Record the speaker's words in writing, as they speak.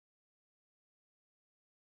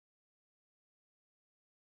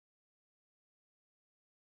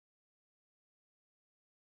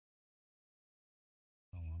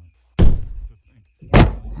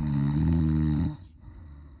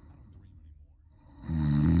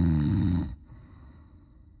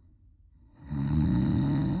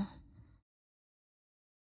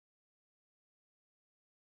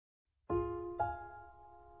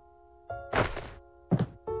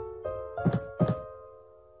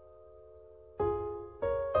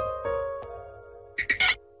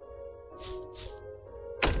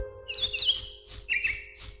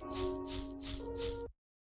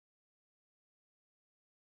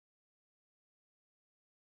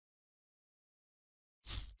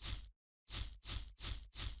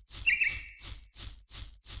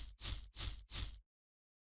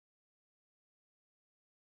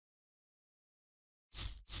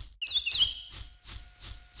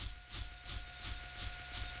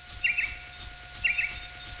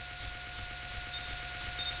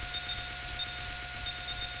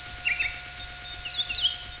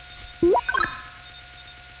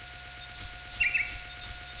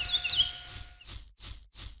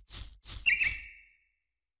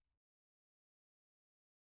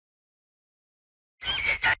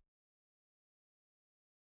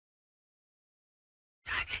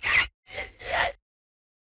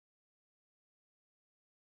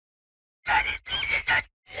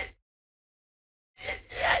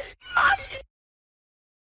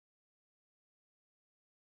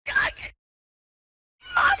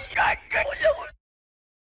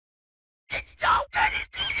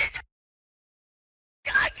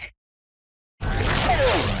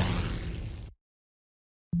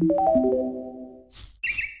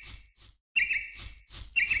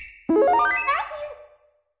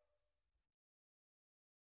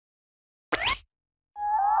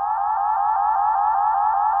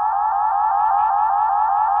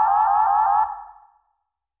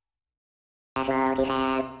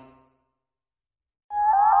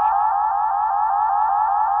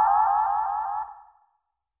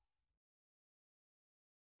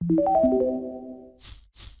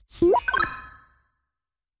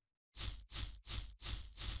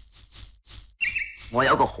我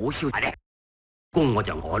有個好消息咧，公我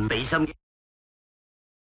就按俾心機，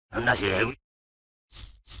那時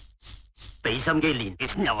俾心機連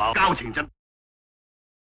結先有話交情真。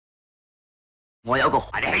我有個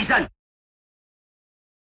快啲起身，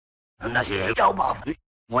那時有麻煩。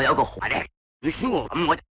我有個快啲，你先我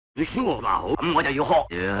咁你先我話好，咁我就要學。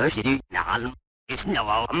有時啲眼你先有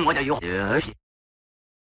話，咁我就要學。有時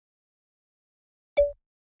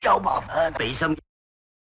有麻煩，俾心機，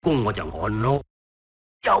公我就按咯。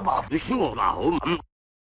有麻煩，你先我話好咁，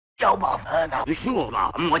有麻煩，你先我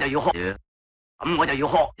話咁我就要學，咁我就要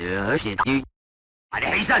學，有時要快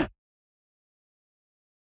啲起身，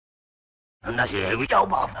那時會有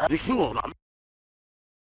麻煩，你先我話，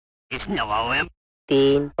你先又話我咁。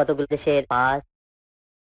তিন কতগুলো দেশের পাঁচ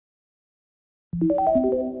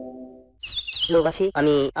ভালোবাসি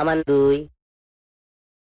আমি আমার দুই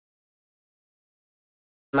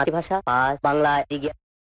মাতৃভাষা পাঁচ বাংলা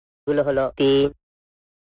গুলো হলো তিন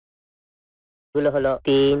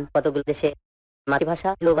তিন কতগুলো দেশে মাতৃভাষা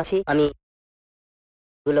ভালোবাসি আমি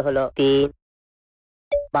গুলো হলো তিন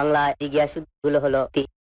বাংলা ইতিহাস গুলো হলো তিন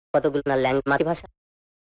কতগুলো না মাতৃভাষা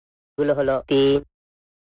গুলো হলো তিন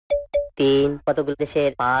তিন কতগুলো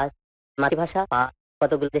দেশের পাঁচ মাতৃভাষা পাঁচ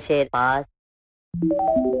কতগুলো দেশের পাঁচ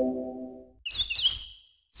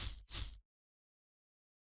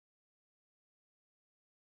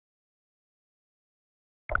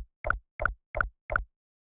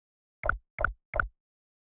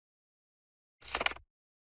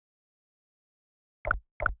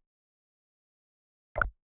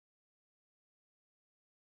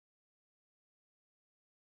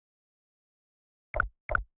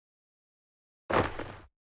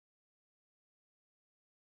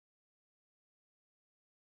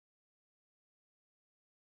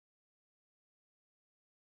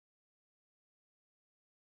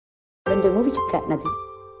Będę mówić na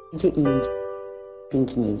gdzie indziej.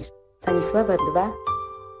 Piękniejszy. Stanisława 2.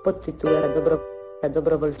 Podtytułem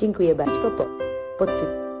Dobrowol. Dziękuję bardzo. Podtytuł.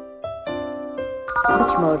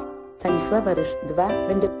 Być może. Stanisława Ryż 2.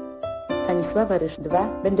 Stanisława Ryż 2.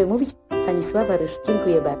 Będę mówić. Stanisława Ryż.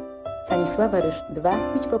 Dziękuję bardzo. Stanisława Ryż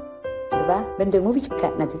 2. Być 2. Będę mówić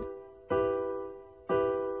na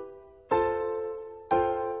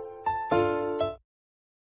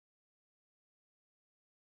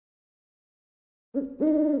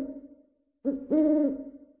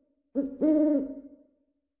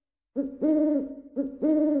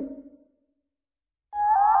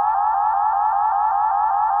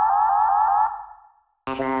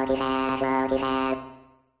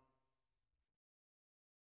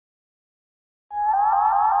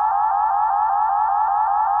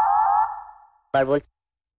Barbol.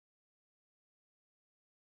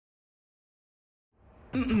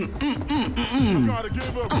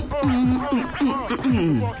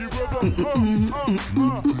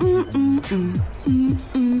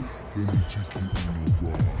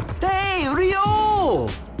 Hey, Rio!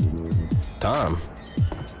 Tom.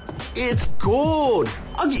 It's cold.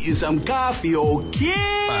 I'll get you some coffee, okay?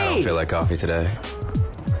 I don't feel like coffee today.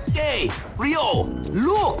 Hey, Rio,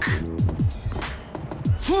 look!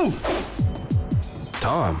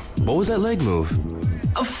 Tom, what was that leg move?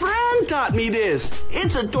 A friend taught me this.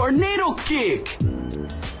 It's a tornado kick.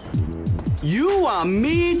 You want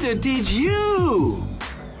me to teach you?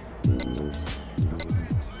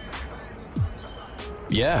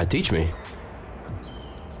 Yeah, teach me.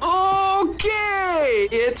 Okay,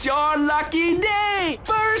 it's your lucky day.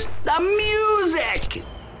 First, the music.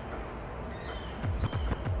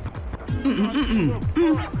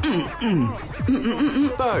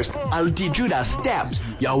 First, I'll teach you the steps.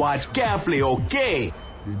 You watch carefully, okay?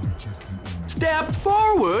 Step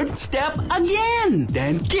forward, step again,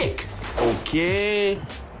 then kick. Okay?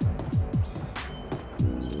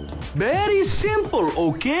 Very simple,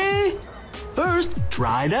 okay? First,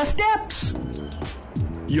 try the steps.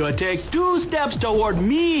 You take 2 steps toward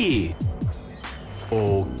me.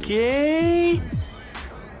 Okay?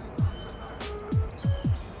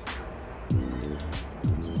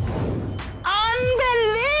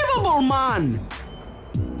 Unbelievable, man!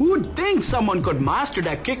 Who'd think someone could master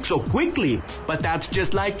that kick so quickly? But that's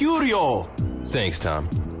just like you, Rio. Thanks, Tom.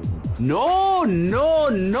 No, no,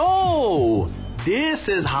 no. This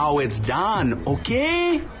is how it's done,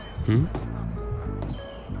 okay? Hmm?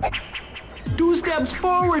 2 steps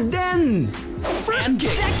forward then. First and kick.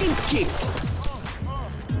 Second kick.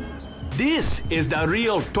 This is the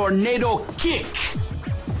real tornado kick.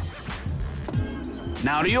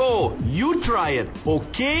 Now Rio, you try it,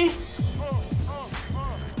 okay?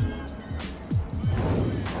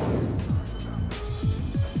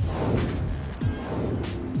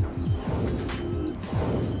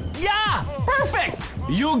 Yeah, perfect!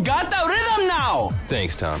 You got the rhythm now!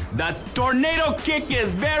 Thanks, Tom. The tornado kick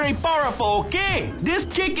is very powerful, okay? This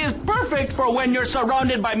kick is perfect for when you're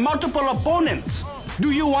surrounded by multiple opponents.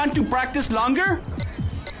 Do you want to practice longer?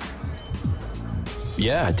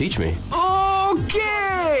 Yeah, teach me.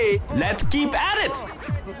 Okay! Let's keep at it!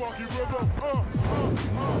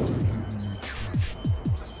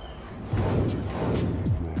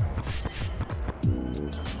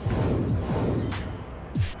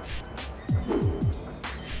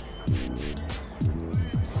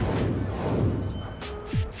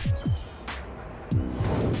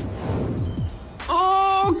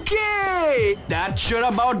 Okay! That should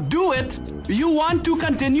about do it. You want to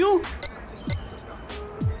continue?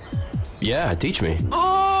 Yeah, teach me.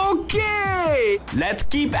 Okay! Let's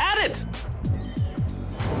keep at it!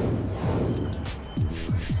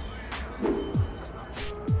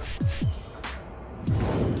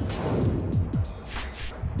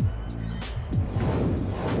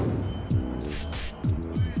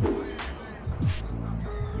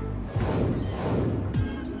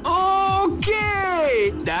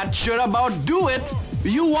 Okay! That should about do it.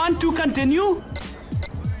 You want to continue?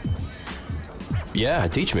 Yeah,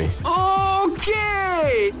 teach me.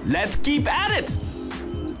 Okay! Let's keep at it!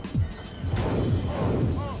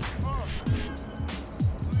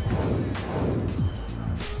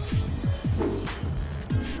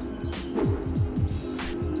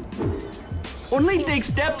 Only take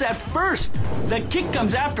steps at first. The kick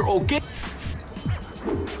comes after, okay?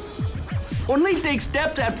 Only take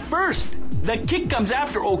steps at first. The kick comes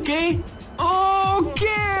after, okay?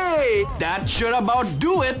 Okay! That should about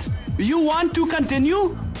do it. You want to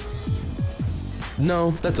continue?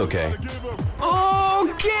 No, that's okay.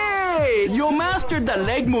 Okay! You mastered the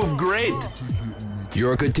leg move great.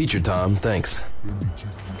 You're a good teacher, Tom. Thanks.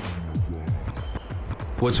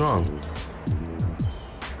 What's wrong?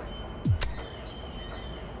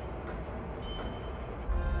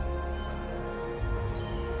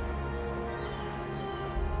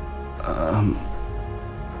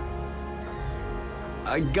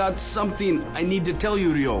 I got something I need to tell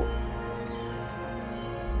you, Rio.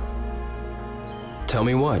 Tell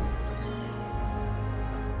me what?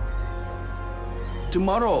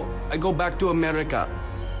 Tomorrow, I go back to America.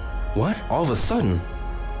 What? All of a sudden?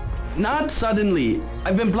 Not suddenly.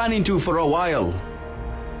 I've been planning to for a while.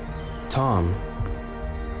 Tom.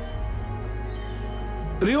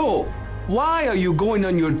 Rio, why are you going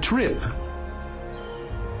on your trip?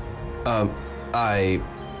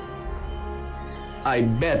 I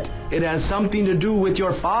bet it has something to do with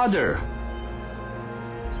your father.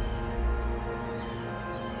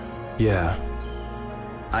 Yeah.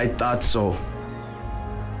 I thought so.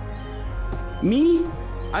 Me?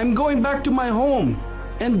 I'm going back to my home.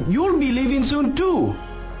 And you'll be leaving soon too.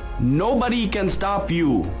 Nobody can stop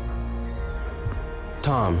you.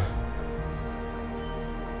 Tom.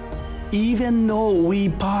 Even though we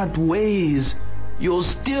part ways, you'll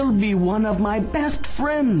still be one of my best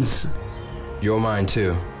friends. You're mine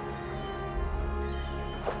too.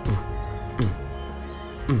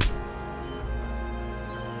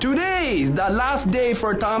 Today's the last day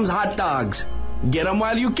for Tom's hot dogs. Get 'em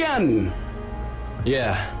while you can.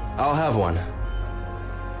 Yeah, I'll have one.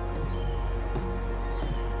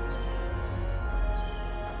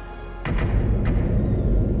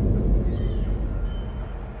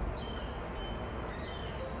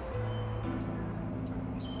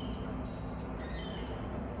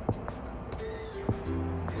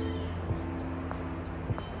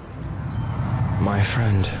 My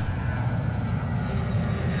friend.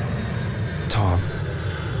 Tom.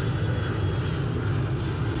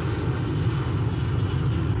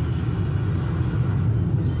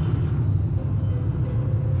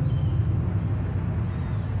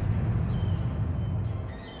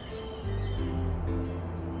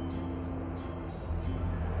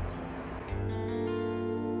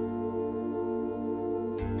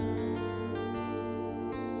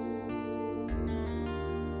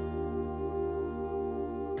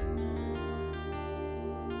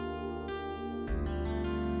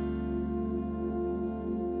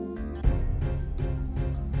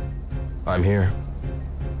 I'm here.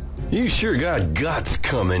 You sure got guts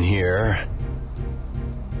coming here.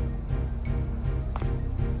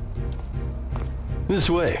 This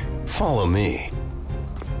way. Follow me.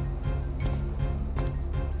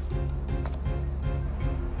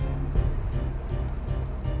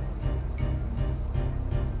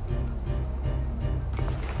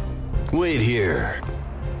 Wait here.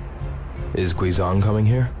 Is Guizhang coming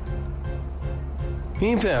here?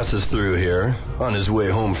 He passes through here on his way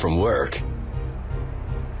home from work.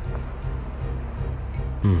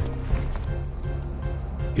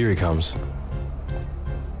 Here he comes.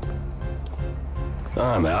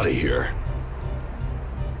 I'm out of here.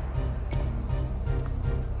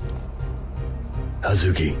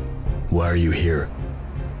 Hazuki, why are you here?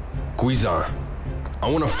 Guizhang, I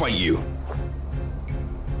want to fight you.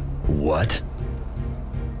 What?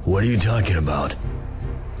 What are you talking about?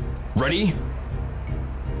 Ready?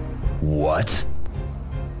 What?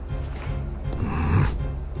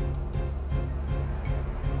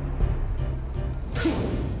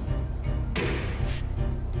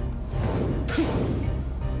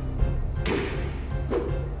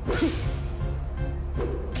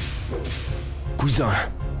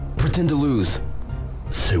 Guizhang, pretend to lose.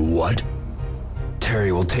 Say what?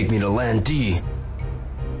 Terry will take me to Land D.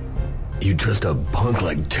 You trust a punk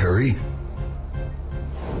like Terry?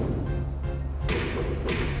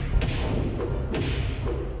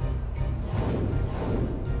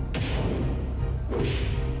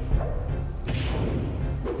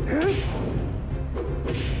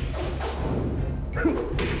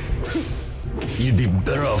 You'd be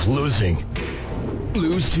better off losing.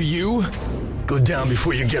 Lose to you? Go down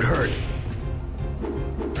before you get hurt.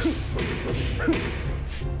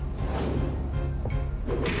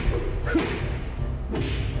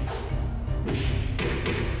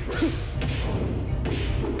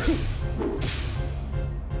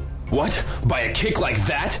 What? By a kick like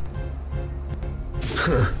that?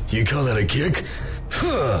 You call that a kick?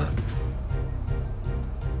 Huh.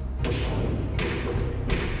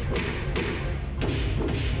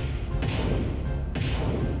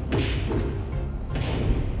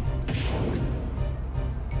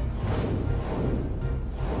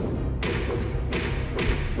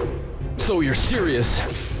 So you're serious?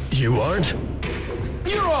 You aren't?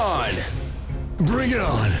 You're on! Bring it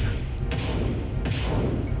on!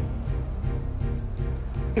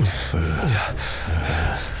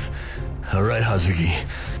 All right, Hazuki.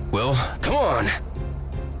 Well, come on!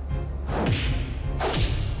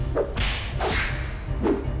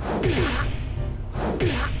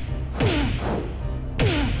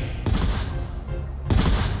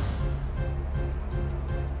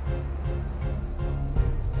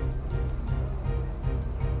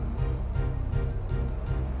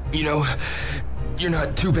 You know, you're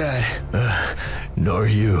not too bad. Nor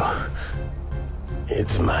you.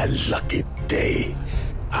 It's my lucky day.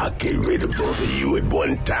 I'll get rid of both of you at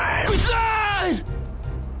one time. Guizhang!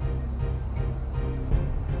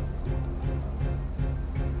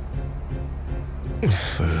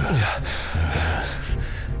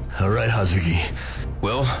 All right, Hazuki.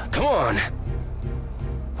 Well, come on!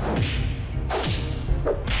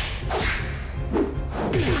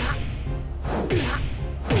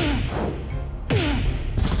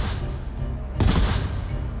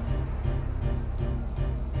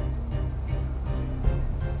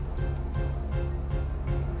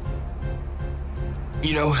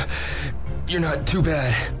 You know, you're not too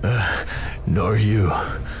bad. Nor you.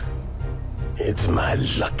 It's my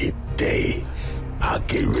lucky day. I'll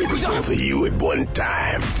get rid of both of you at one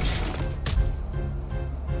time.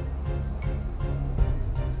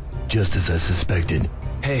 Just as I suspected.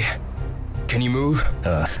 Hey, can you move?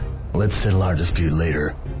 Let's settle our dispute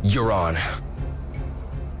later. You're on.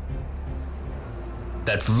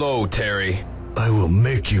 That's low, Terry. I will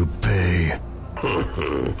make you pay.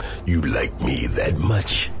 You like me that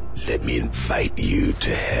much? Let me invite you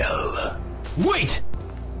to hell. Wait!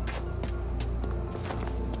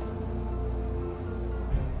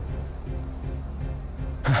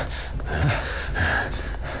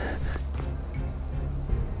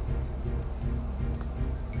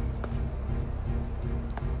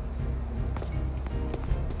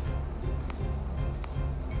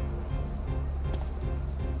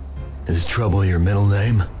 Is Trouble your middle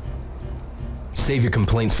name? Save your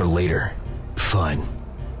complaints for later. Fine.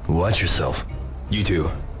 Watch yourself. You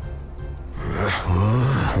too.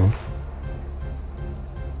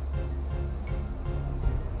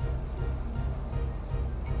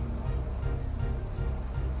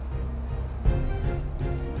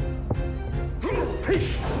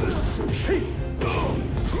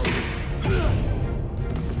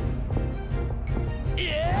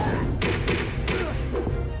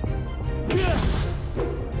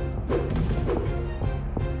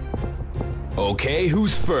 Okay,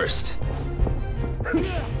 who's first?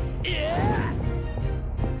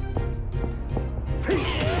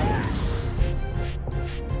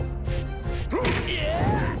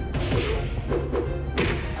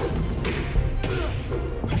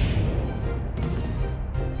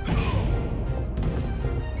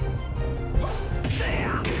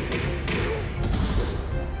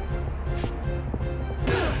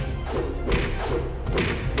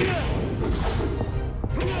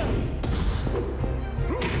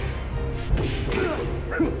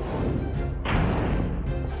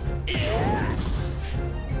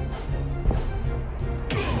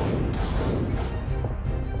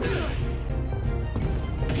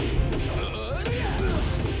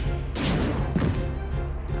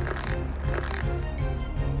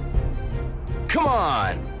 Come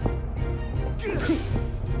on!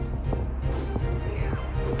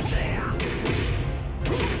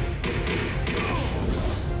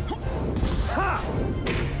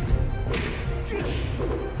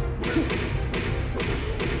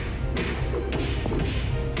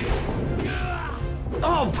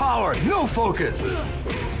 All power, no focus!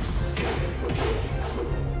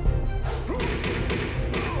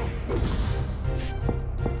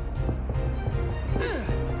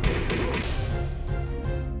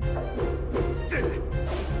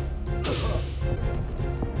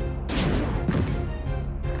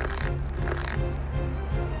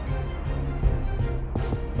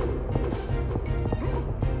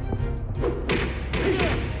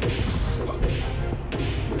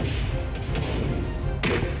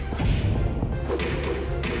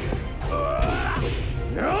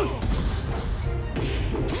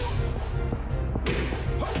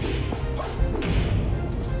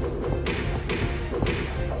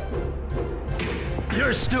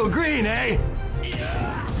 You're still green, eh?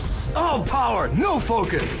 All power, no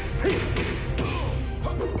focus!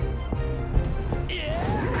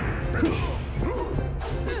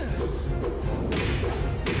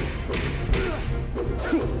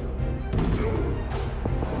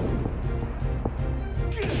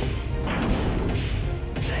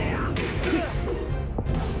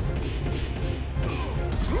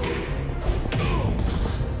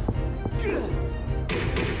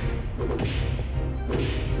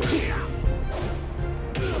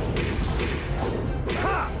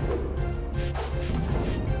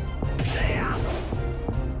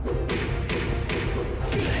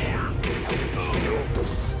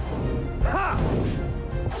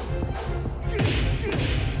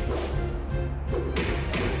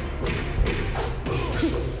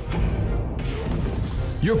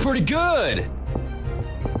 You're pretty good!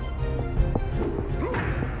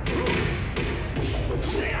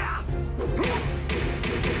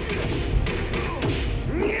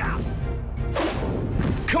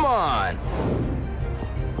 Come on!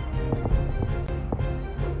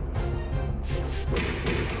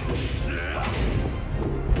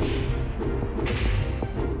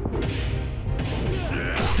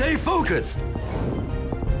 Stay focused!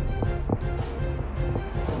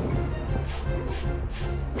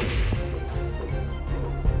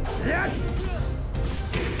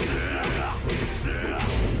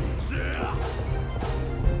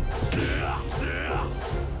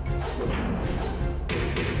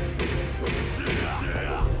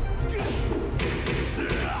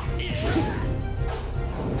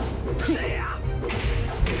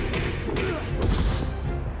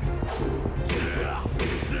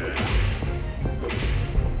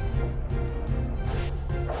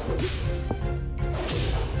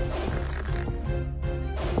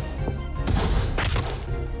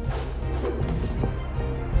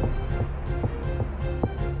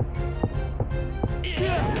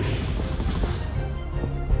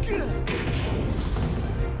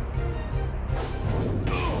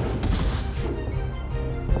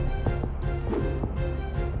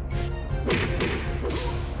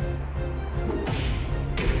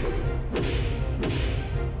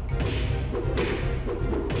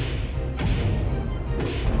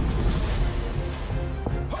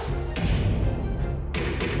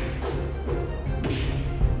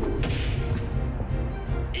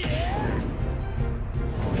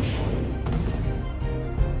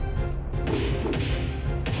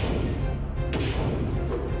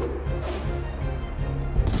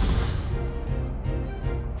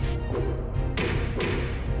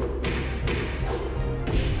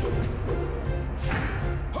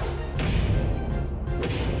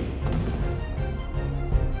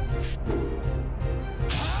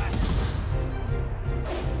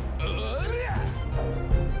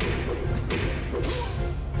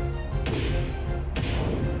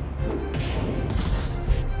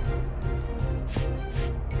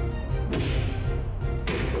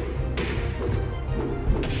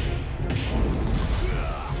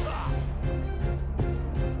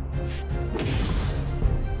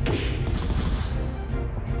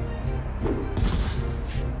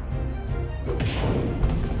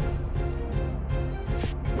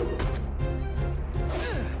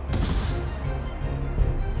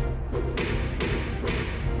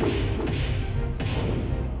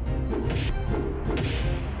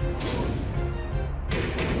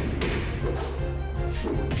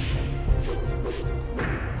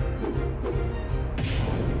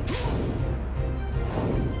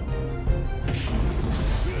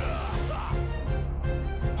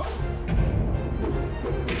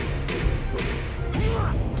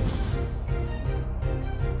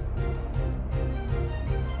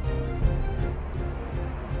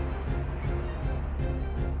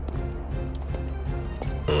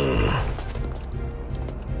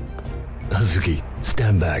 Hazuki,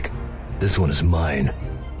 stand back. This one is mine.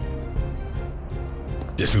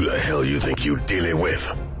 Just who the hell you think you're dealing with?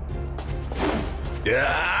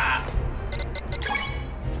 Yeah!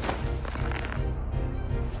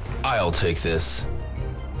 I'll take this.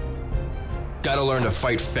 Gotta learn to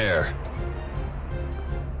fight fair.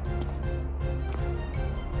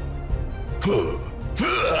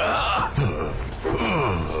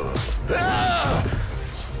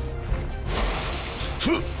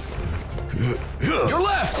 Your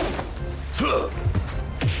left!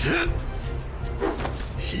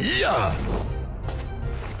 Yeah!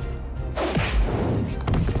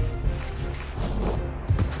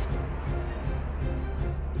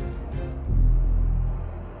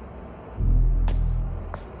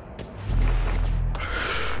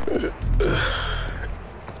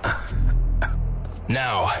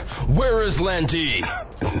 Now, where is Landy?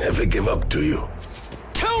 Never give up, do you?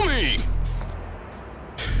 Tell me!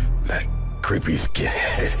 That creepy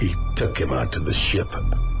skinhead, he took him out to the ship.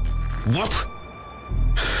 What?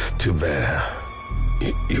 Too bad,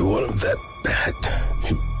 huh? You want him that bad.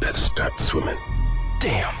 You better start swimming.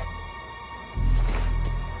 Damn.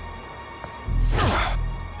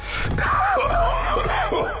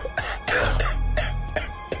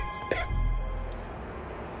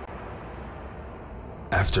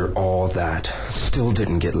 After all that, still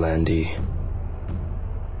didn't get Landy.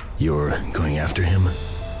 You're going after him?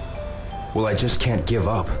 Well, I just can't give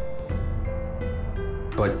up.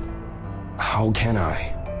 But how can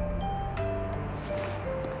I?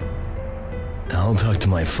 I'll talk to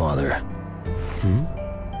my father.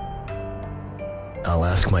 I'll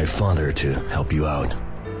ask my father to help you out.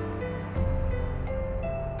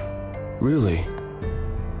 Really?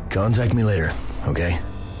 Contact me later, okay?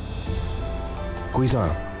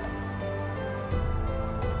 Guizan,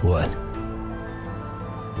 What?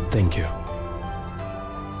 thank you.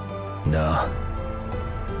 No.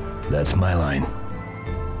 That's my line.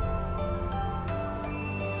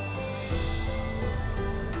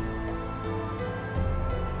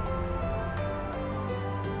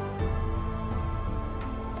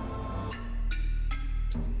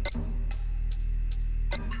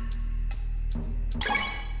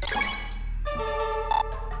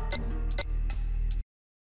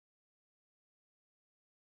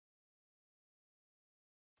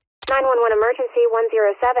 Emergency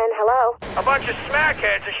 107, hello? A bunch of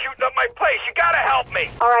smackheads are shooting up my place. You gotta help me.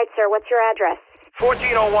 All right, sir, what's your address?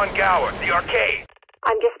 1401 Gower, the arcade.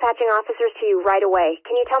 I'm dispatching officers to you right away.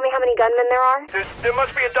 Can you tell me how many gunmen there are? There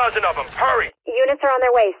must be a dozen of them. Hurry. Units are on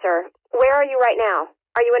their way, sir. Where are you right now?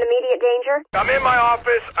 Are you in immediate danger? I'm in my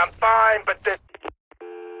office. I'm fine, but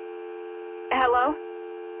Hello?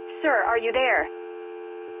 Sir, are you there?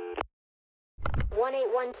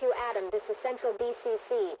 1812 Adam, this is Central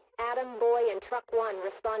BCC. Adam, Boy, and Truck 1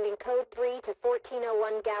 responding code 3 to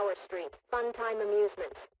 1401 Gower Street. Fun time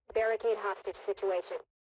amusements. Barricade hostage situation.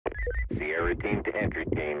 Sierra team to entry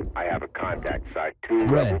team. I have a contact site 2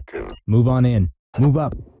 Red. Rebel 2. Move on in. Move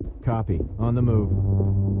up. Copy. On the move.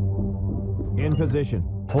 In position.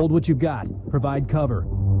 Hold what you've got. Provide cover.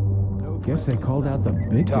 Guess they called out the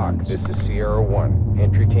big guns. This is Sierra 1.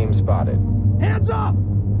 Entry team spotted. Hands up!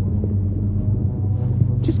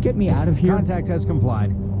 Just get me out of here. Contact has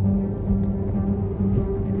complied. I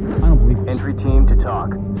don't believe this. Entry team to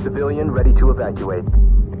talk. Civilian ready to evacuate.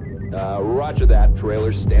 Roger that.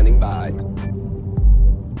 Trailer standing by.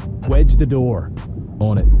 Wedge the door.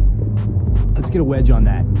 On it. Let's get a wedge on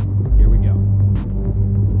that. Here we go.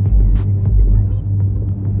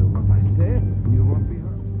 You won't be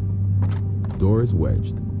hurt. Door is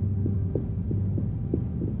wedged.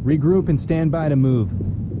 Regroup and stand by to move.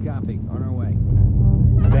 Copy. On our way.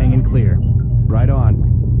 Bang and clear. Right on.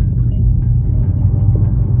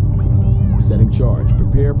 Setting charge.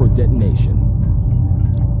 Prepare for detonation.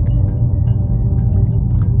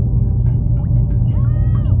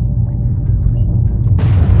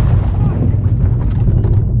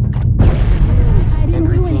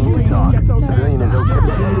 Entry team to talk. Civilian is okay.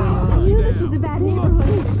 I knew this was a bad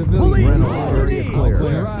neighborhood. Civilian area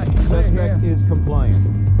clear. Suspect is compliant.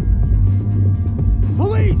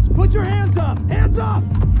 Police! Put your hands up! Hands up!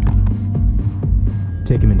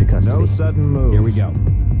 Take him into custody. No sudden moves. Here we go.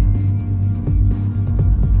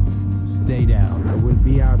 Stay down. I will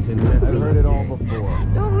be out in less than... I've heard it all before.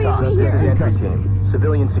 Don't leave me Suspect is here. in custody.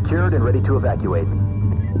 Civilian secured and ready to evacuate.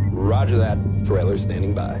 Roger that. Trailer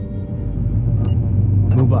standing by.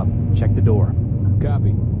 Move up. Check the door.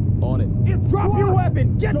 Copy. On it. Drop your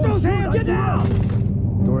weapon! Get those hands down!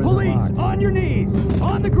 Police, on your knees!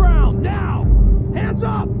 On the ground, now! Hands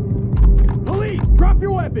up! Police, drop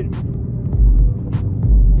your weapon!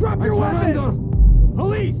 Drop your weapon!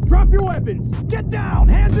 Police, drop your weapons! Get down!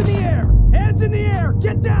 Hands in the air! Hands in the air!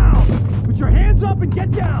 Get down! Put your hands up and get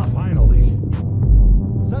down! Finally.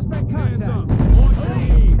 Suspect contact. Hands up!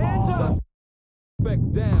 Police, hands up!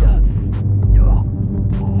 Suspect down.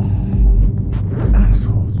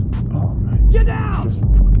 Assholes. Oh, man. Get down! Just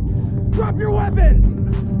fucking... Drop your weapons!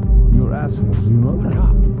 You're assholes, you know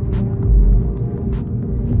that?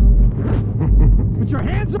 Put your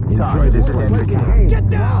hands up! Enjoy this game. Get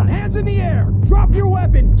down! Hands in the air! Drop your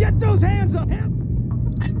weapon! Get those hands up!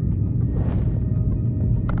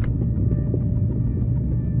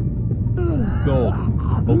 Gold.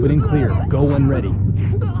 Open and clear. Go when ready.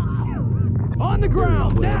 On the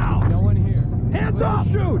ground, now! No one here. Hands up!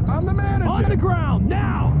 Shoot! I'm the manager! On the ground,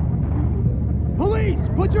 now! Police,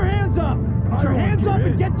 put your hands up! Put your hands up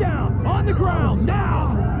and get down! On the ground,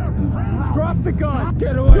 now! Drop the gun!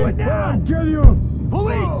 Get away! Do it now! I'll kill you!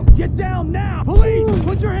 Police, get down now! Police,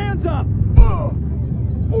 put your hands up!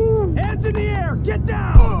 Hands in the air! Get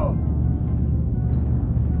down!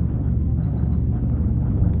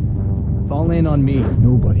 Fall in on me.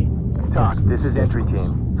 Nobody. Talk, this is entry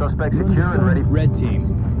team. Suspect secure and ready. Red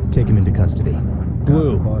team, take him into custody.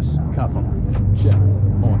 Blue, boss, cuff him. Check.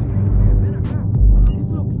 On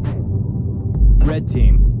it. Red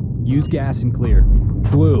team, use gas and clear.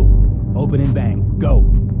 Blue, open and bang. Go.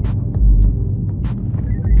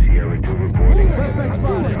 Sierra 2 reporting. Suspect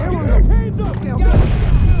spotted. Hands up. Get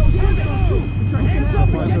hands up.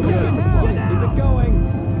 Keep it going.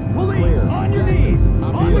 Police, on your knees.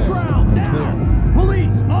 On the ground, now.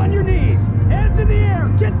 Police, on your knees. Hands in the air.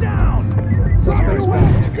 Get down. Suspect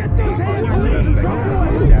spotted. Get those hands. Police,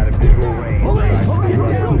 Out of visual range. Police, get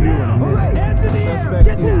down now. Hands in the air.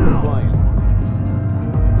 Get down.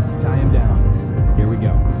 Tie him down. Here we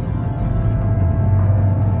go.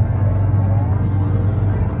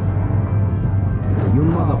 You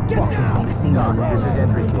motherfuckers ain't seen Talk, this is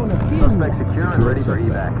entry team. Suspect secure and ready for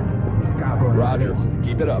evac. Roger.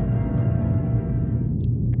 Keep it up.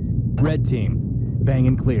 Red team, bang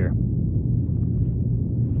and clear.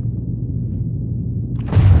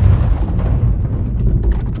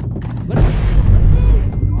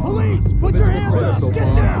 Police, put your hands up!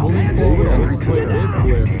 Get down! Hands in the air! It's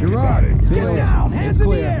clear. Gerard, get down! Hands in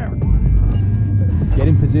the air! Get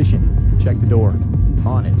in position. Check the door.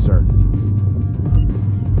 On it, sir.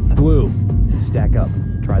 Blue, stack up.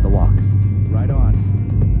 Try the lock. Right on.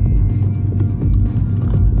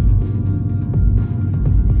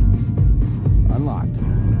 Unlocked.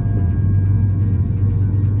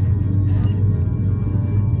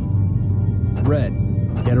 Red,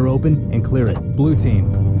 get her open and clear it. Blue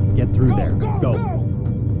team, get through there. Go.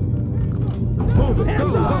 Move it.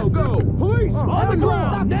 Go. Police, on the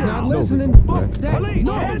ground. Now. He's not listening. Fuck that. Police,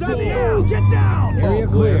 hands in the air. Get down. Area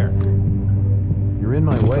clear. You're in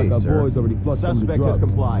my way, Our sir. boys already flushed some of the Suspect drugs. has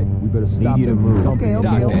complied. We better stop Need you to move. Okay.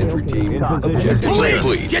 Entry team. In position.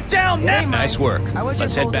 Police, get down now! Nice work.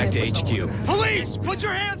 Let's head back to HQ. Police, put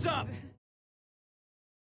your hands up!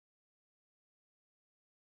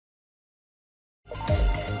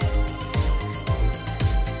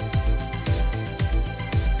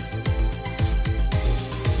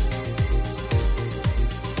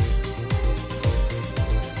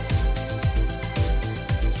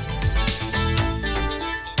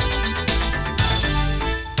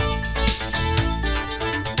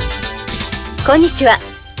こんにちは。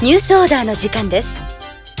ニュースオーダーの時間です。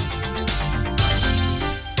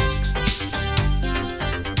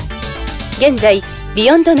現在ビ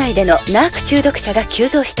ヨンド内でのナーク中毒者が急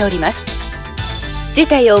増しております。事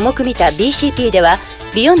態を重く見た BCP では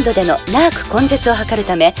ビヨンドでのナーク根絶を図る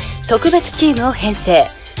ため特別チームを編成。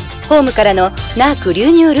ホームからのナーク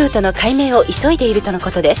流入ルートの解明を急いでいるとの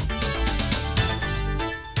ことです。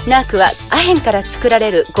ナークはアヘンから作られ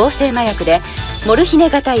る合成麻薬でモルヒネ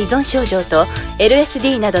型依存症状と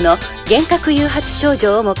LSD などの幻覚誘発症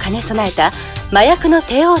状をも兼ね備えた麻薬の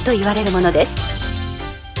帝王と言われるものです。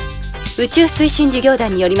宇宙推進事業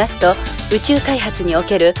団によりますと宇宙開発にお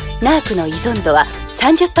けるナークの依存度は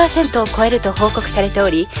 30% を超えると報告されてお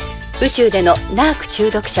り、宇宙でのナーク中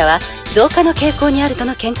毒者は増加の傾向にあると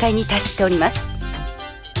の見解に達しております。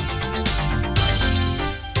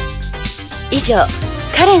以上、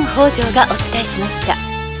カレン北条がお伝えしました。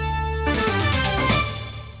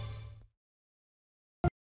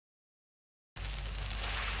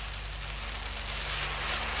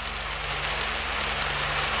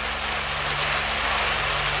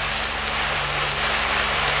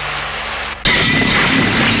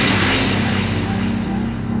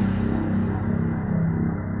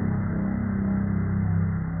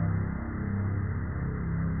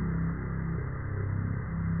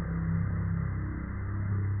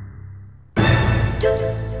Do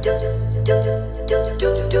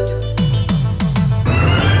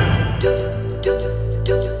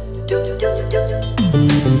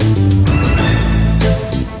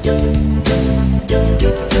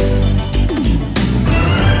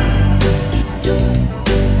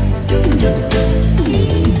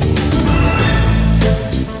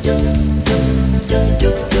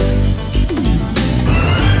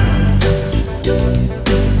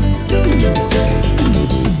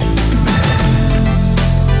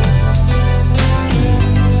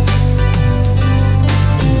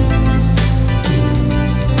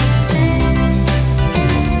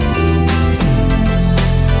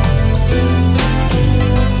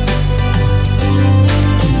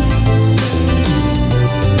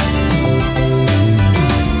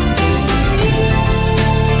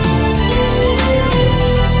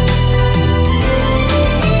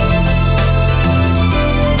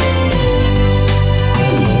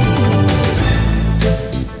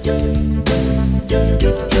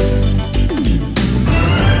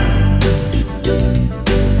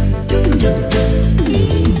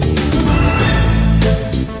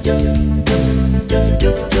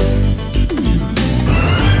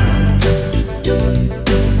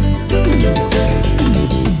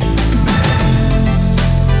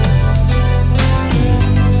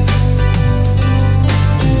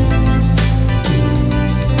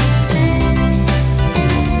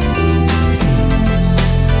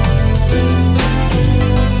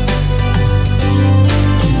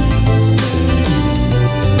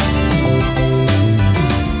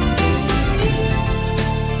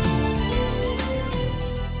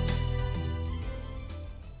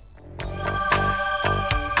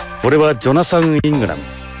俺はジョナサン・イングラム。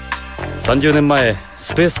30年前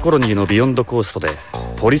スペースコロニーのビヨンドコーストで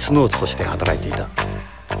ポリスノーツとして働いていた。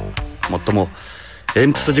もっともエ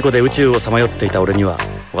ンプス事故で宇宙をさまよっていた俺には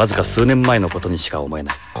わずか数年前のことにしか思え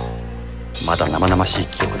ない。まだ生々しい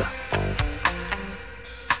記憶だ。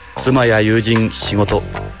妻や友人、仕事、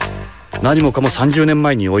何もかも30年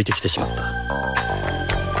前に置いてきてしまった。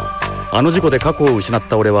あの事故で過去を失っ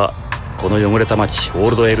た俺はこの汚れた街オ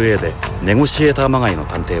ールド LA でネゴシエーターまがいの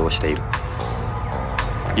探偵をしている。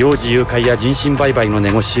幼児誘拐や人身売買の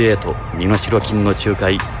ネゴシエート、身代金の仲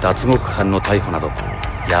介、脱獄犯の逮捕など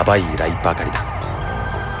ヤバい依頼ばかりだ。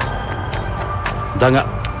だが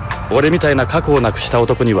俺みたいな過去をなくした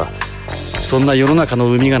男にはそんな世の中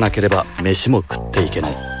の海がなければ飯も食っていけな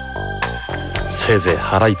い。せいぜい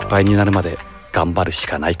腹いっぱいになるまで頑張るし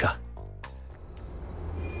かないか。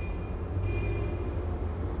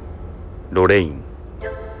ロレイン、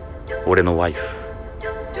俺のワイフ。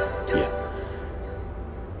いや、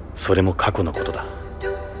それも過去のことだ。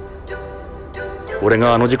俺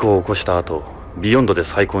があの事故を起こした後、ビヨンドで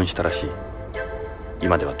再婚したらしい。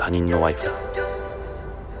今では他人のワイフだ。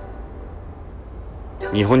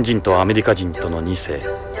日本人とアメリカ人との2世。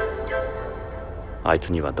あい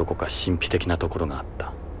つにはどこか神秘的なところがあっ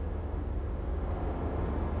た。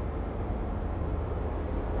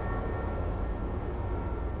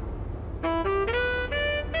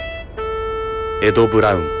エド・ブ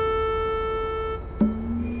ラウン。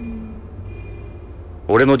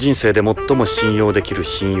俺の人生で最も信用できる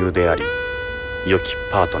親友であり良き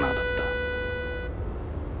パートナーだった。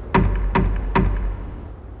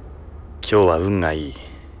今日は運がいい。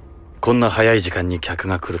こんな早い時間に客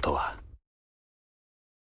が来るとは。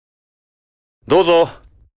どうぞ。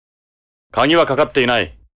鍵はかかっていな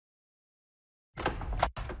い。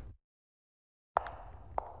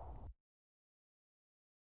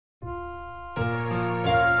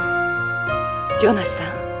ジョナサン、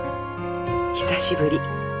久しぶり。ロ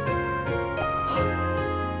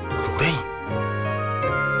レイン。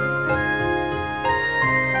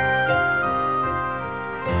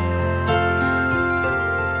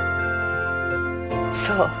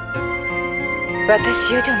そう、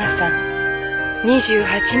私よジョナサン。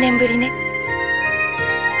28年ぶりね。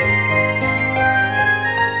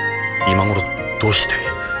今頃どうして？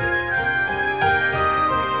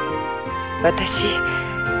私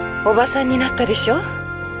おばさんになったでしょ。あ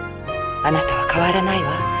なたは変わらないわ、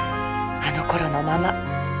あの頃のまま。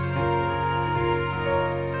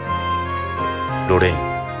ロレイン、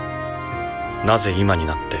なぜ今に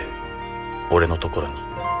なって俺のところに？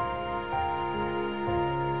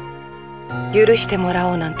許してもら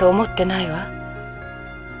おうなんて思ってないわ。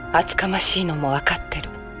厚かましいのも分かってる。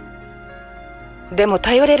でも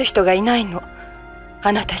頼れる人がいないの、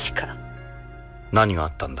あなたしか。何があ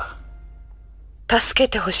ったんだ？助け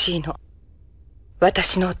てほしいの、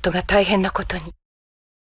私の夫が大変なことに。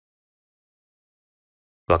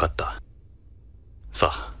分かった。さ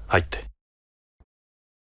あ入って。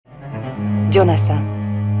ジョナサ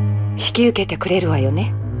ン、引き受けてくれるわよ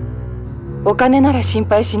ね。お金なら心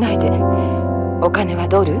配しないで。お金は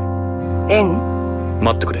ドル？円？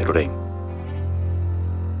待ってくれ、ロレイン。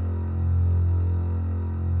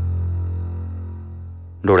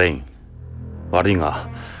ロレイン、悪いが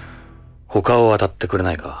他を渡ってくれ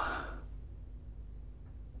ないか。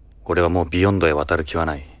俺はもうビヨンドへ渡る気は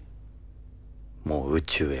ない。もう宇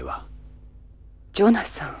宙へは。ジョナ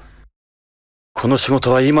サン、この仕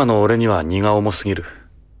事は今の俺には荷が重すぎる。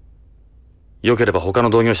よければ他の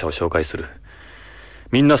同業者を紹介する。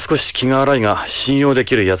みんな少し気が荒いが信用で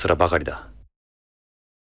きる奴らばかりだ。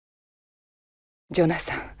ジョナ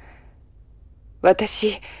サン、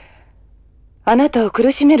私あなたを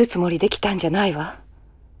苦しめるつもりで来たんじゃないわ。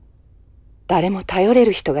誰も頼れ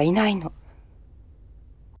る人がいないの。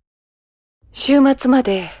週末ま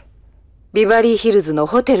でビバリーヒルズの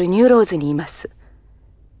ホテルニューローズにいます。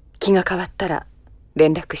気が変わったら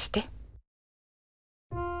連絡して。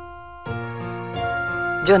ジ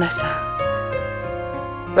ョナサン、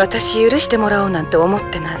私許してもらおうなんて思っ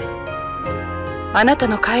てない。あなた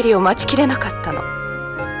の帰りを待ちきれなかったの。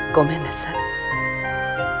ごめんなさい。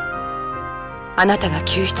あなたが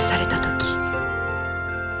救出された時、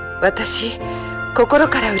私心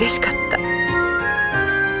から嬉しかった。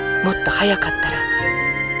もっと早かったら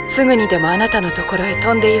すぐにでもあなたのところへ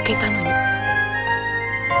飛んで行けたのに。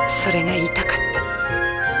それが言いたかっ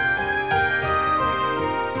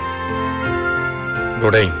た。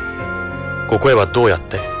ロレイン、ここへはどうやっ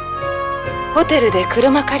て？ホテルで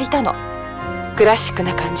車借りたの。クラシック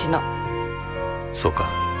な感じの。そうか。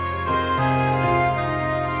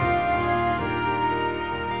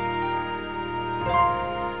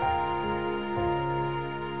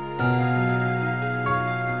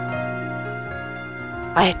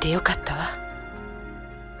会えてよかったわ。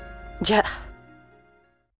じゃあ。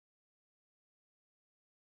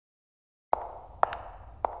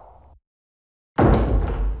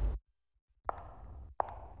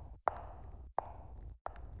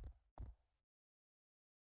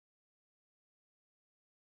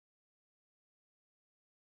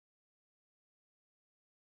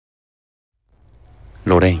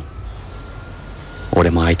ロレイン、俺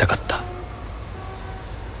も会いたかった。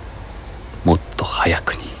もっと早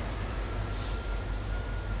くに。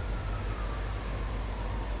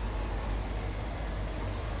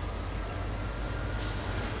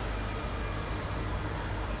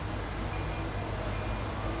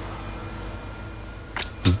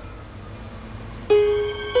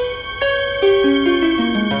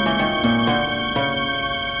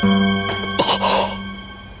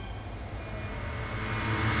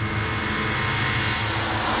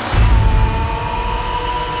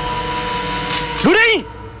ロレイン、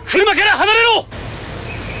車から離れろ。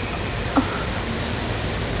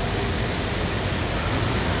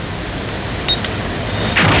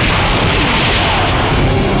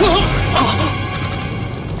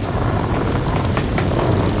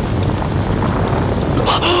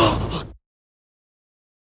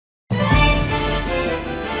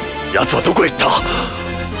奴はどこへ行った？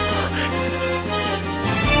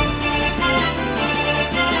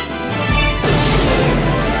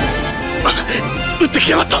撃って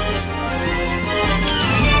きやがった。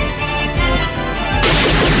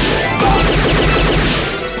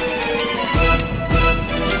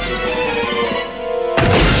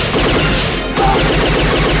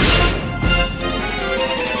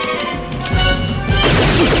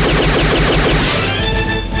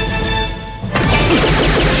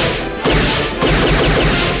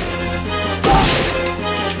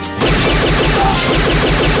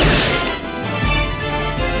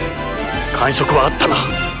感触はあったな。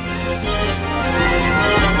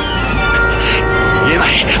言えな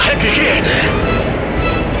い。早く行け。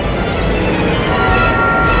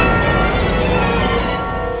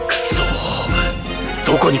く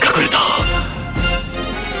そ、どこに隠れた？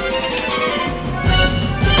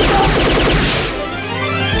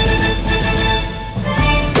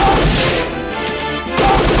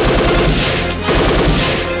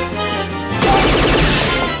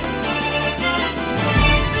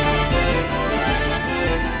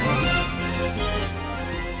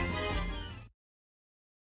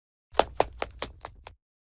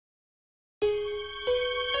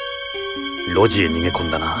路地へ逃げ込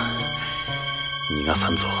んだな。逃が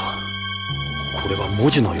さんぞ。これは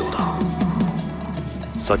文字のようだ。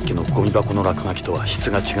さっきのゴミ箱の落書きとは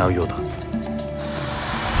質が違うようだ。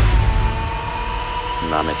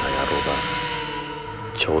なめた野郎だ。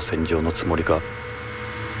挑戦状のつもりか。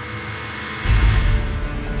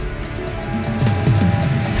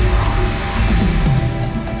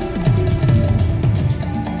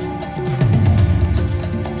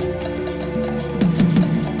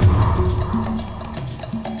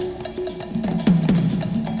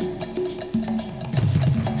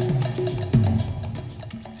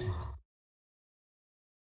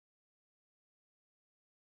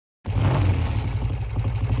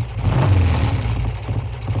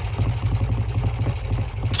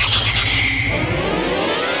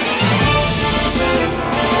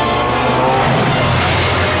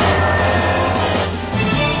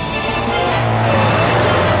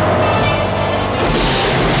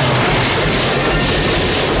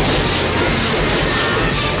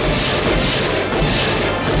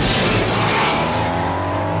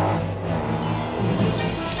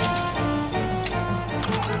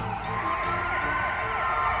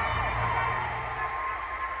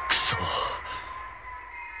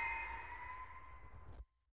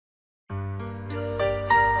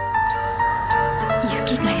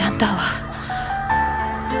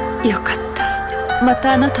よかった。ま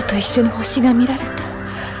たあなたと一緒に星が見られた。会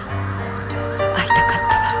いたかっ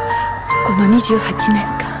たわ、この28年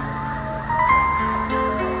間。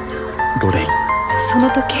ロレイン、そ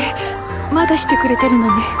の時計まだしてくれてる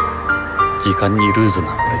のね。時間にルーズ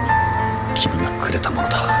な俺に君がくれたもの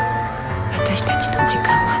だ。私たちの時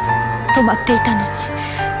間は止まっていたのに。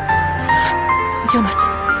ジョナサ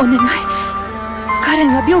ン、お願い。カレ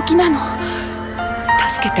ンは病気なの。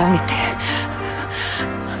助けてあげて。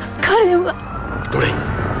カレンは。ロレイン、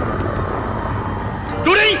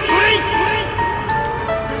ロレイン、ロレイ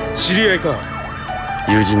ン。知り合いか？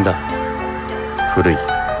友人だ。古い。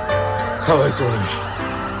かわいそうに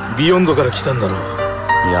ビヨンドから来たんだろう。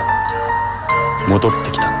いや、戻っ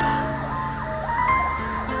てきたんだ。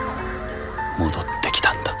戻ってき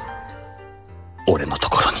たんだ、俺のと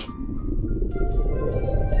ころに。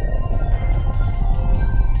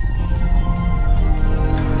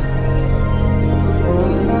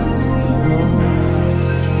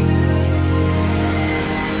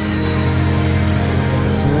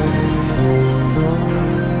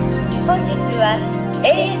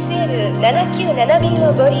7便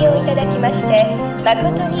をご利用いただきまして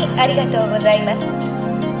誠にありがとうございます。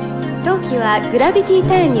当機はグラビティ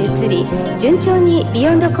ターンに移り、順調にビ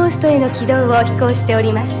ヨンドコーストへの軌道を飛行してお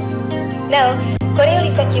ります。なおこれより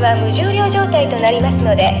先は無重量状態となります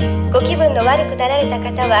ので、ご気分の悪くなられた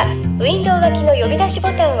方はウィンドウ脇の呼び出しボ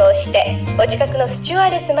タンを押してお近くのスチュワー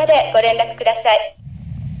デスまでご連絡ください。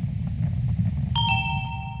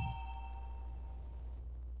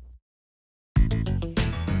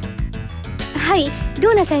はい、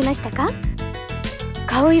どうなさいましたか？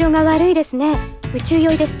顔色が悪いですね。宇宙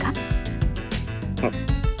酔いですか？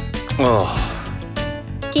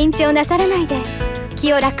緊張なさらないで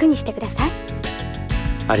気を楽にしてください。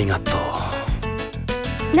ありがとう。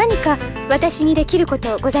何か私にできるこ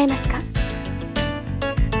とございますか？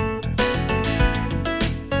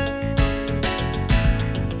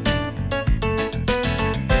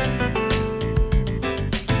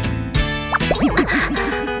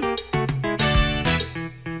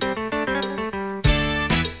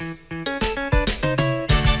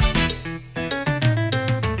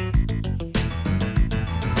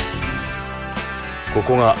こ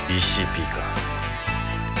こが BCP か。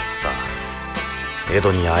さあ、エ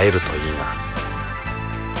ドに会えるといいな。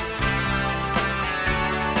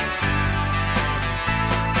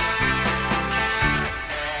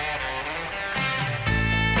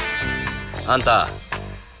あんた、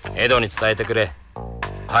エドに伝えてくれ。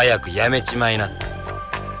早くやめちまいなっ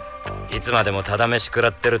て。いつまでもただ飯食ら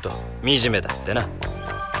ってると惨めだってな。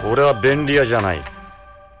俺は便利屋じゃない。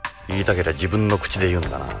言いたけりゃ自分の口で言うん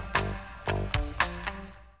だな。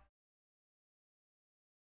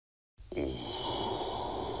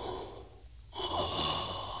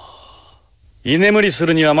居眠りす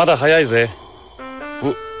るにはまだ早いぜ。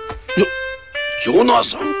ジョナ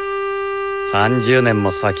サン。30年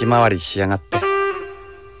も先回りしやがって。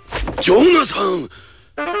ジョナサン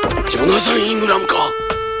イングラムか。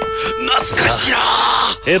懐かしや。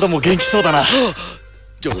エドも元気そうだな。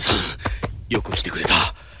ジョナサン、よく来てくれた。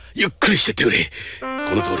ゆっくりしてってくれ。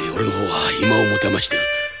この通り俺の方は暇を持てましてる。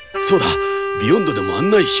そうだ、ビヨンドでも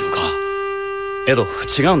案内しようか。エド、違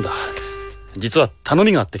うんだ。実は頼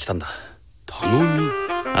みがあってきたんだ。頼み？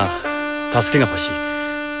ああ、助けが欲しい。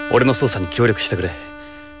俺の捜査に協力してくれ。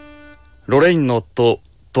ロレインの夫、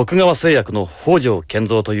徳川製薬の北条健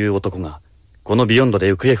三という男がこのビヨンドで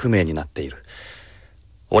行方不明になっている。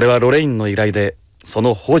俺はロレインの依頼でそ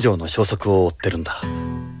の北条の消息を追ってるんだ。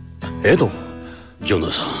エド？ジョ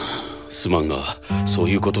ナサン、すまんがそう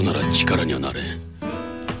いうことなら力にはなれん。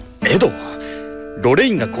エド、ロレ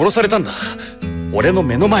インが殺されたんだ。俺の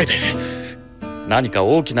目の前で。何か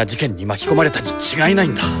大きな事件に巻き込まれたに違いない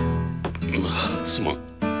んだ。すまん、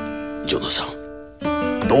ジョナサ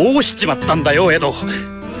ン。どうしちまったんだよ、エド。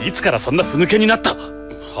いつからそんなふぬけになった？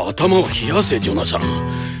頭を冷やせ、ジョナサン。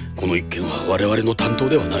この一件は我々の担当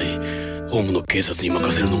ではない。ホームの警察に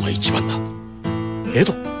任せるのが一番だ。エ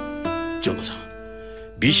ド？ジョナサン、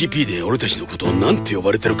BCP で俺たちのことを何て呼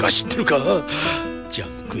ばれてるか知ってるか？ジ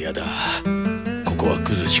ャンク屋だ。ここは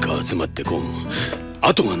クズしか集まってこん。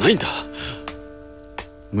後がないんだ。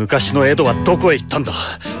昔のエドはどこへ行ったんだ？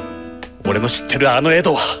俺の知ってるあのエ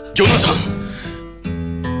ドは。ジョナサ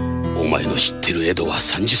ン、お前の知ってるエドは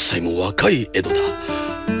30歳も若いエドだ。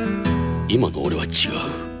今の俺は違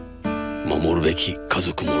う。守るべき家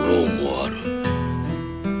族もローンもある。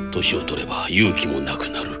年を取れば勇気もなく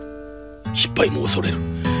なる。失敗も恐れる。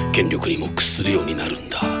権力にも屈するようになるん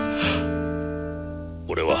だ。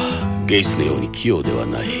俺はゲイツのように器用では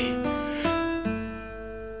ない。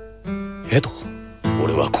エド？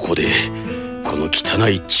俺はここでこの汚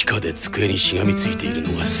い地下で机にしがみついている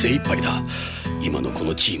のが精一杯だ。今のこ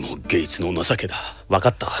の地位もゲイツの情けだ。分か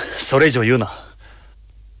った、それ以上言うな。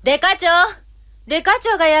デカ長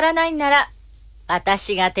がやらないんなら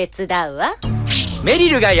私が手伝うわ。メリ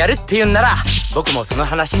ルがやるって言うんなら僕もその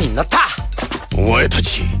話に乗った。お前た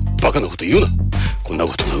ちバカなこと言うな。こんな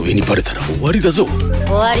ことが上にバレたら終わりだぞ。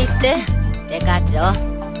終わりって？デカ長、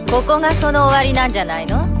ここがその終わりなんじゃない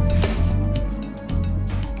の？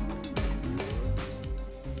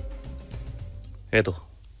エド、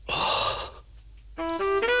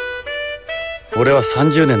俺は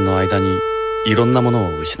30年の間にいろんなもの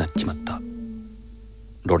を失っちまった。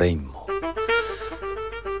ロレインも。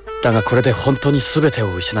だがこれで本当に全て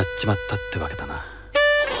を失っちまったってわけだな。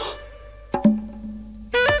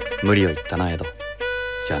無理を言ったな、エド。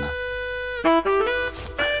じゃあな。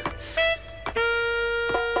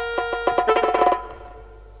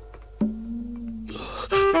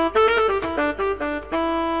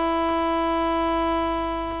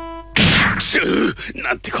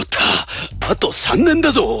なんてこった。あと3年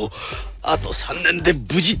だぞ。あと3年で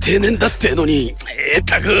無事定年だってのに。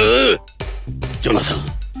たくジョナサン、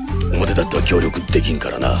表だっては協力できんか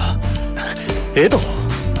らな。エド、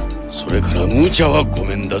それから無茶はご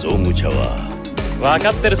めんだぞ。無茶は分か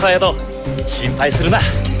ってるさエド、心配するな。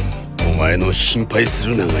お前の心配す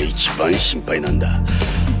るのが一番心配なんだ。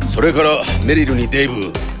それからメリルにデイ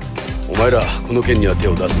ブ、お前らこの件には手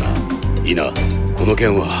を出すな。いいな、この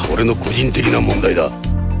件は俺の個人的な問題だ。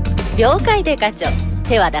了解で課長、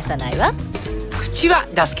手は出さないわ。口は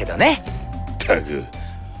出すけどね。ったく。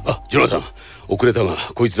あ、ジョナサン、遅れたが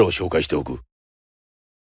こいつらを紹介しておく。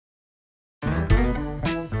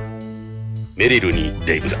メリルに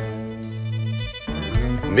デイブだ。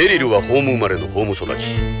メリルはホーム生まれのホーム育ち、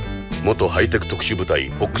元ハイテク特殊部隊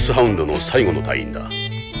フォックスハウンドの最後の隊員だ。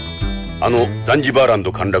あのザンジバーラン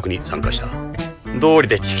ド陥落に参加した。道理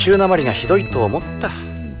で地球なまりがひどいと思った。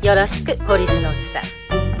よろしくポリスノーツさ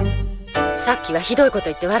ん。さっきはひどいこと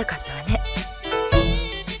言って悪かったわね。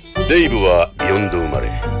デイブはビヨンド生まれ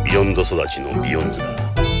ビヨンド育ちのビヨンズだ。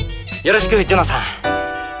よろしくジョナさん。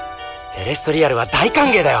テレストリアルは大歓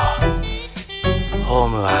迎だよ。ホー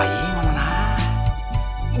ムはいいもの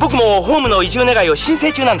な。僕もホームの移住願いを申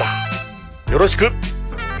請中なんだ。よろしく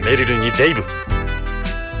メリルにデイブ。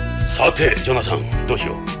さてジョナサン、どうし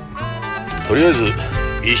よう。とりあえず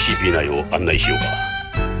BCP 内を案内しよう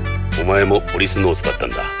か。お前もポリスノーツだったん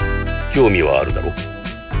だ。興味はあるだろ。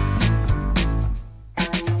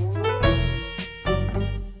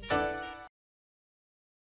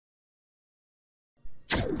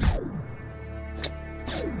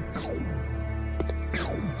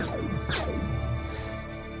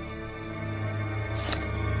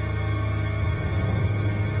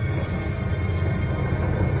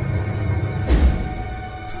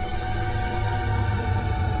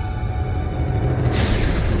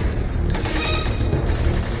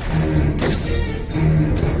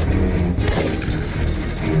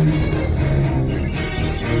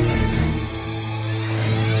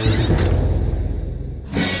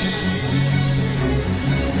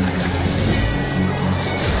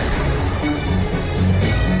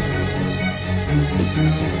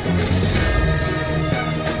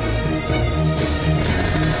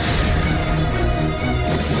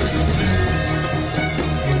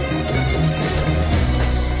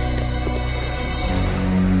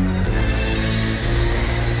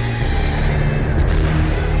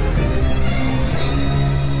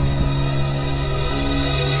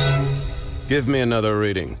Give me another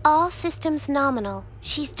reading. All systems nominal.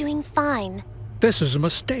 She's doing fine. This is a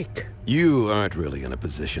mistake. You aren't really in a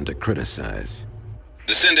position to criticize.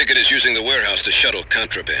 The Syndicate is using the warehouse to shuttle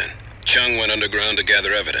contraband. Chung went underground to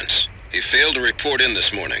gather evidence. He failed to report in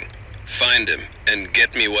this morning. Find him and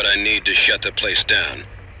get me what I need to shut the place down.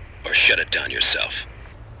 Or shut it down yourself.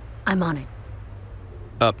 I'm on it.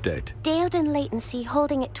 Update. Diode latency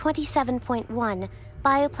holding at 27.1.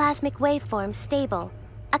 Bioplasmic waveform stable.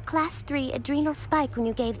 A Class 3 adrenal spike when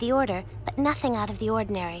you gave the order, but nothing out of the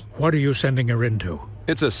ordinary. What are you sending her into?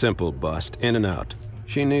 It's a simple bust, in and out.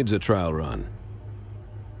 She needs a trial run.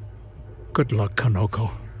 Good luck,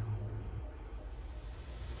 Kanoko.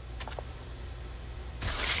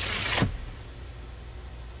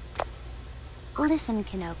 Listen,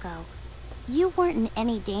 Kanoko. You weren't in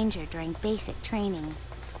any danger during basic training.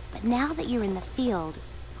 But now that you're in the field,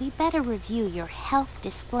 we better review your health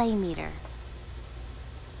display meter.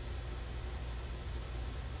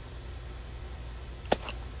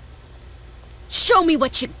 Show me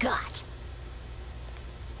what you got!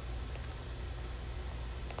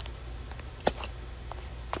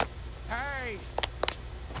 Hey!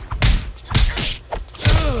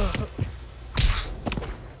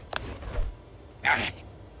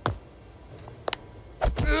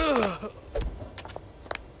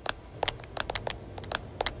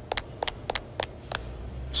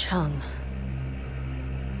 Chung.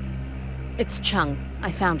 It's Chung.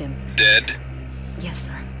 I found him. Dead? Yes,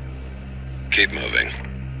 sir. Keep moving.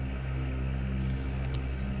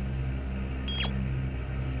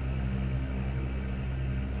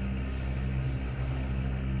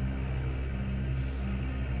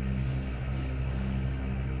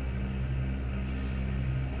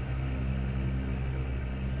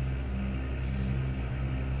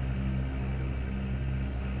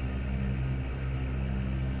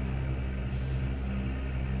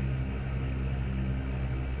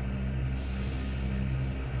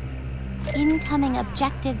 Incoming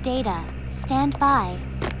objective data. Stand by.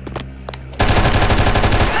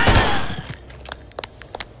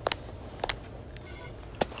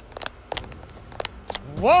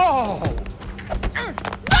 Whoa!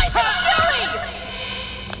 Rise and fury!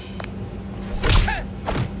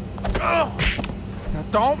 Now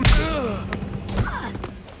don't...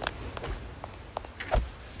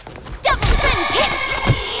 Double spin kick!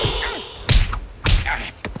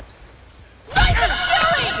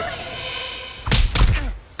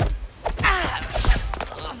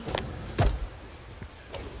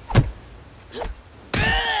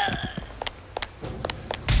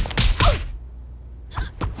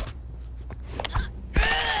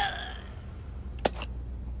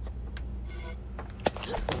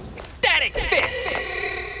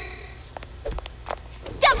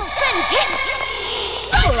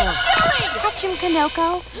 Watch him,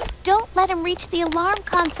 Kanoko. Don't let him reach the alarm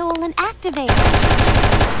console and activate it.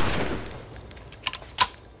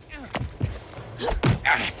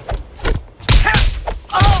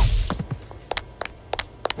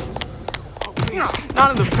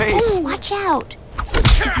 Not in the face! Ooh, watch out!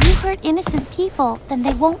 If you hurt innocent people, then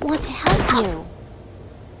they won't want to help you.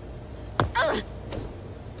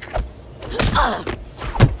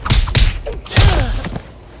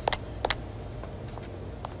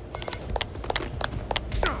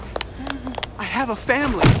 I have a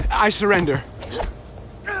family. I surrender.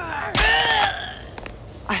 I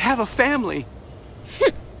have a family.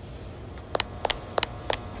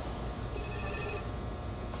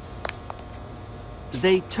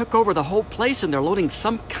 They took over the whole place and they're loading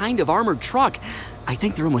some kind of armored truck. I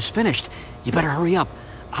think they're almost finished. You better hurry up.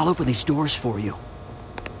 I'll open these doors for you.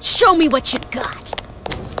 Show me what you got.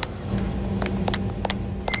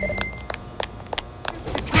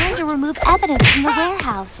 They're trying to remove evidence from the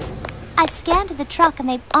warehouse. I've scanned the truck and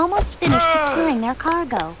they've almost finished securing their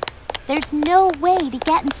cargo. There's no way to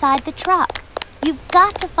get inside the truck. You've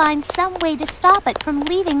got to find some way to stop it from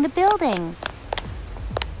leaving the building.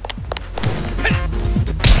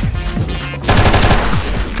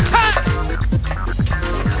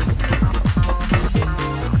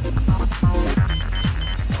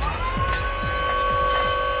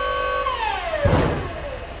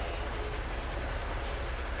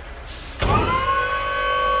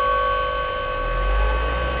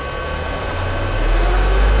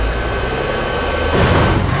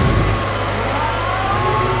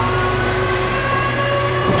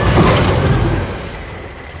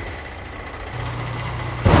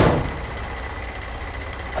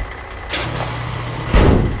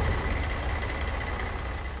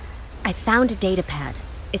 I found a data pad.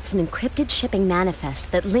 It's an encrypted shipping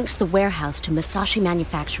manifest that links the warehouse to Musashi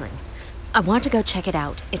Manufacturing. I want to go check it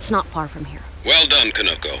out. It's not far from here. Well done,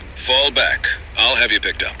 Kanoko. Fall back. I'll have you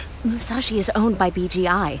picked up. Musashi is owned by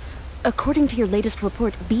BGI. According to your latest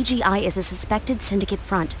report, BGI is a suspected syndicate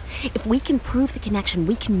front. If we can prove the connection,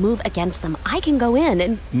 we can move against them. I can go in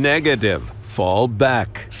and... Negative. Fall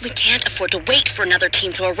back. We can't afford to wait for another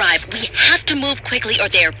team to arrive. We have to move quickly or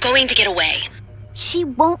they are going to get away. She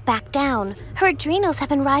won't back down. Her adrenals have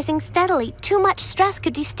been rising steadily. Too much stress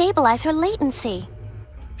could destabilize her latency.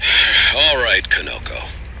 All right, Kanoko.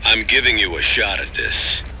 I'm giving you a shot at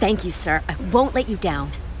this. Thank you, sir. I won't let you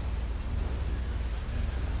down.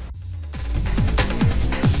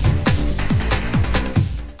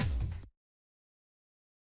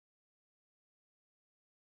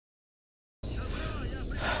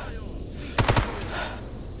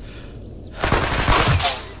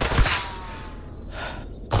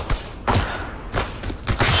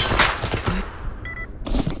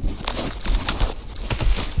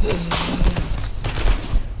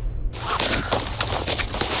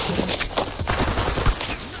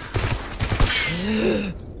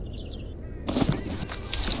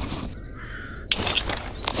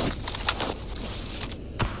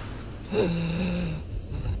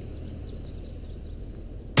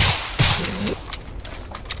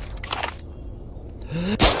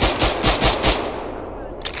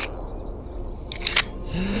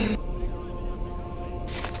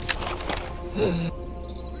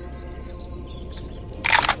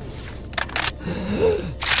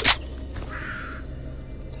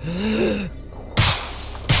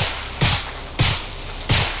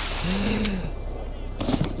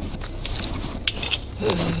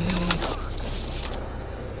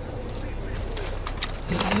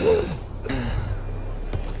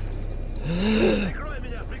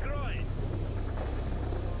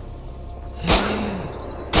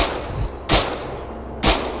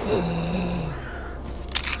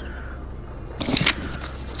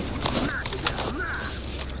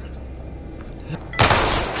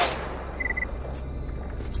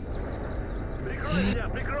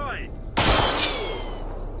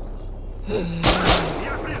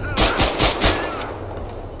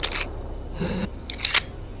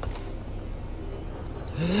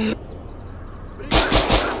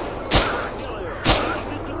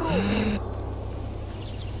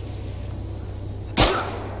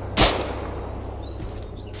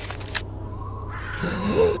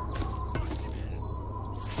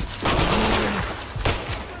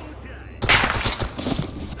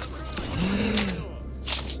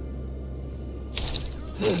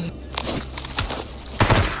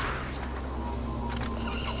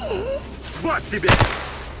 Вот тебе!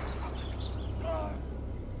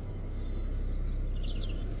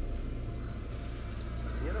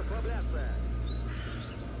 Не расслабляться!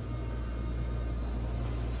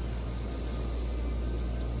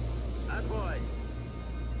 Отбой!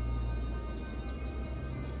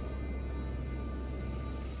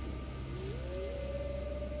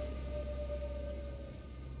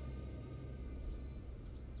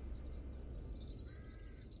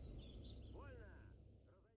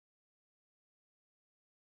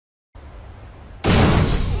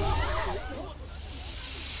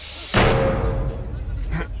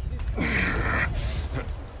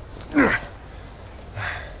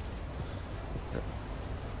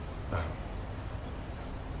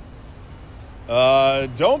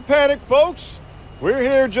 Don't panic, folks. We're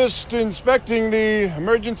here just inspecting the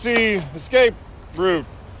emergency escape route.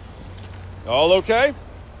 All okay?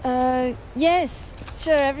 Yes.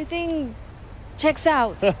 Sure, everything checks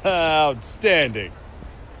out. Outstanding.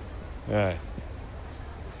 All right.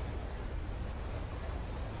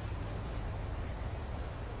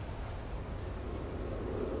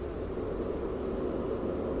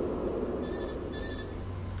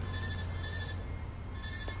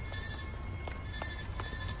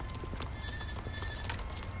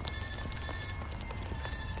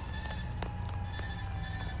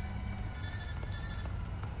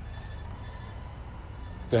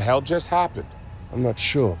 The hell just happened? I'm not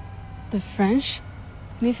sure. The French?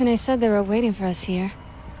 Miff and I said they were waiting for us here.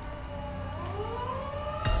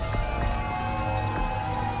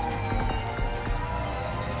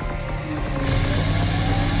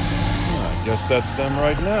 I guess that's them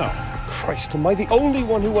right now. Christ, am I the only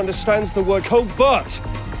one who understands the word covert?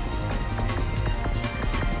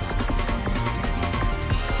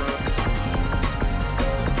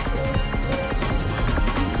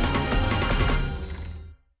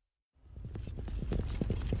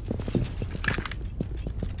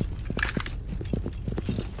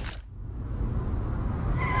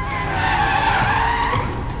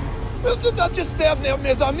 Not just stand there,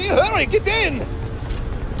 mes amis. Hurry, get in!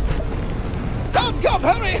 Come,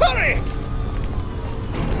 hurry, hurry!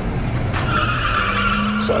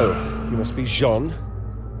 So, you must be Jean.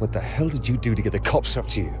 What the hell did you do to get the cops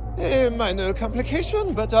after you? A minor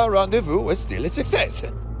complication, but our rendezvous was still a success.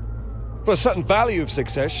 For a certain value of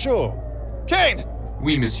success, sure. Kane!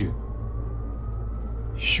 Oui, monsieur.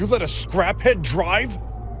 You let a scraphead drive?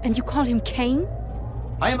 And you call him Kane?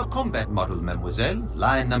 I am a combat model, mademoiselle.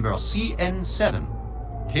 Line number CN7.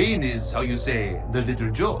 Kane is, how you say, the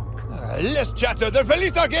little joke. Less chatter, the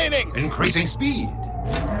police are gaining! Increasing speed.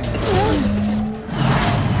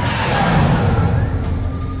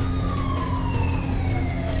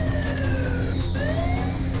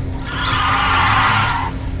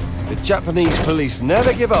 The Japanese police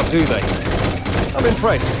never give up, do they? I'm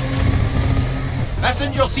impressed.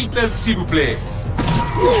 Fasten your seatbelt, s'il vous plaît.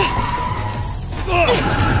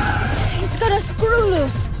 He's got a screw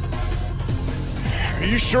loose. Are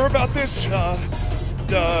you sure about this?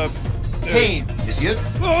 Kane, monsieur.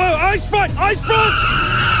 Ice front! Ice front!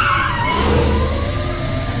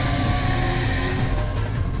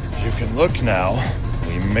 You can look now.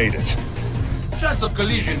 We made it. Chance of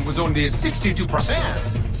collision was only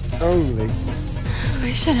 62%. Only.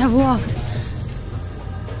 We should have walked.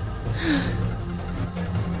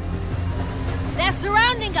 They're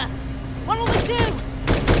surrounding us. What will we do?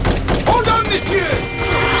 Hold on, monsieur!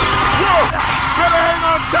 Whoa! Better hang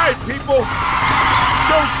on tight, people!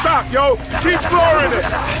 Don't stop, yo! Keep flooring it!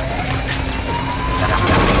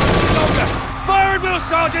 Forward, Will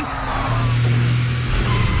Sergeant!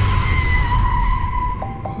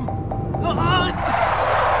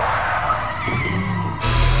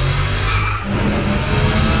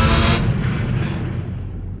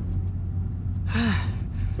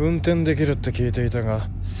運転できるって聞いていたが。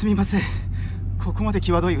すみません。ここまで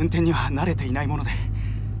際どい運転には慣れていないもので。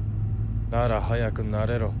なら早く慣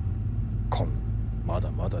れろ。まだ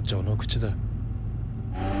まだ序の口だ。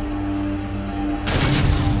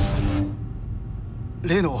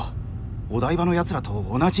例のお台場の奴らと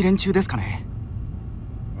同じ連中ですかね。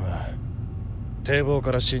ああ。堤防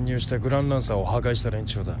から侵入してグランランサーを破壊した連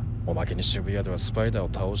中だ。おまけに渋谷ではスパイダーを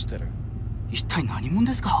倒してる。一体何者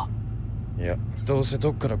ですか？いや、どうせ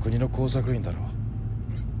どっかの国の工作員だろ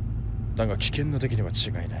う。だが危険な敵には違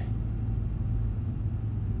いない。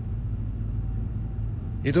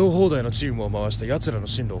移動放題のチームを回して奴らの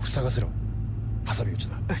進路を塞がせろ。挟み撃ち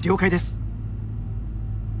だ。了解です。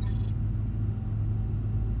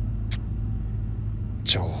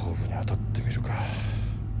情報部に当たってみるか。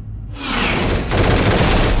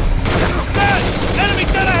Enemy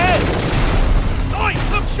dead ahead! Oi,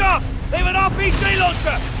 look sharp! They've an RPG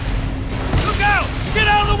launcher! Look out! Get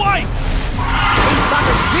out of the way! These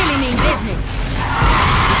buggers really mean business.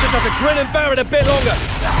 You just have to grin and bear it a bit longer.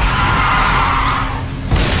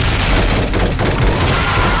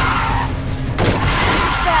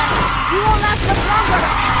 You won't last much longer.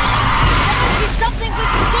 There must be something we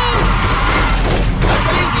can do. I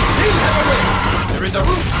believe we still have a way. There is a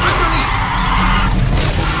route underneath.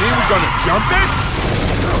 You mean we're gonna jump it?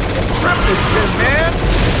 Trip the Tin Man!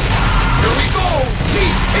 Here we go!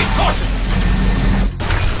 Please take caution!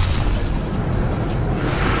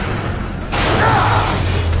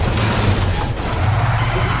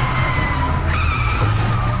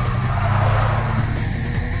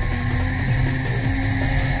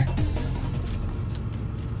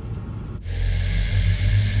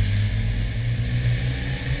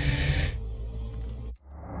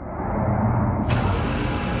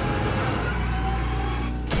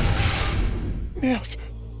 Yes.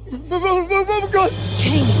 Oh, God!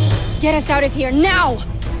 Kane, get us out of here now!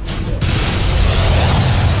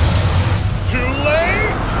 Too late!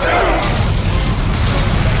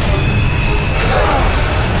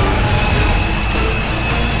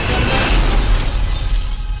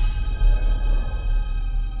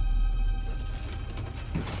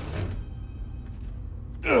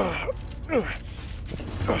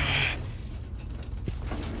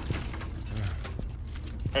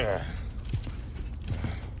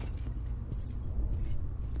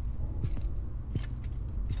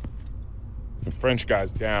 The French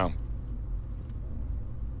guy's down.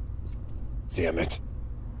 Damn it.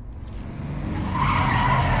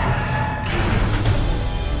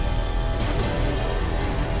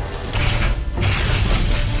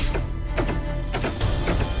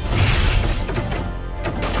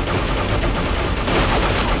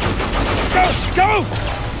 Go!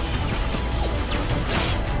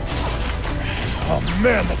 Oh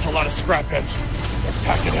man, that's a lot of scrap heads. They're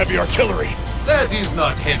packing heavy artillery. That is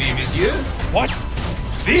not heavy, monsieur. What?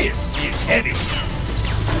 This is heavy.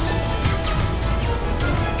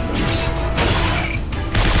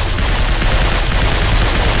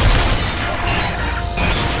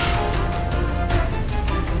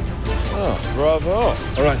 Oh, bravo.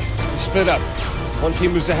 All right, split up. One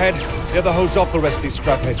team moves ahead, the other holds off the rest of these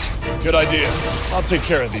scrap heads. Good idea. I'll take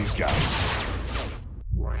care of these guys.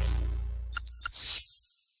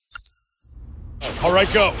 All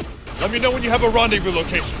right, go. Let me know when you have a rendezvous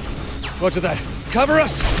location. Roger that. Cover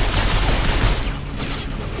us!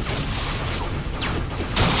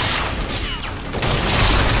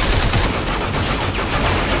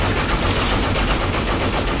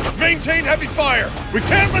 Maintain heavy fire! We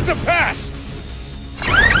can't let them pass!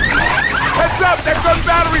 Heads up! That gun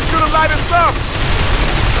battery's gonna light us up!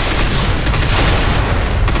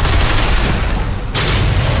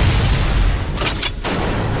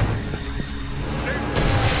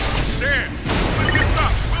 Dan, split this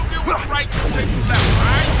up. We'll deal with the right, you take the left,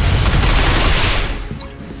 alright?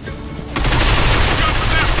 Gun the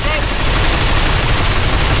left, bro!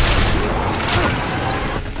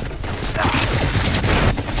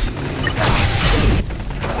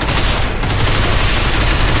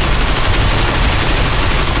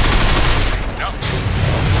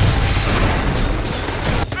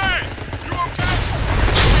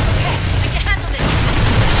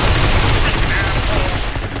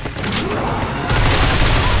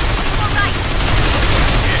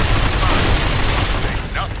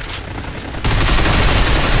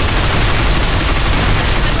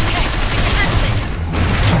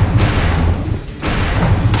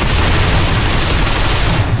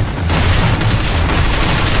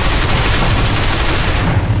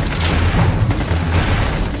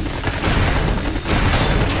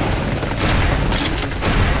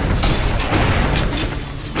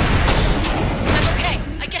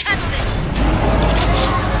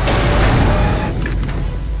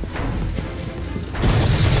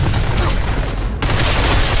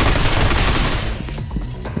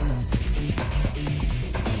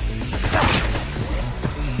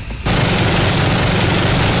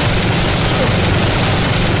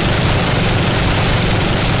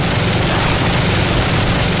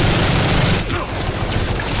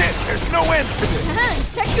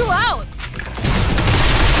 Check you out!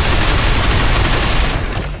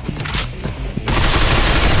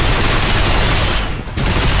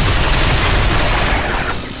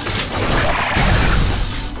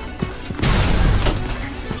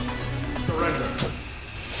 Surrender.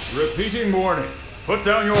 Repeating warning. Put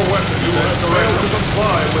down your weapon. You have failed to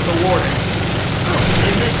comply with the warning.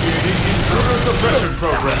 Initiating intruder suppression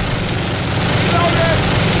program.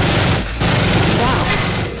 Wow.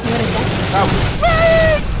 What is that?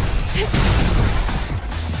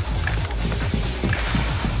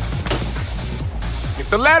 Get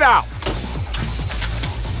the lead out!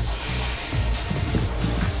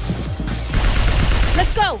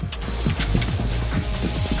 Let's go!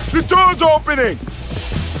 The door's opening!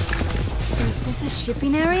 Is this a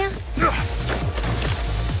shipping area?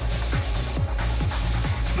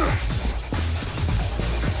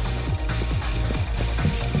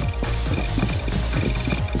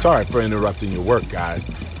 Sorry for interrupting your work, guys.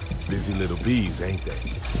 Busy little bees, ain't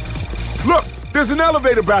they? Look! There's an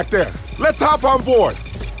elevator back there! Let's hop on board!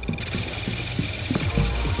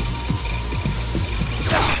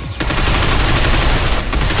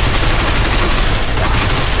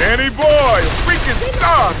 Danny boy, a freaking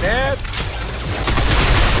star, man!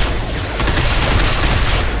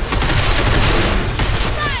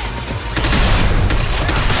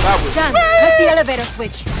 That was Done. Press the elevator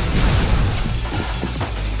switch.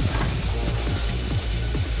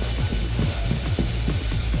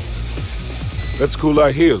 Let's cool our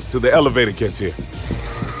heels till the elevator gets here.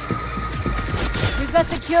 We've got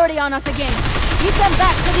security on us again. Keep them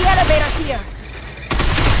back till the elevator's here.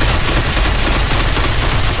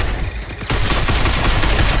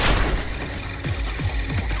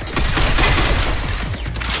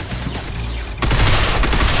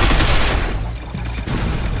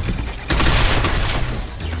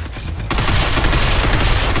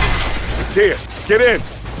 It's here. Get in.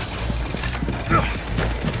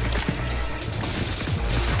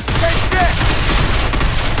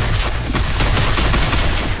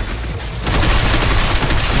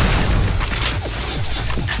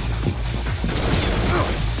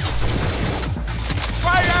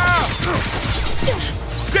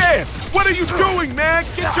 Dan, what are you doing, man?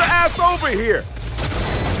 Get your ass over here!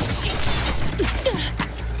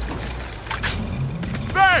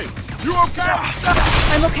 Hey, you okay?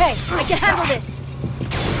 I'm okay. I can handle this.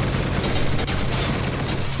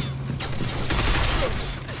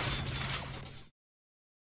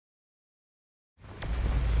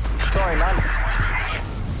 Sorry, man.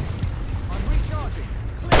 I'm recharging.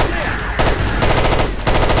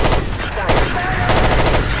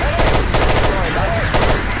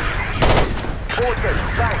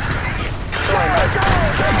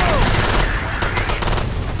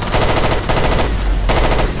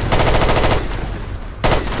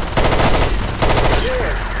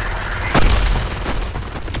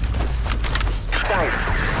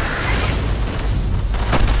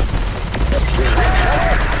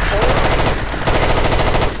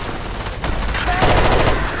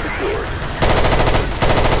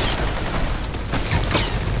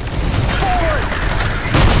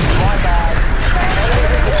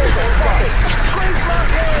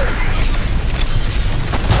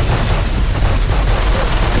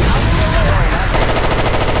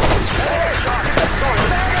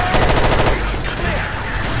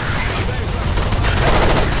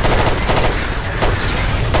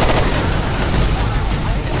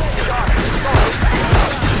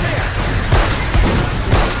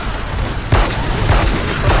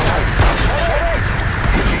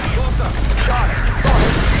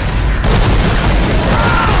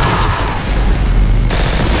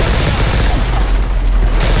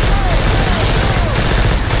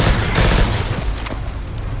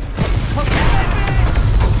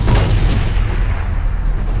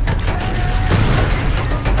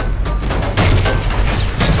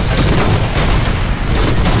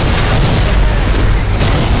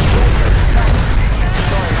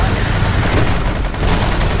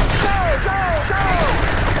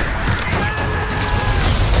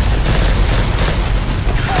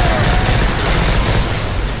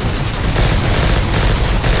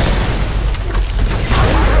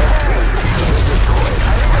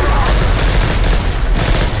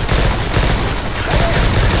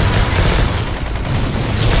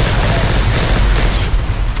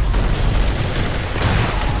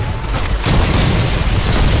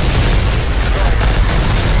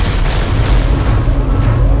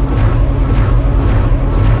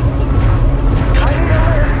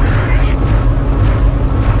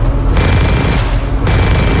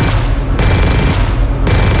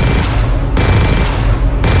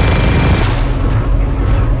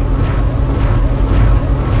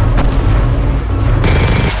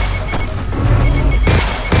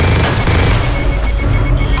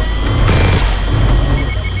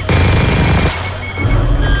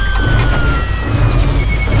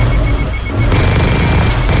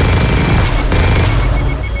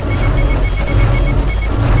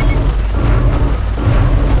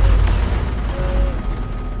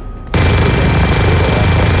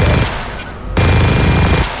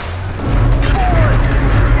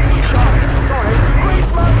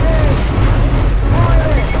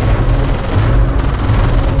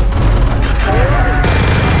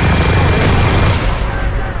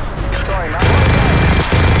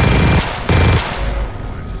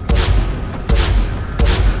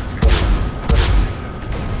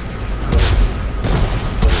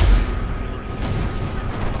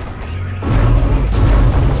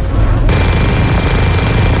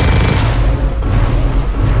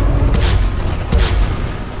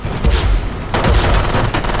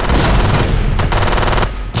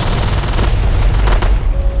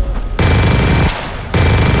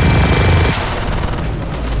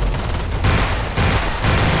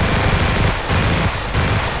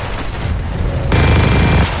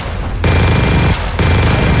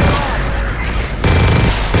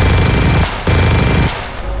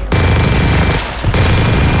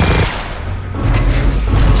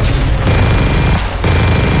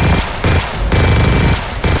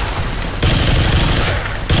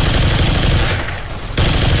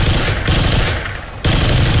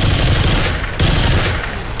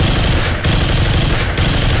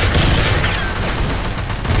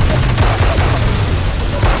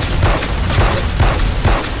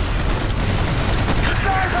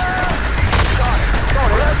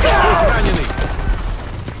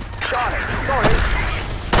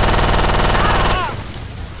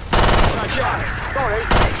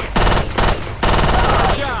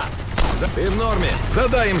 Ты в норме.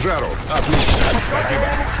 Задай им жару. Отлично. Спасибо.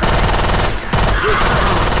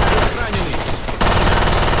 Есть раненый.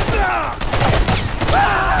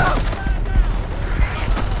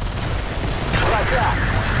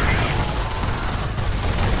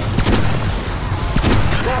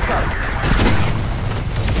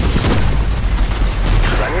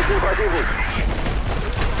 Замечен противник.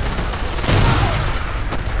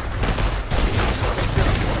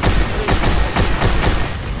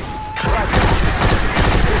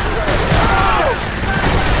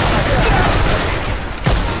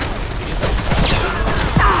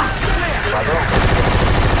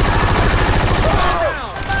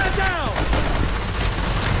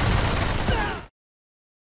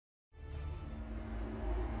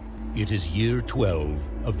 It is year 12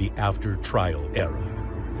 of the after-trial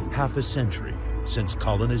era, half a century since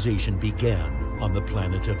colonization began on the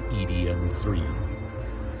planet of EDM-3.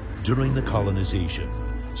 During the colonization,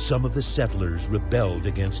 some of the settlers rebelled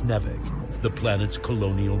against Nevik, the planet's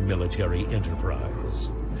colonial military enterprise.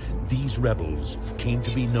 These rebels came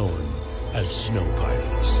to be known as snow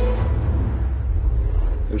pirates.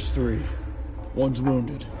 There's 3. One's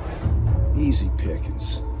wounded. Easy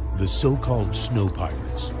pickings. The so-called snow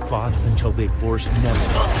pirates fought until they forced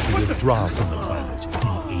Nevik to withdraw from the planet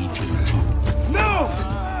in AT-2. No!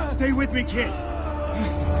 Stay with me, kid!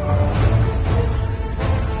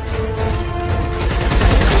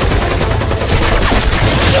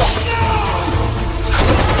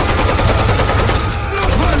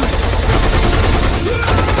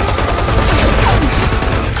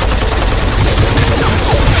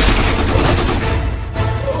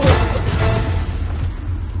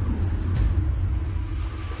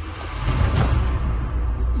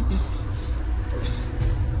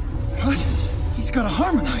 Got a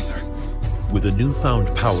harmonizer. With a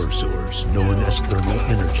newfound power source known as thermal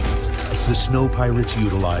energy, the snow pirates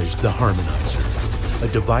utilized the harmonizer,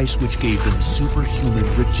 a device which gave them superhuman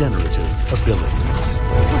regenerative abilities.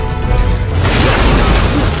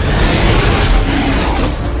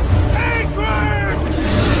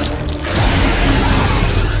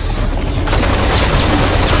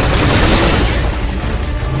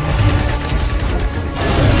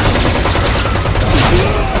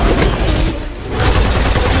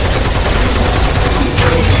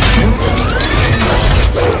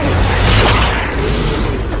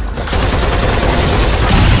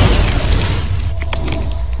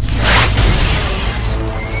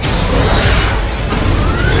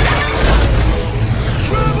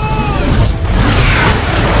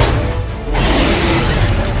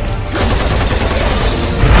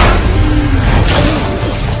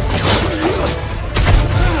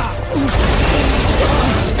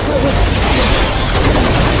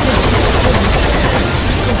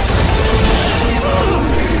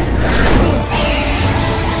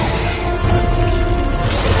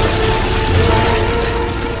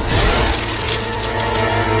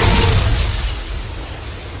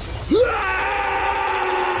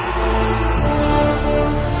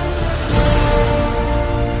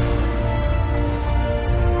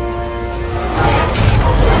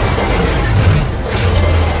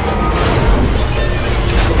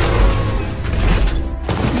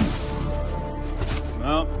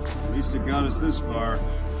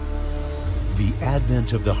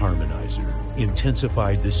 Of the harmonizer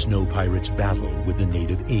intensified the snow pirates' battle with the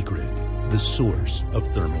native Akrid, the source of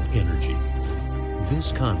thermal energy.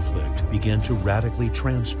 This conflict began to radically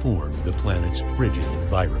transform the planet's frigid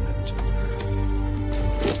environment.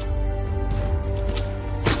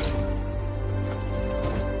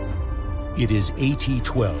 It is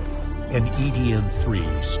AT-12, and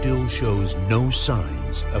EDM-3 still shows no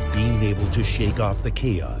signs of being able to shake off the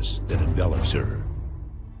chaos that envelops her.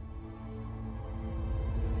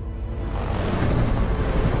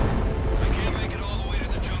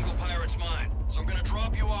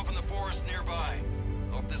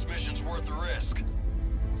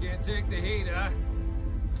 Take the heat, huh?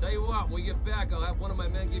 Tell you what, when we get back, I'll have one of my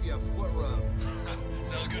men give you a foot rub.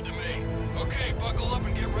 Sounds good to me. Okay, buckle up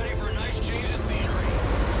and get ready for a nice change of scenery.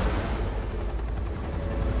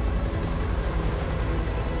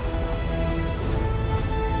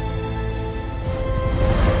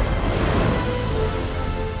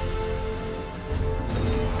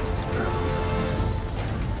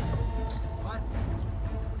 What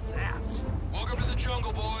is that? Welcome to the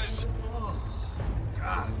jungle, boys.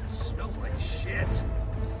 God, it smells like shit.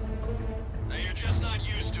 Now you're just not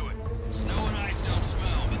used to it. Snow and ice don't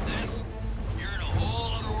smell, but this? You're in a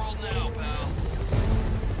whole other world now, pal.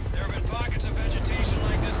 There have been pockets of vegetation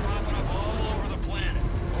like this popping up all over the planet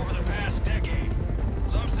over the past decade.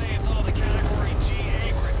 Some say it's all the Category G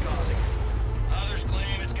Akrid causing it. Others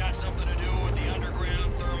claim it's got something to do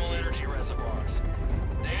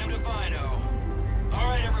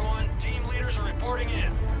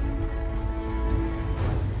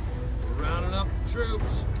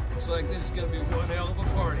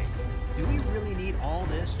All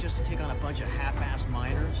this just to take on a bunch of half-assed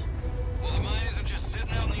miners? Well, the mine isn't just sitting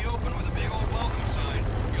out in the open with a big old welcome sign.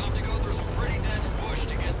 You'll have to go through some pretty dense bush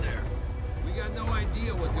to get there. We got no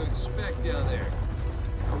idea what to expect down there.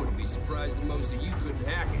 I wouldn't be surprised that most of you couldn't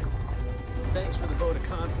hack it. Thanks for the vote of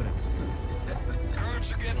confidence.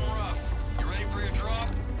 Currents are getting rough. You ready for your drop?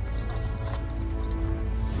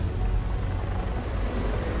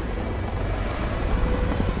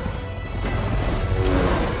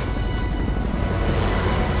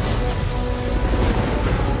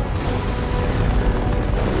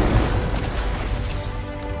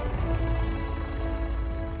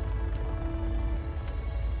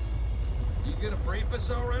 You gonna brief us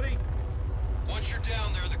already? Once you're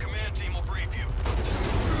down there, the command team will brief you.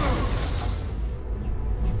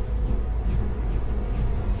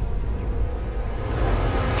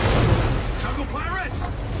 Jungle pirates!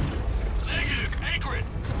 Negative! Anchor it!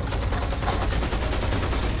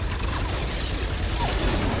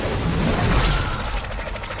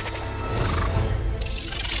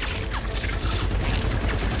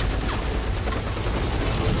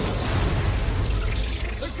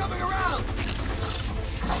 They're coming around!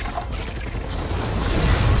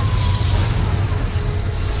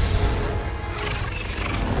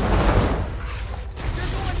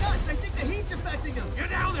 They're going nuts! I think the heat's affecting them! Get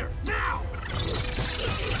down there, now!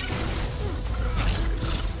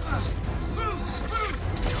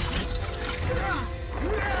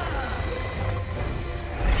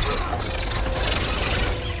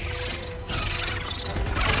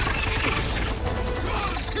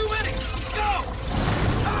 Too many! Let's go!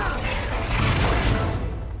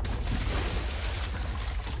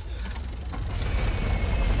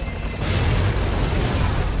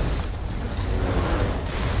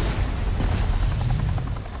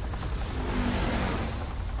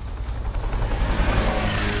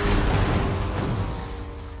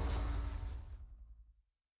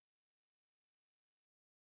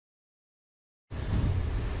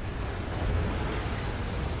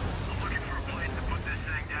 I'm looking for a place to put this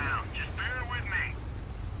thing down. Just bear with me.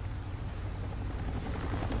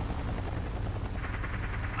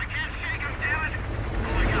 I can't shake him, damn it!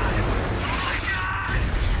 Oh my god! Oh my god!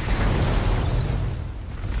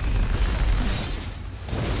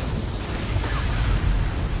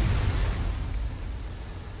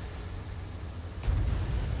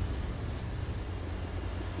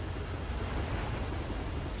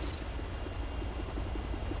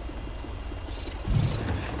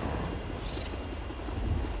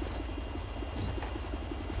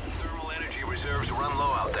 Thermal energy reserves run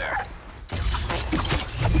low out there.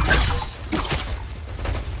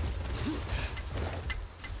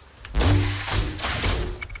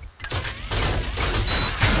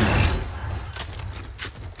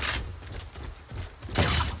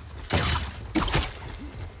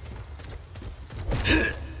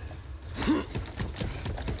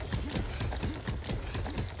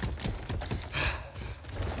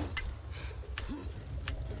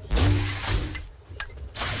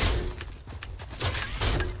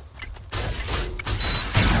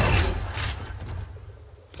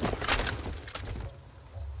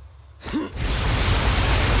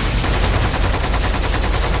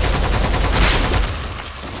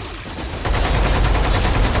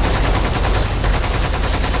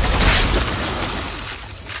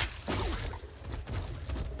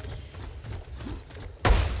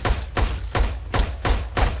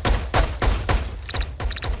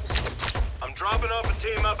 I'm dropping off a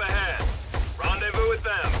team up ahead. Rendezvous with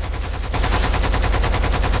them.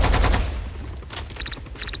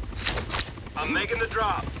 I'm making the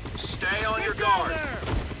drop. Stay on your guard.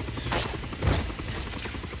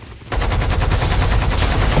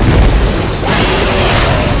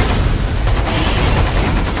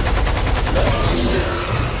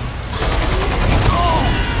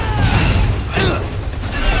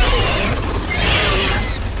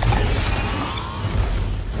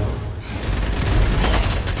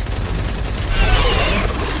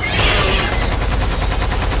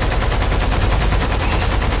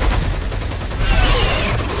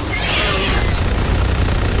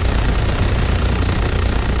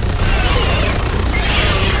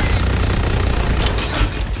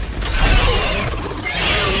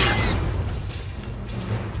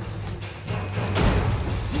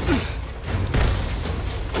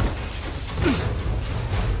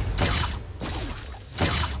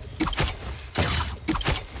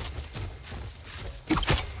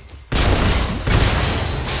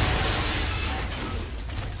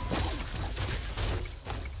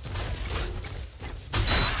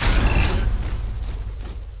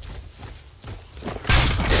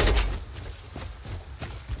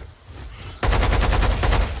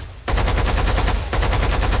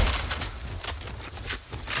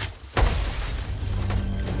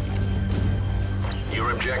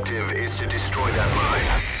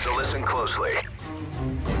 closely.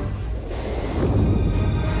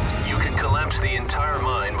 You can collapse the entire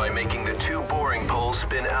mine by making the 2 boring poles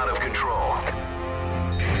spin out of control.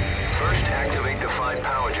 First, activate the 5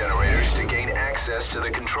 power generators to gain access to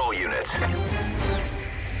the control units.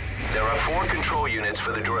 There are 4 control units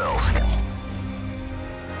for the drills.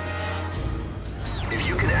 If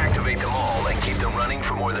you can activate them all and keep them running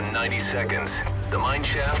for more than 90 seconds, the mine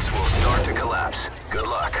shafts will start to collapse. Good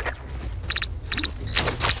luck.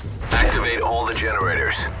 Activate all the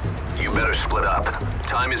generators. You better split up.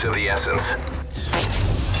 Time is of the essence.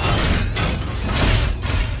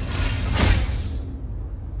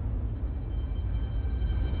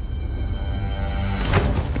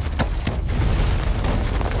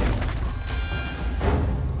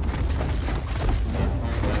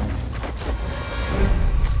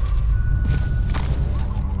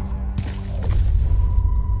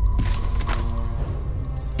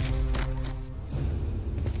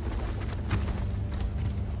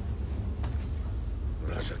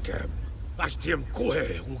 Astiem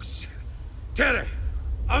kuhe uks. Tere,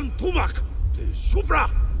 antumak, de supra.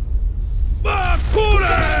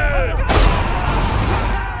 Bakure!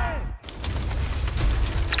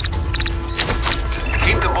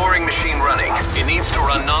 Keep the boring machine running. It needs to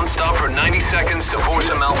run non-stop for 90 seconds to force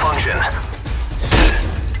a malfunction.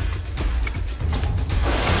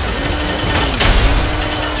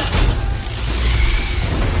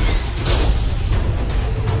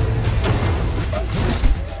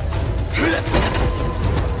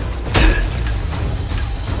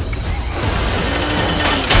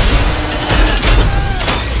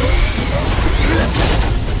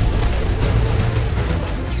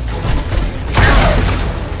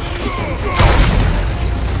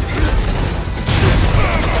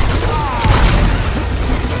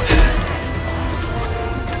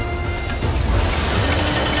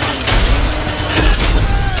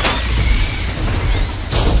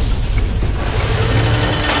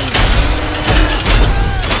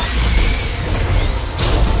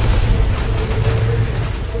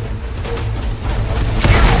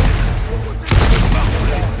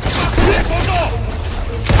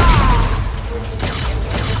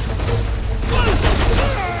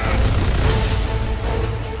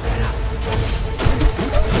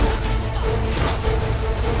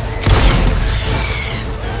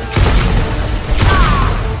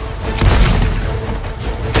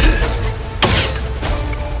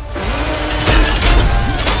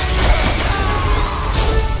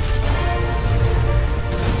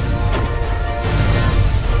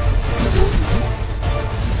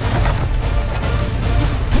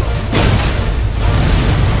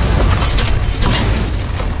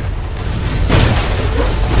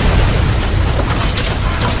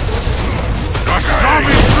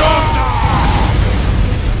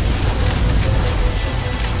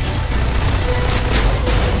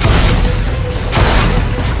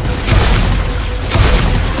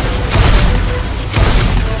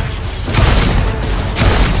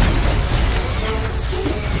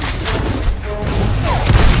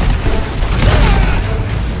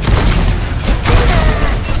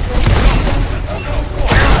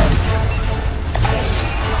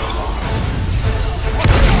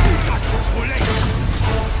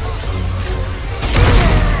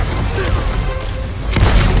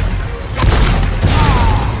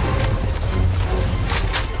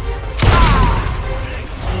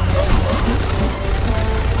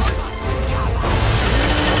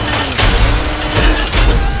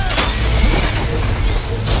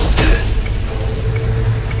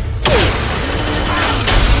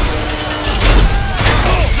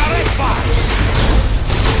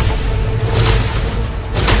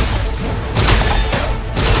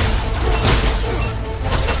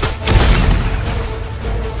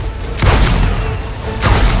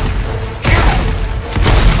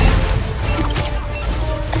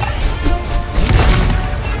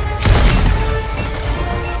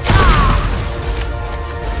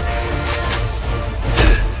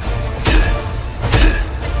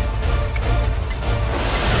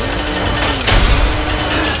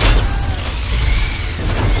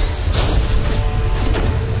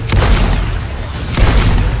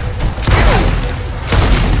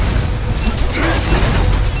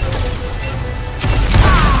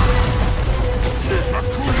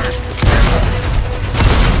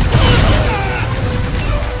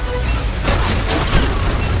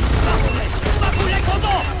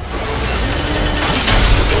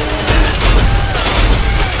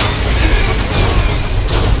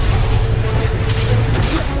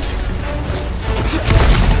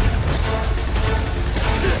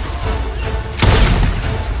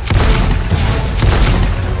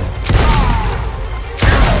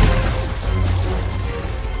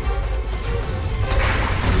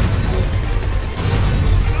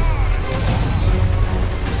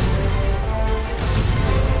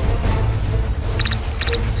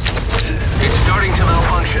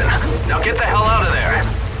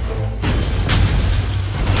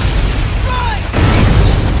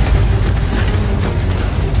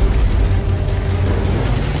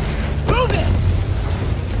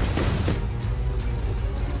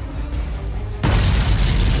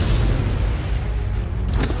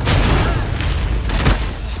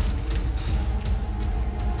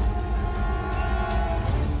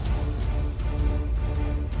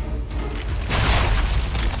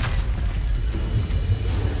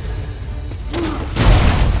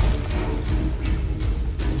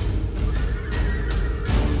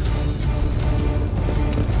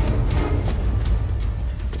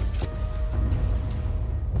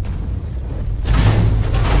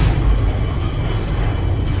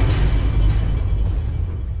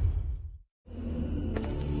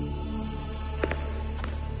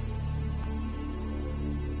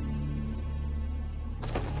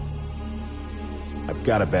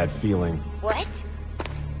 Got a bad feeling. What?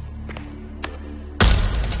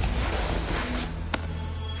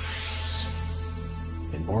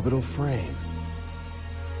 An orbital frame.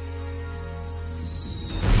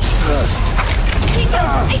 Nico,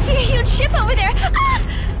 I see a huge ship over there! Ah!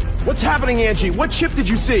 What's happening, Angie? What ship did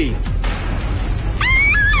you see?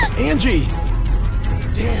 Ah! Angie!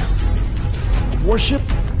 Damn. A warship?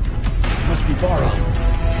 Must be Baram.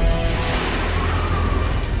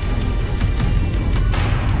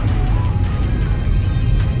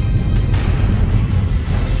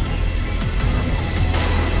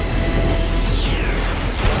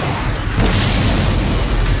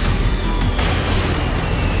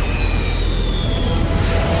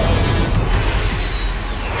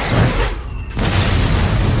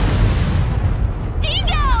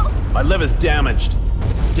 My liver's damaged.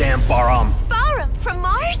 Damn Baram. Baram? From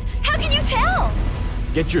Mars? How can you tell?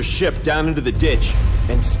 Get your ship down into the ditch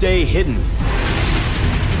and stay hidden.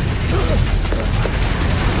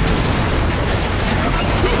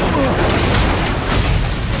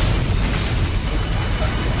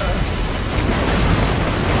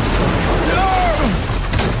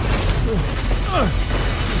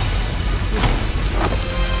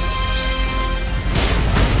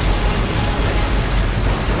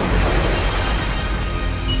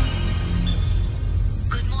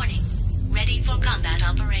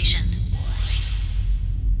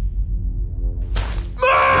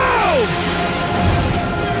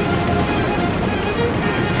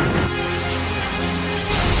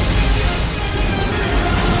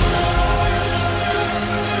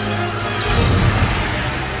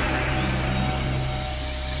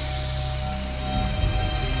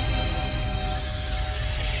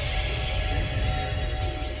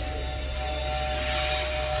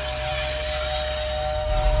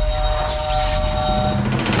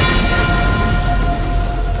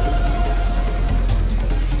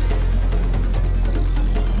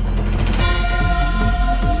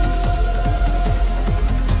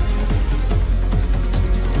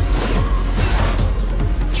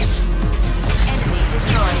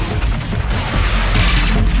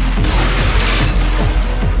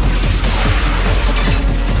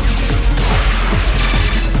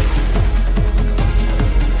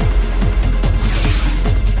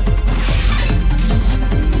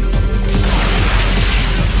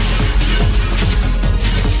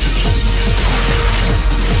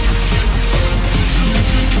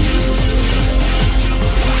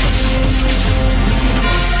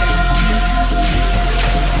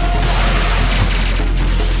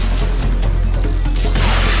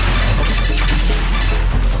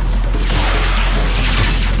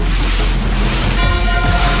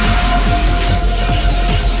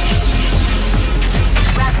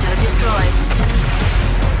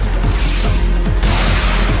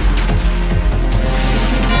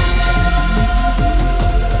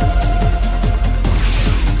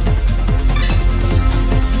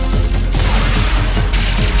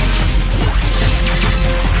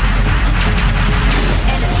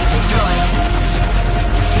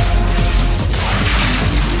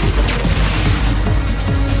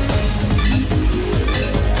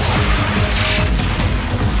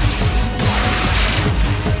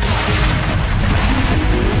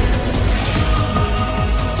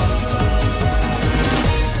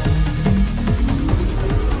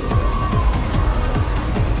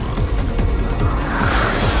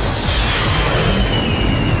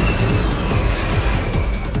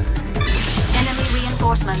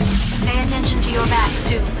 reinforcements. Pay attention to your back,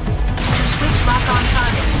 too. To switch lock-on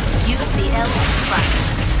targets, use the L button.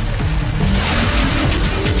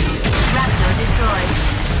 Raptor destroyed.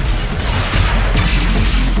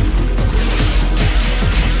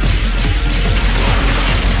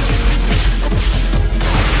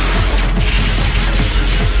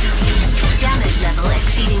 Damage level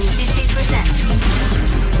exceeding 50%.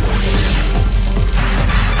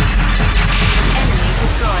 Enemy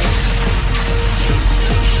destroyed.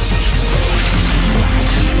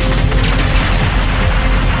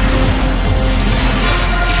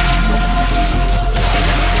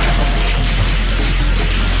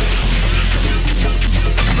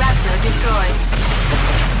 Raptor destroyed.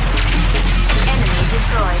 Enemy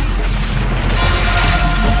destroyed.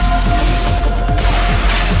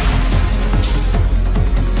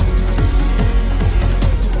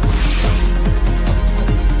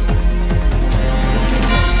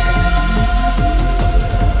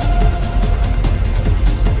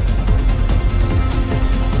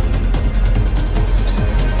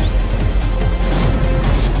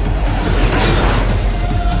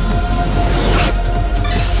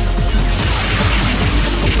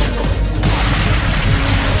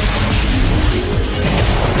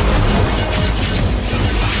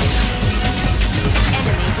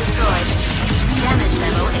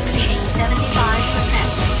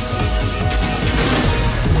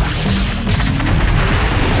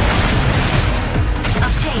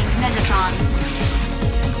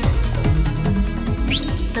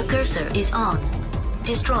 sensor is on.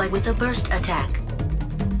 Destroy with a burst attack.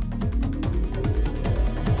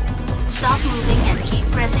 Stop moving and keep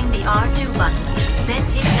pressing the R2 button. Then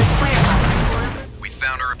hit the square button. We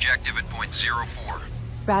found our objective at point 04.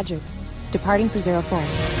 Roger. Departing for 04.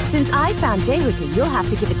 Since I found J-Wiki, you'll have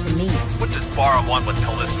to give it to me. What does Bara want with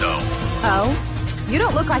Callisto? Oh? You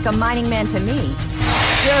don't look like a mining man to me.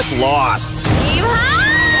 Get lost! Go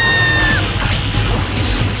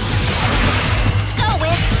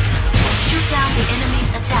with! Shoot down the enemy's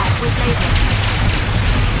attack with lasers.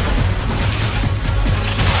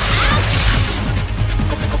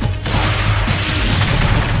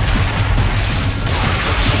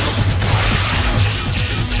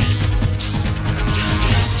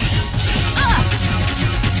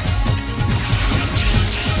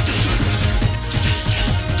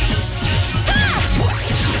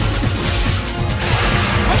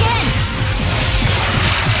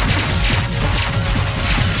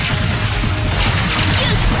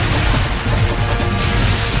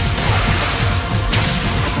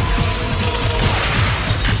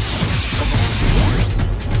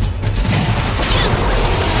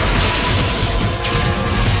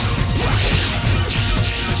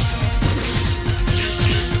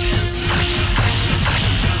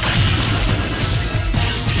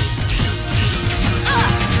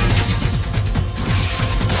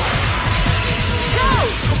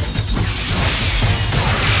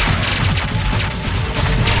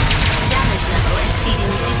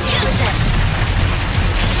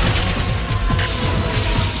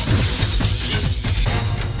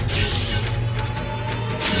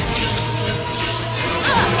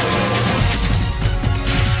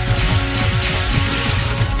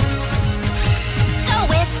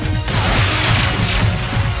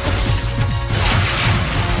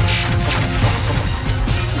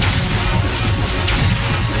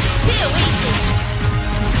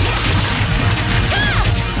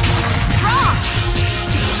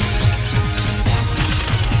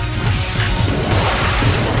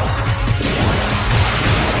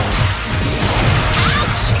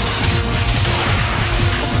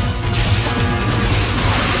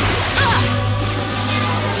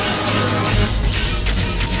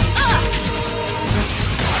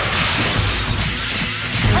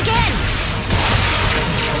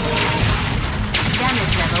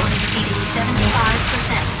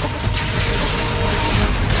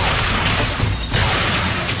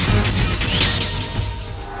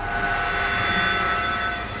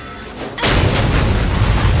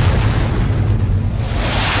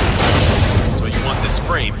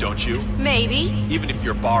 Don't you? Maybe. Even if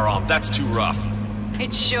you're Bar-Omp, that's too rough.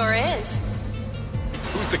 It sure is.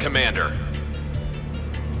 Who's the commander?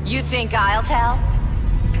 You think I'll tell?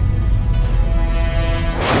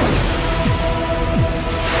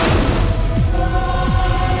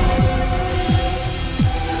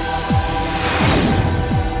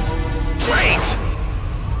 Great!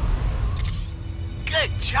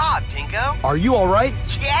 Good job, Dingo. Are you alright?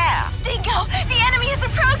 Yeah! Dingo, the enemy is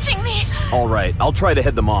approaching me! Alright, I'll try to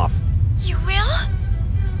head them off. You will?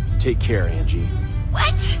 Take care, Angie.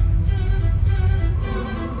 What?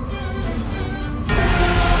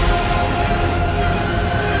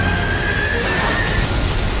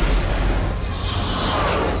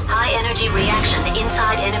 High energy reaction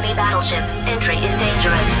inside enemy battleship. Entry is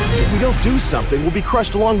dangerous. If we don't do something, we'll be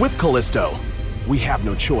crushed along with Callisto. We have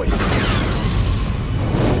no choice.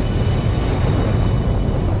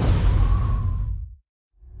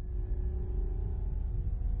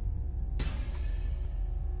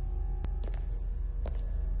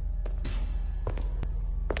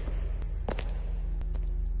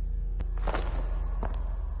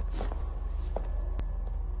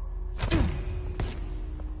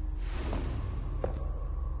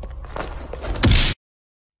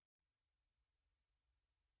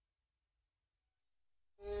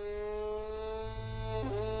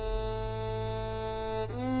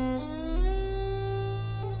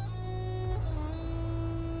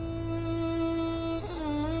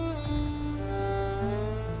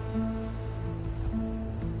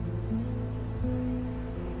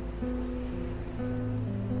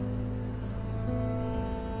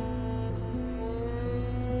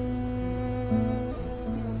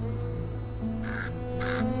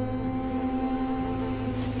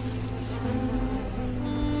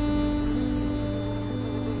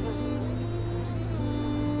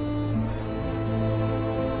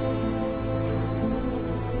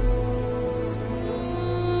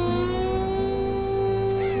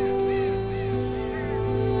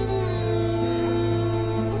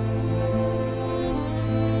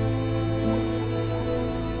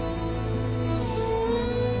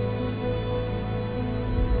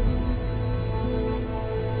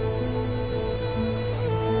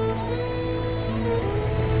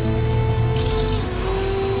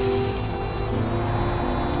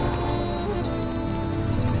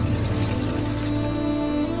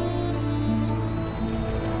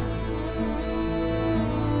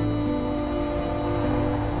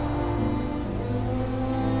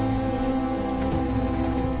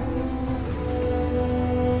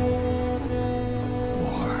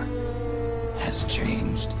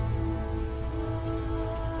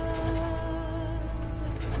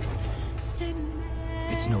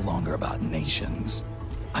 longer about nations,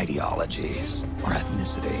 ideologies, or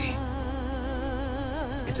ethnicity.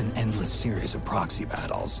 It's an endless series of proxy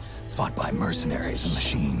battles fought by mercenaries and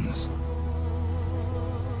machines.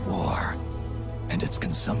 War, and its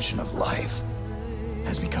consumption of life,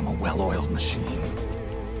 has become a well-oiled machine.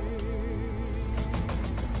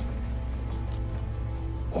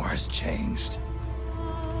 War has changed.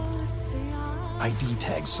 ID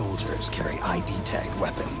tag soldiers carry ID tag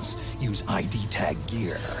weapons, use ID tag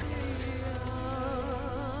gear.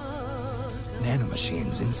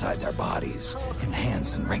 Nanomachines inside their bodies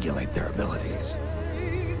enhance and regulate their abilities.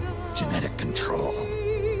 Genetic control,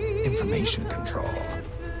 information control,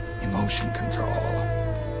 emotion control,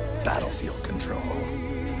 battlefield control.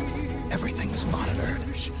 Everything's monitored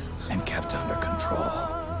and kept under control.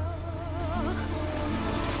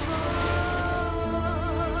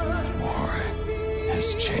 War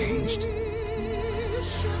has changed.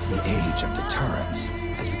 The age of deterrence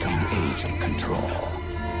has become the age of control.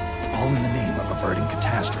 All in the name of averting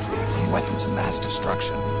catastrophe from weapons of mass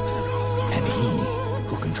destruction. And he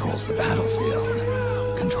who controls the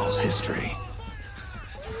battlefield controls history.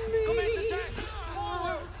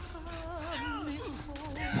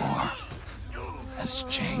 War has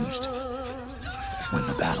changed. When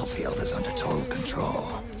the battlefield is under total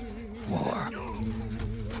control, war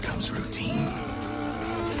becomes routine.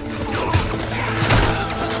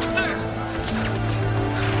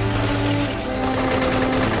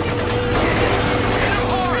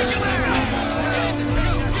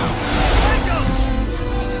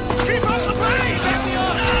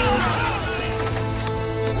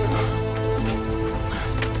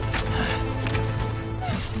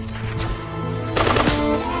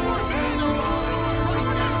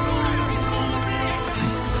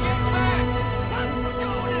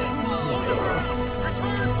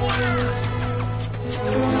 Fire!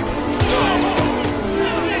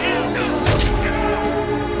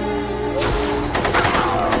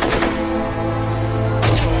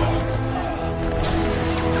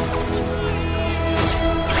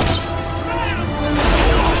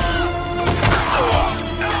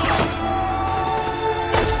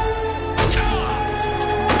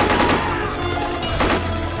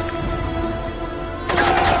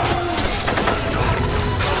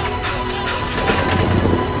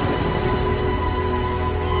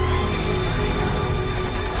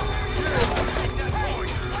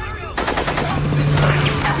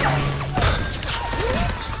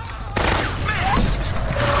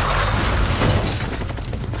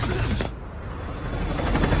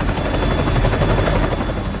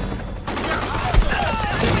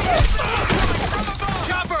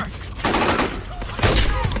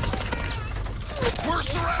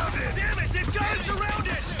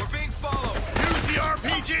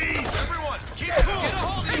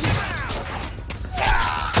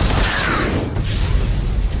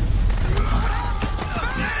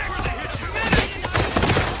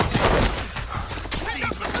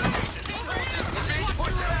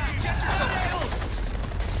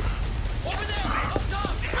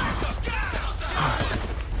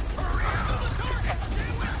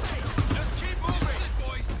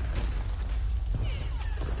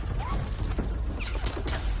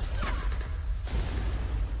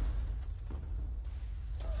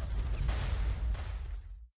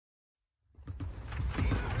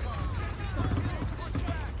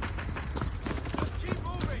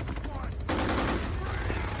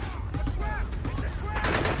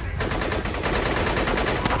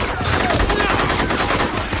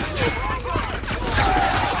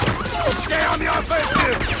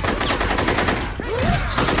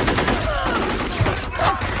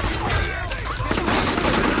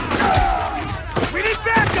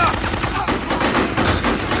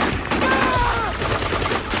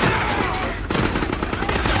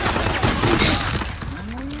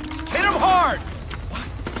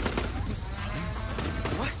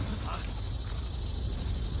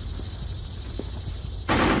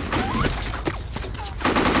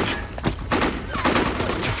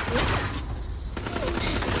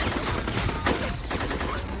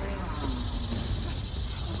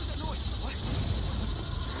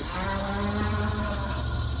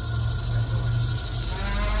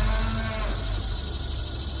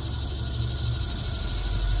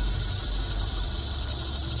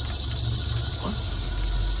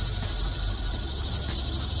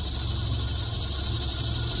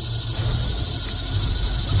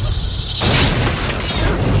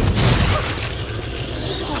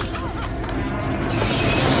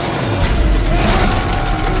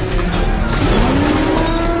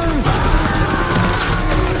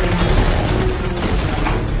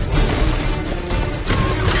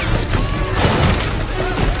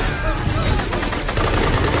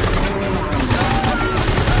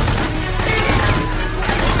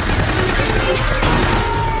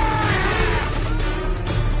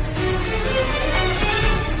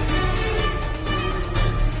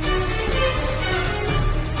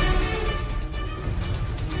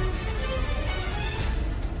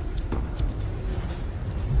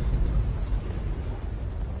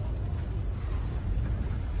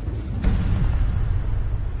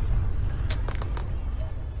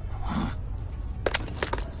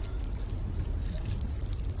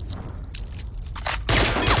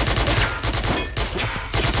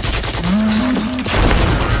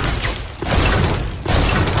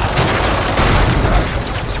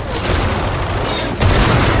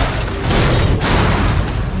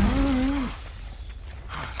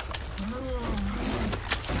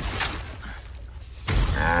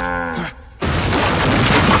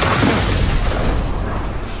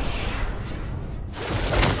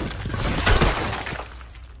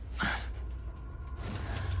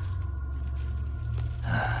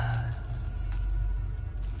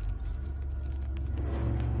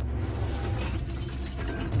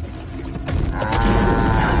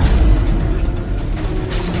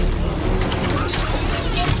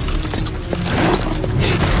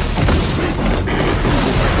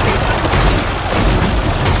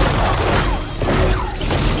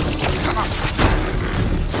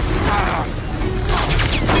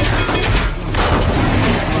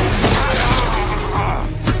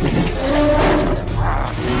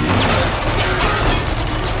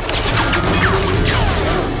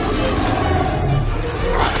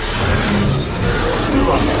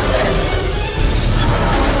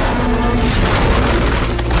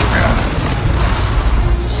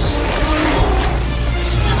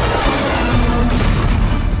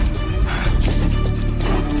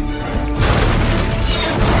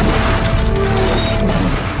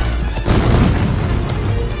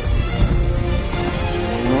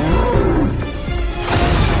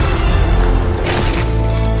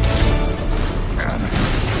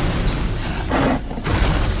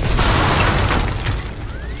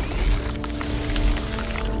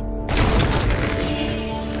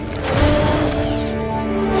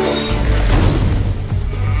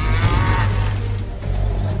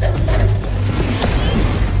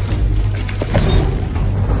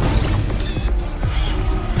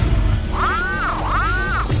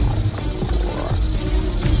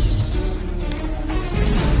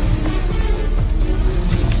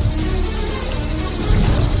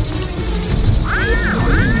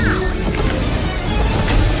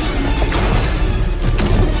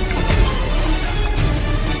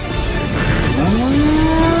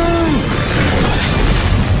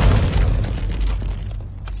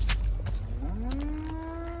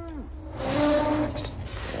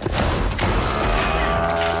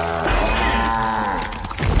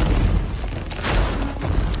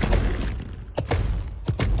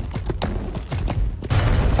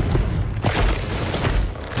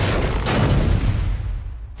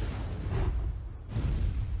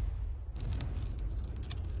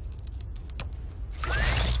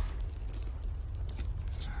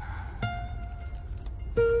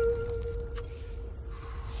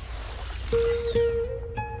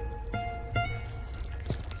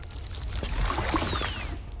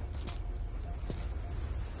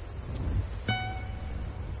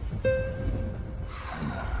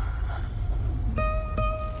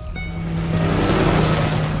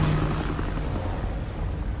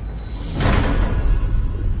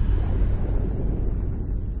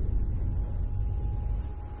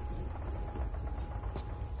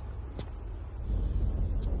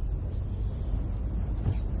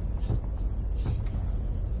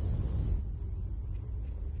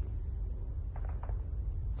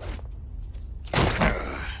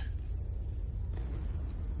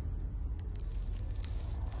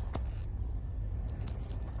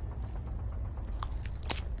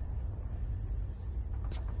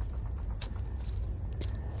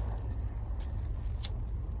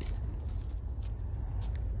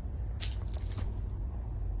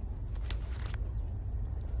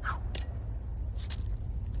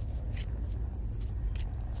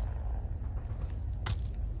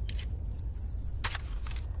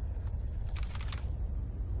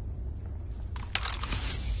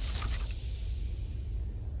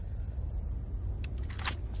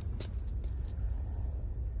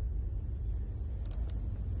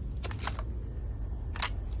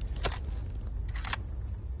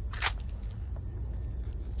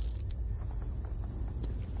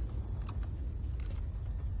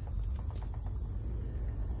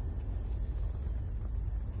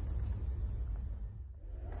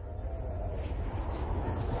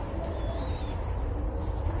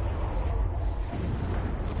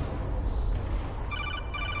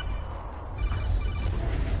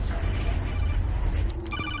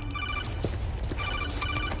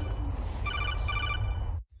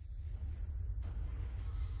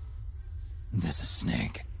 This is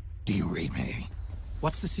Snake. Do you read me?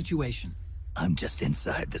 What's the situation? I'm just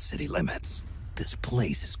inside the city limits. This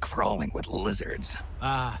place is crawling with lizards.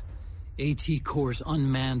 Ah, AT Corps'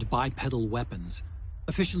 unmanned bipedal weapons.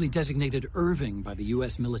 Officially designated Irving by the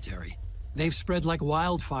US military. They've spread like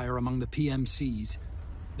wildfire among the PMCs.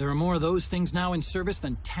 There are more of those things now in service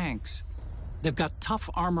than tanks. They've got tough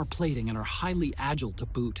armor plating and are highly agile to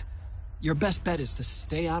boot. Your best bet is to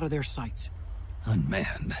stay out of their sights.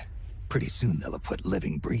 Unmanned. Pretty soon they'll have put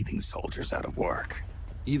living, breathing soldiers out of work.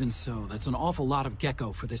 Even so, that's an awful lot of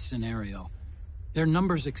gecko for this scenario. Their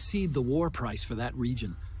numbers exceed the war price for that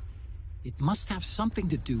region. It must have something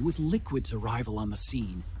to do with Liquid's arrival on the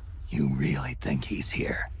scene. You really think he's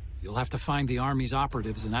here? You'll have to find the Army's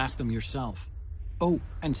operatives and ask them yourself. Oh,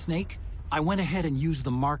 and Snake, I went ahead and used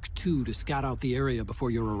the Mark II to scout out the area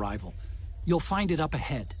before your arrival. You'll find it up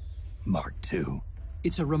ahead. Mark II?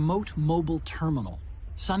 It's a remote mobile terminal.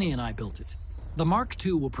 Sonny and I built it. The Mark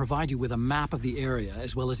II will provide you with a map of the area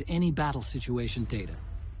as well as any battle situation data.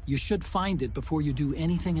 You should find it before you do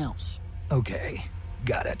anything else. Okay,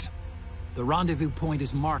 got it. The rendezvous point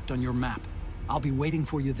is marked on your map. I'll be waiting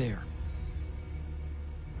for you there.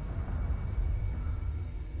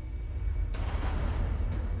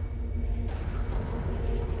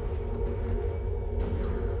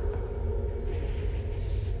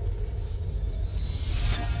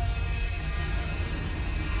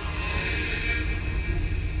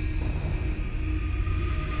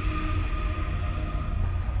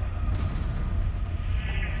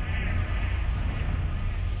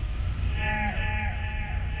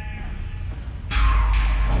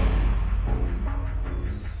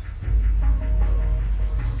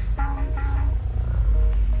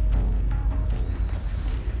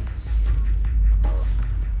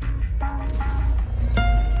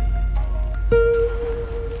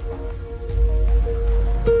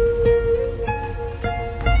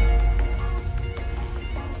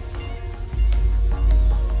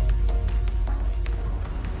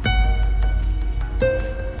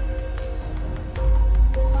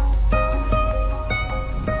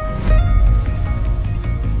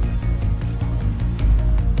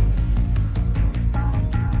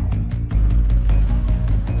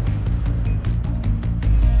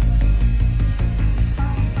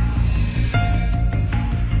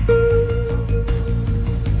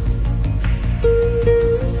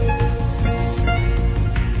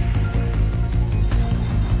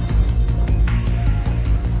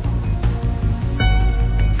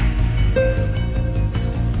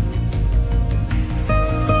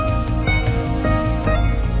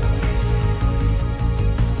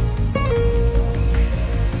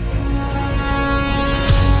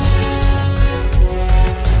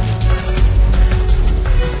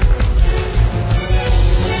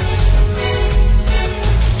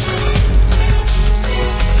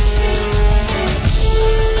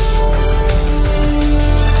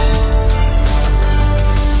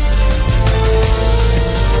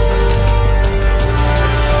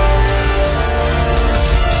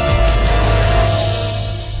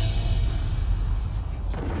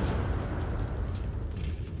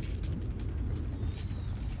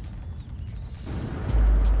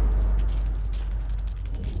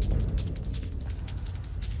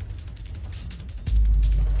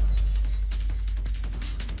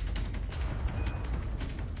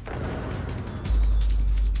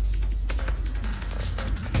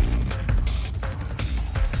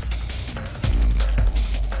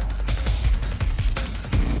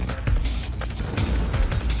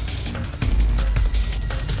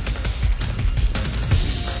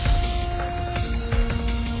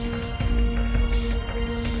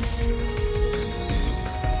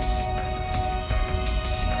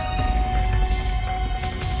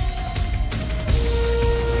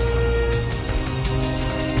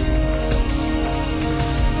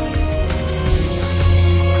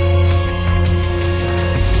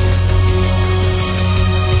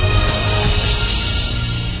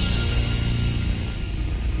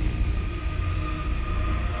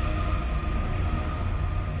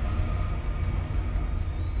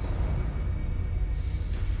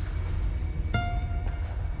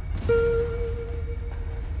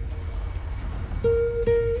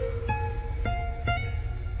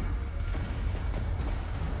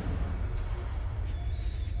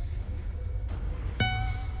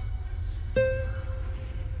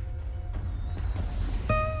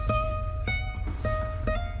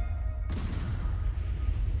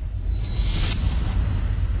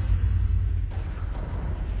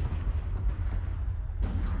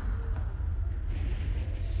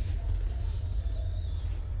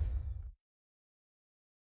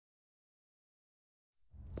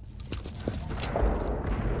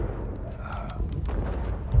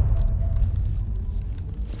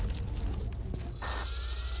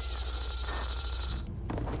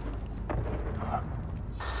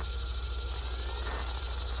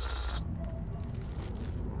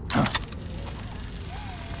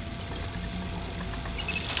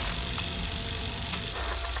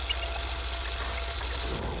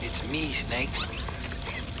 It's me, Snake.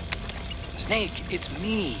 Snake, it's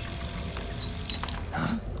me.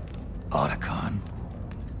 Huh? Otacon.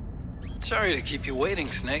 Sorry to keep you waiting,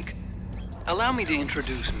 Snake. Allow me to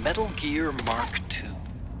introduce Metal Gear Mark II.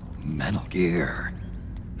 Metal Gear.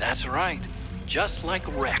 That's right. Just like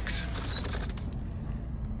Rex.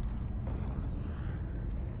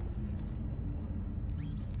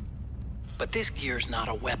 But this gear's not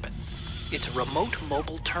a weapon. It's a remote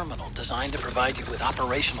mobile terminal designed to provide you with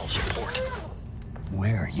operational support.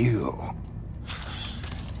 Where are you?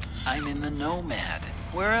 I'm in the Nomad.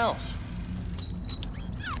 Where else?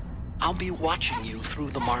 I'll be watching you through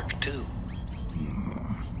the Mark II.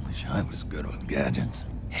 Wish I was good with gadgets.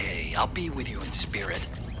 Hey, I'll be with you in spirit.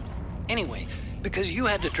 Anyway, because you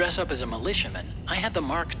had to dress up as a militiaman, I had the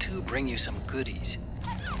Mark II bring you some goodies.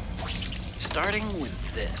 Starting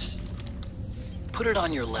with this. Put it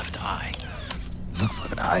on your left eye. Looks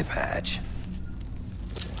like an eye patch.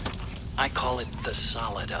 I call it the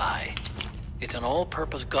Solid Eye. It's an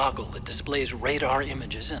all-purpose goggle that displays radar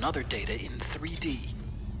images and other data in 3D.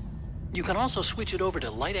 You can also switch it over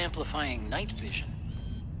to light-amplifying night vision.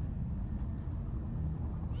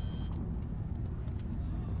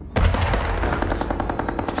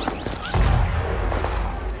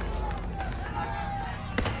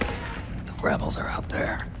 The rebels are out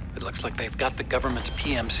there. It looks like they've got the government's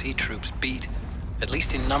PMC troops beat, at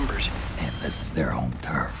least in numbers. And this is their home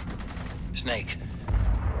turf. Snake,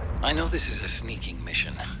 I know this is a sneaking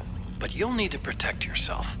mission, but you'll need to protect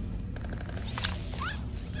yourself.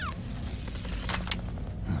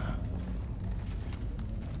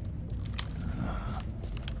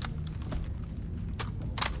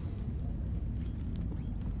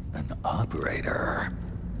 An operator.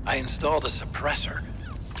 I installed a suppressor.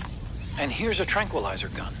 And here's a tranquilizer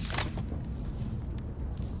gun.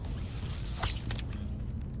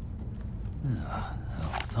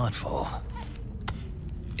 How thoughtful.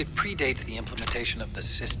 It predates the implementation of the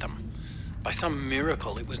system. By some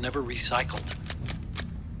miracle, it was never recycled.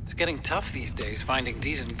 It's getting tough these days finding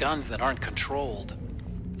decent guns that aren't controlled.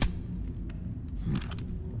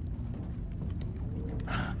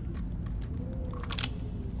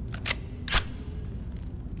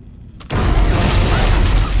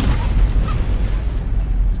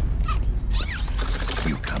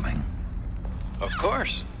 You coming? Of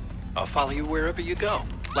course. I'll follow you wherever you go.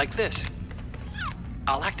 Like this.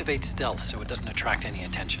 I'll activate stealth so it doesn't attract any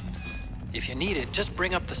attention. If you need it, just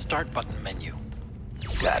bring up the start button menu.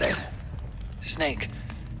 Got it. Snake,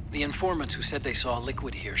 the informants who said they saw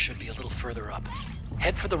liquid here should be a little further up.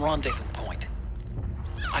 Head for the rendezvous point.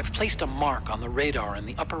 I've placed a mark on the radar in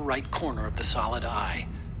the upper right corner of the Solid Eye.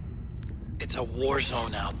 It's a war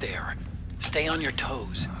zone out there. Stay on your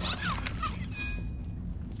toes.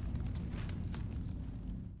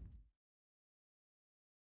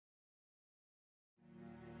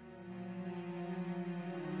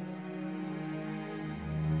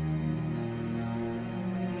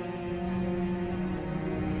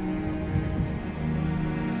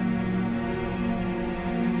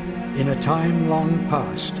 In a time long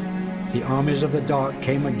past, the armies of the Dark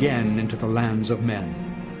came again into the lands of men.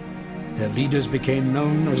 Their leaders became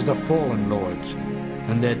known as the Fallen Lords,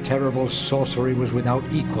 and their terrible sorcery was without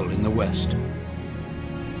equal in the West.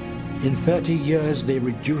 In 30 years they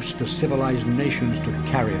reduced the civilized nations to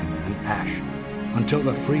carrion and ash, until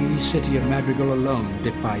the free city of Madrigal alone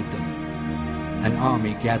defied them. An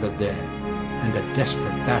army gathered there, and a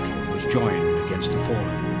desperate battle was joined against the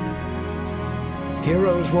Fallen.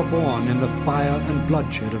 Heroes were born in the fire and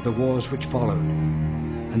bloodshed of the wars which followed,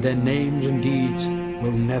 and their names and deeds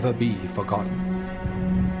will never be forgotten.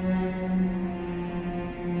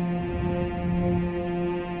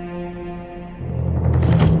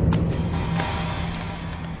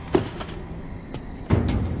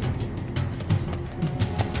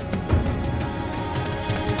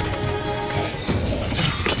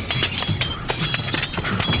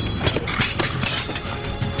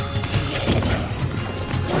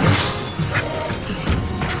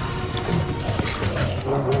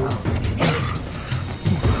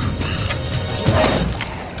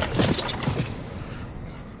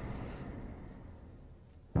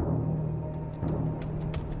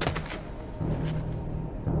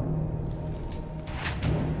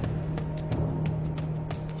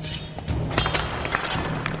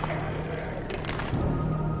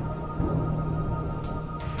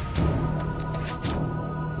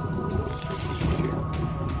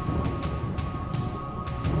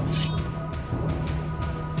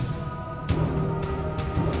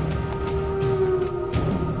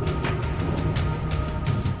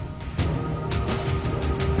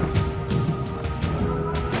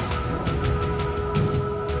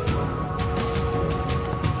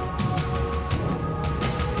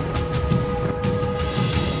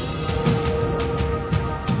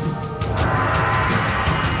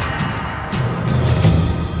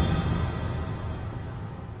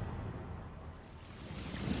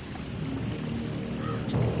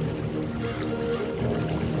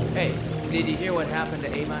 Hey, did you hear what happened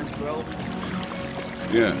to Amon's Grove?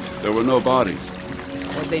 Yeah, there were no bodies.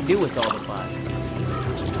 What'd they do with all the bodies?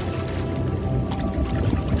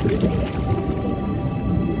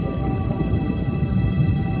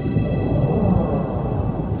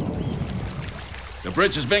 The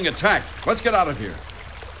bridge is being attacked. Let's get out of here.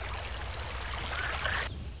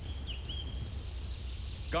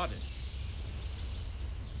 Got it.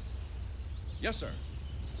 Yes, sir.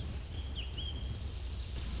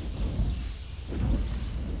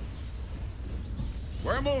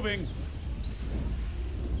 We're moving.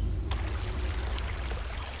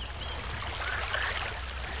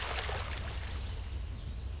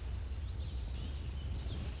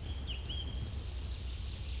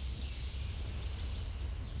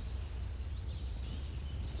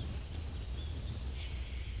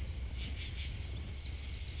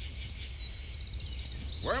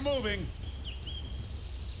 We're moving.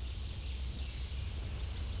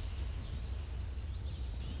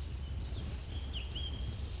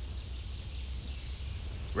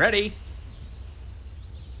 Ready?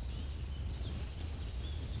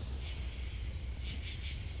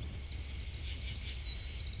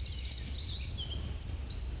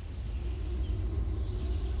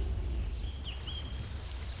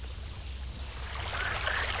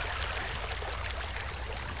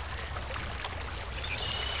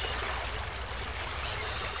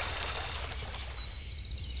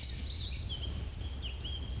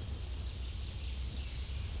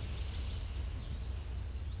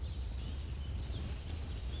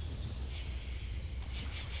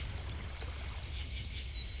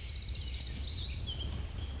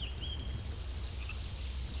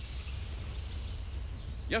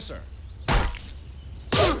 Yes, sir.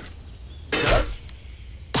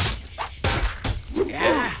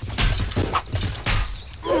 Yeah.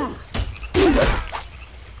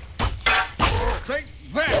 Take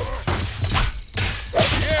that!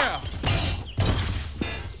 Yeah!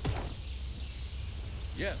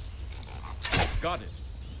 Yes. Got it.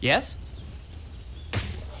 Yes?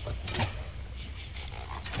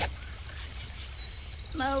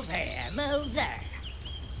 Move here, move there.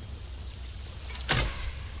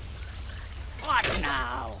 What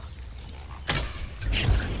now?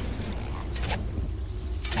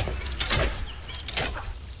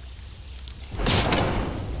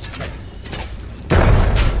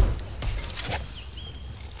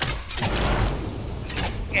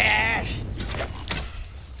 Yes.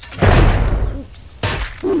 Oops.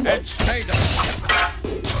 And stay down.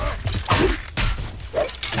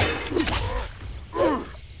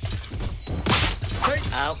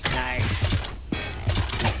 Okay.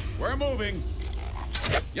 We're moving.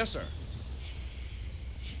 Yes, sir.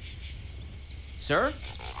 Sir?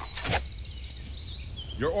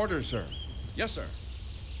 Your orders, sir. Yes, sir.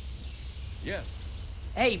 Yes.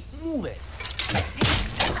 Hey, move it. Hey,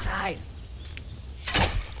 step aside.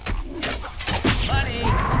 Buddy!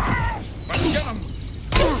 Let's get him!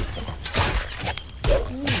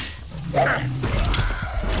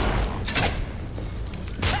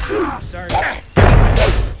 Sorry.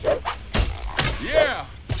 Yeah!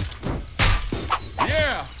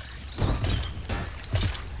 Yeah!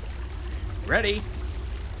 Ready?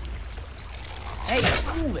 Hey,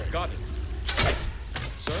 move it. Got it.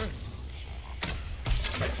 Sir?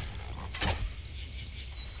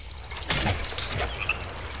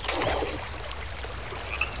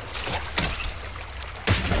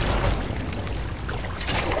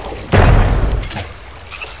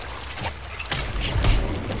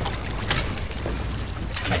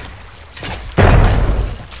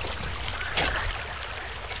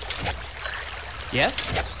 Yes?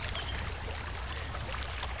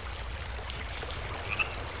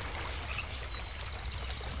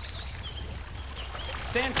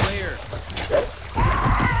 Stand clear.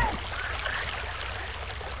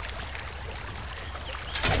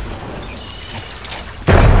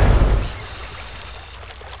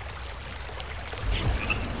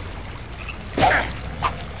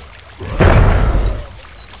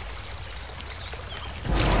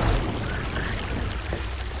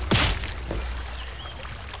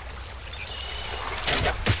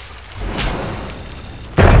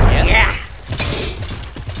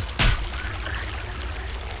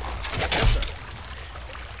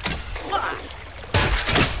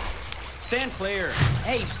 Stand clear.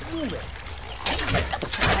 Hey, move it. Step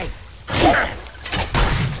aside.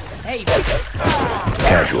 Hey.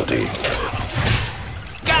 Casualty.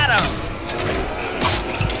 Got him!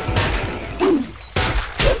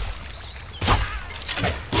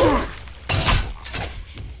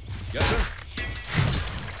 Yes, sir.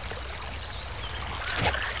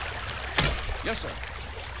 Yes, sir.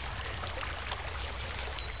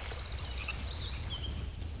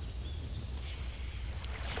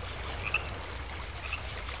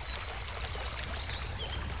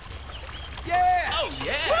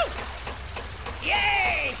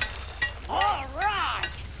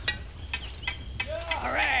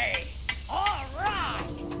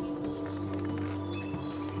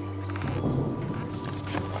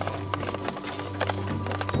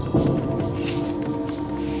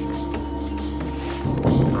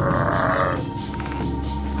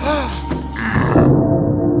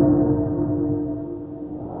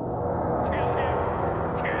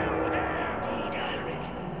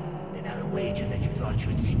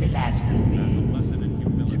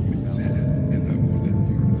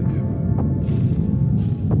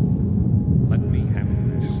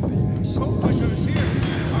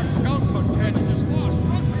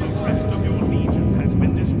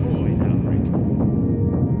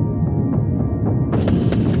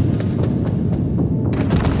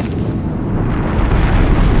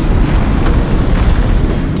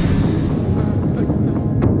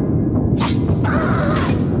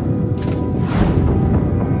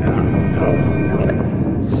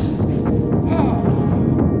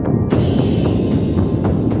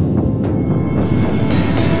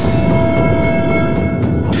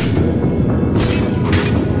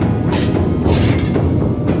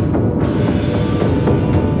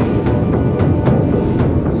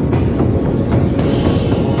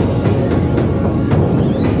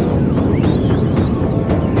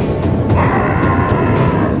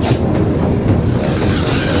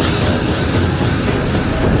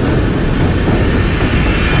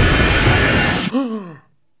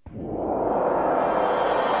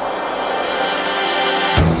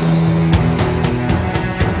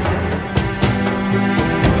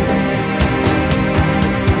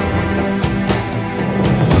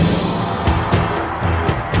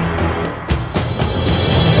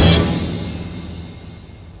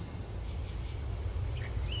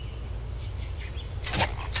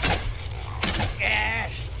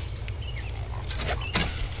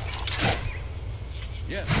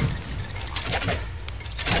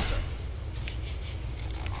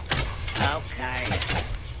 Okay.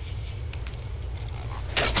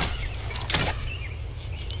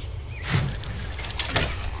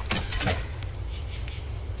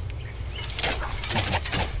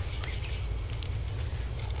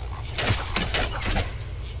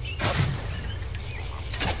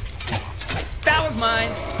 That was mine.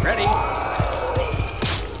 Ready?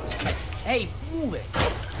 Hey, move it.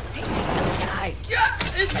 Hey, step aside. Yeah,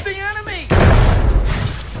 it's the enemy.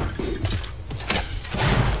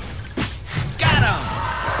 Got him.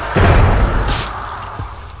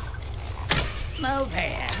 Move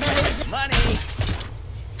here. Move. Money.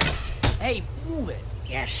 Hey, move it.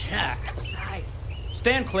 Yes, sir. Step aside.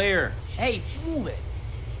 Stand clear. Hey, move it.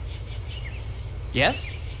 Yes?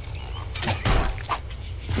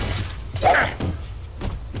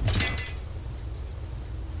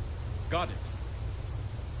 Got it.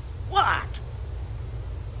 What?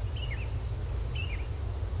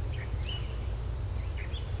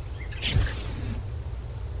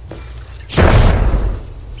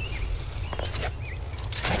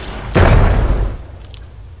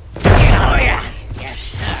 Oh, yeah. Yes,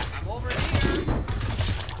 sir. I'm over here.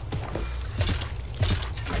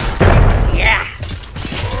 Yeah.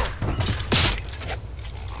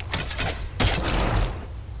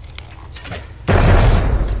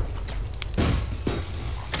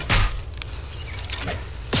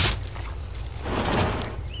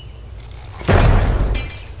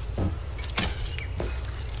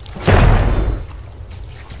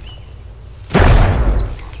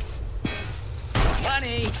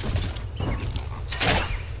 Money.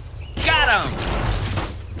 Got him.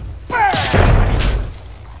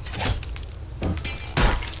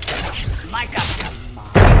 Mic up, you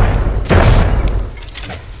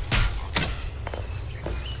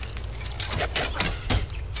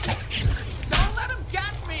Don't let him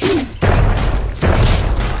get me.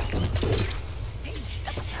 Hey,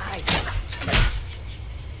 step aside.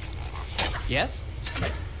 Yes?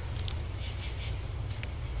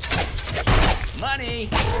 Money.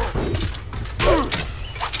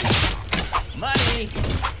 Money.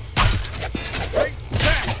 Take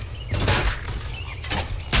that!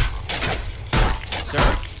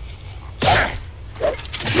 Sir?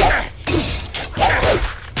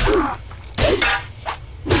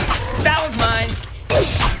 That was mine.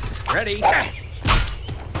 Ready?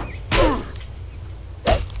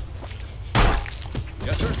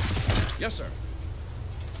 Yes, sir. Yes, sir.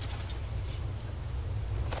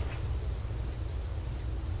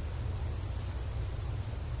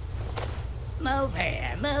 Move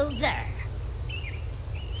here, move there.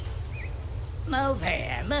 Move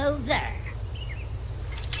here, move there.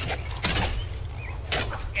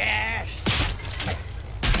 Yes.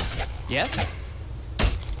 Yes?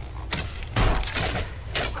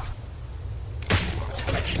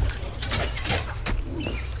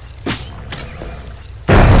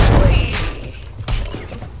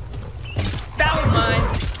 That was mine.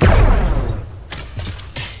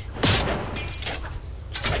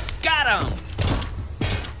 Got him.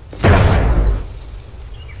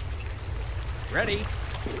 Ready?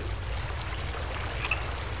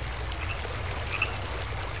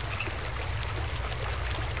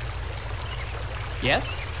 Yes?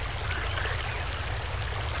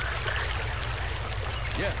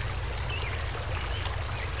 Yeah.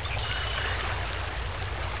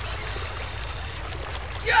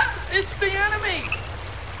 Yeah, it's the enemy.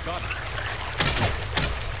 Got it.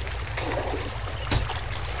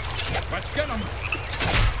 Let's get him.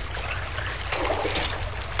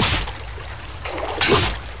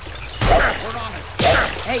 We're on it.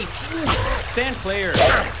 Hey, move it. Stand clear.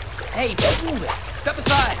 Hey, move it. Step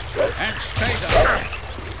aside. And stay there.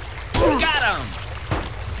 Got him.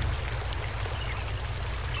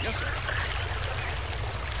 Yes, sir.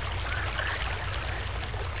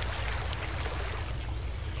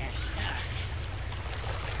 Yes, sir.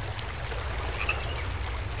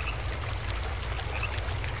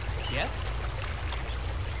 Yes?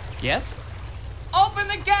 Yes? Open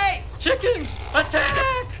the gates! Chickens,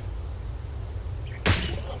 attack!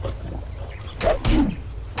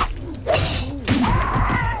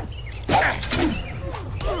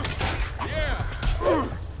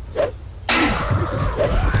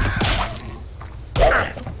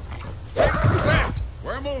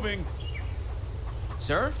 We're moving.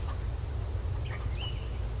 Sir?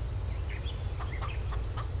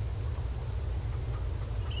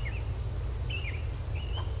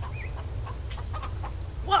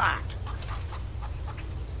 What?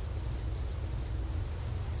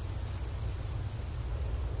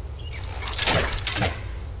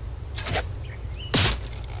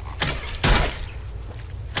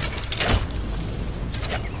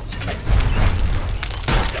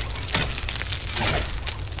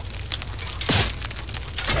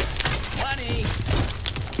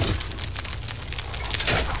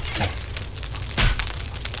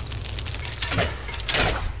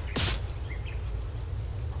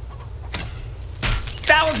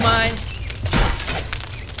 Ammo's mine.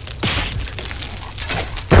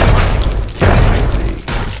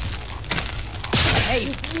 Hey,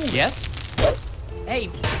 yes? Hey,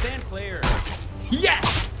 stand clear.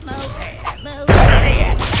 Yes! Move here, move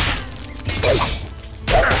here.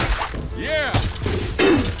 Yeah!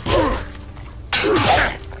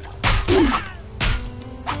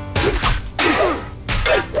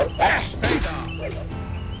 Stay down.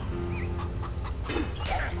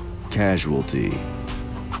 Casualty.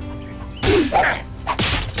 And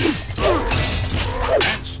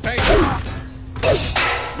stay down.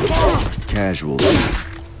 Casualty.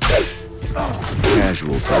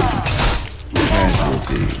 Casualty.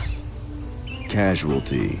 Casualties.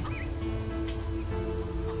 Casualty.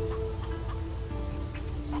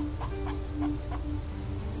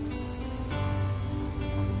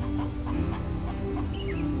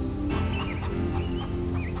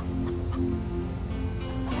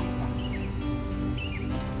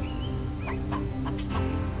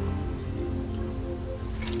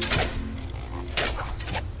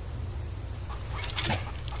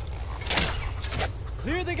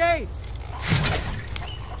 Clear the gates!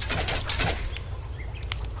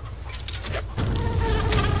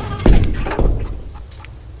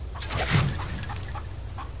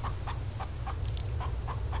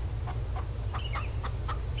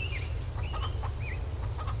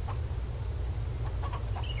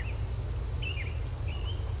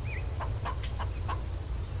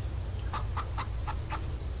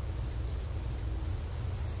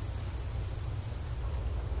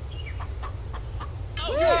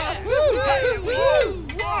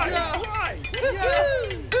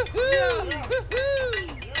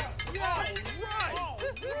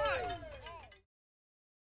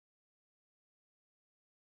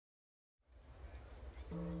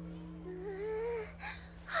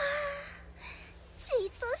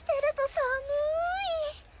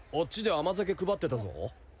こっちで甘酒配ってた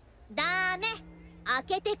ぞ。ダメ、開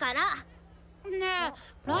けてから。ねえ、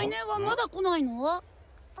来年はまだ来ないの？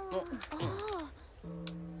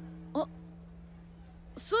あ、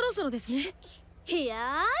そろそろですね。よー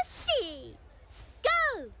し、ゴ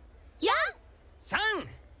ー。4、3、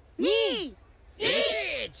2、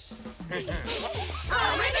1。おめでと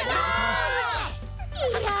う。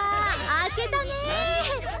いやー、開けたね。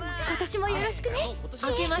今年もよろしくね。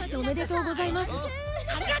明けましておめでとうございます。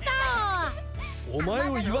ありがとう。お前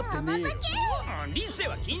を祝ってねえよ。リセ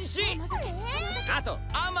は禁止。あと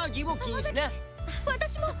天城も禁止な。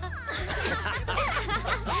私も。あ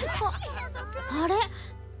れ、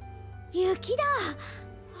雪だ。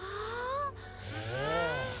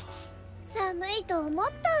寒いと思っ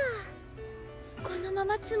た。このま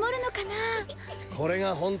ま積もるのかな。これ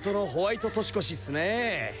が本当のホワイト年越しっす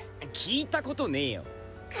ね。聞いたことねえよ。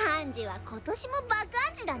漢字は今年もバカ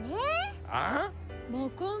ンジだね。あ？バ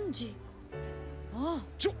カンジ。ああ。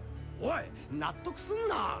おい、納得すん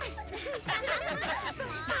な。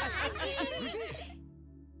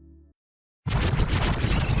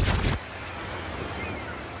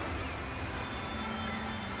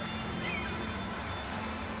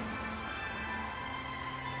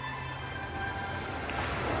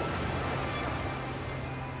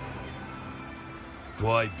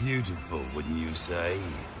Quite beautiful, wouldn't you say?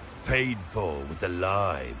 Paid for with the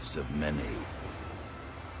lives of many.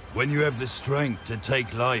 When you have the strength to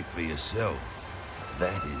take life for yourself,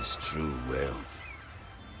 that is true wealth.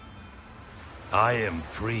 I am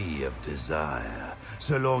free of desire,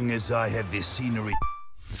 so long as I have this scenery.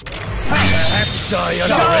 Perhaps die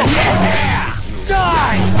alone.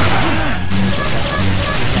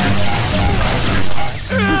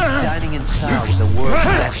 Dining in style with the world's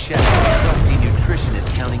best chef and trusty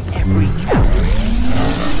nutritionist counting every calorie.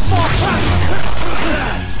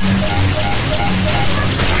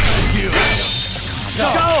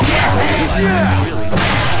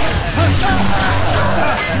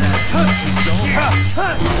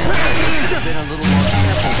 I've been a little more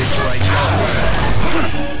careful before I jump.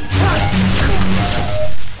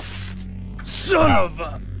 Son of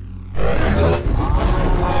a...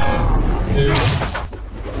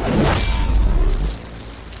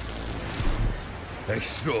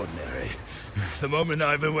 Extraordinary. The moment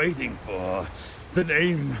I've been waiting for. The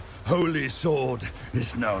name Holy Sword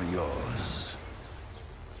is now yours.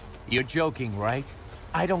 You're joking, right?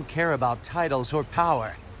 I don't care about titles or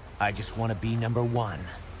power. I just want to be number one.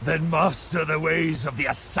 Then master the ways of the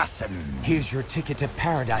assassin. Here's your ticket to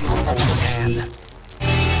paradise, old man.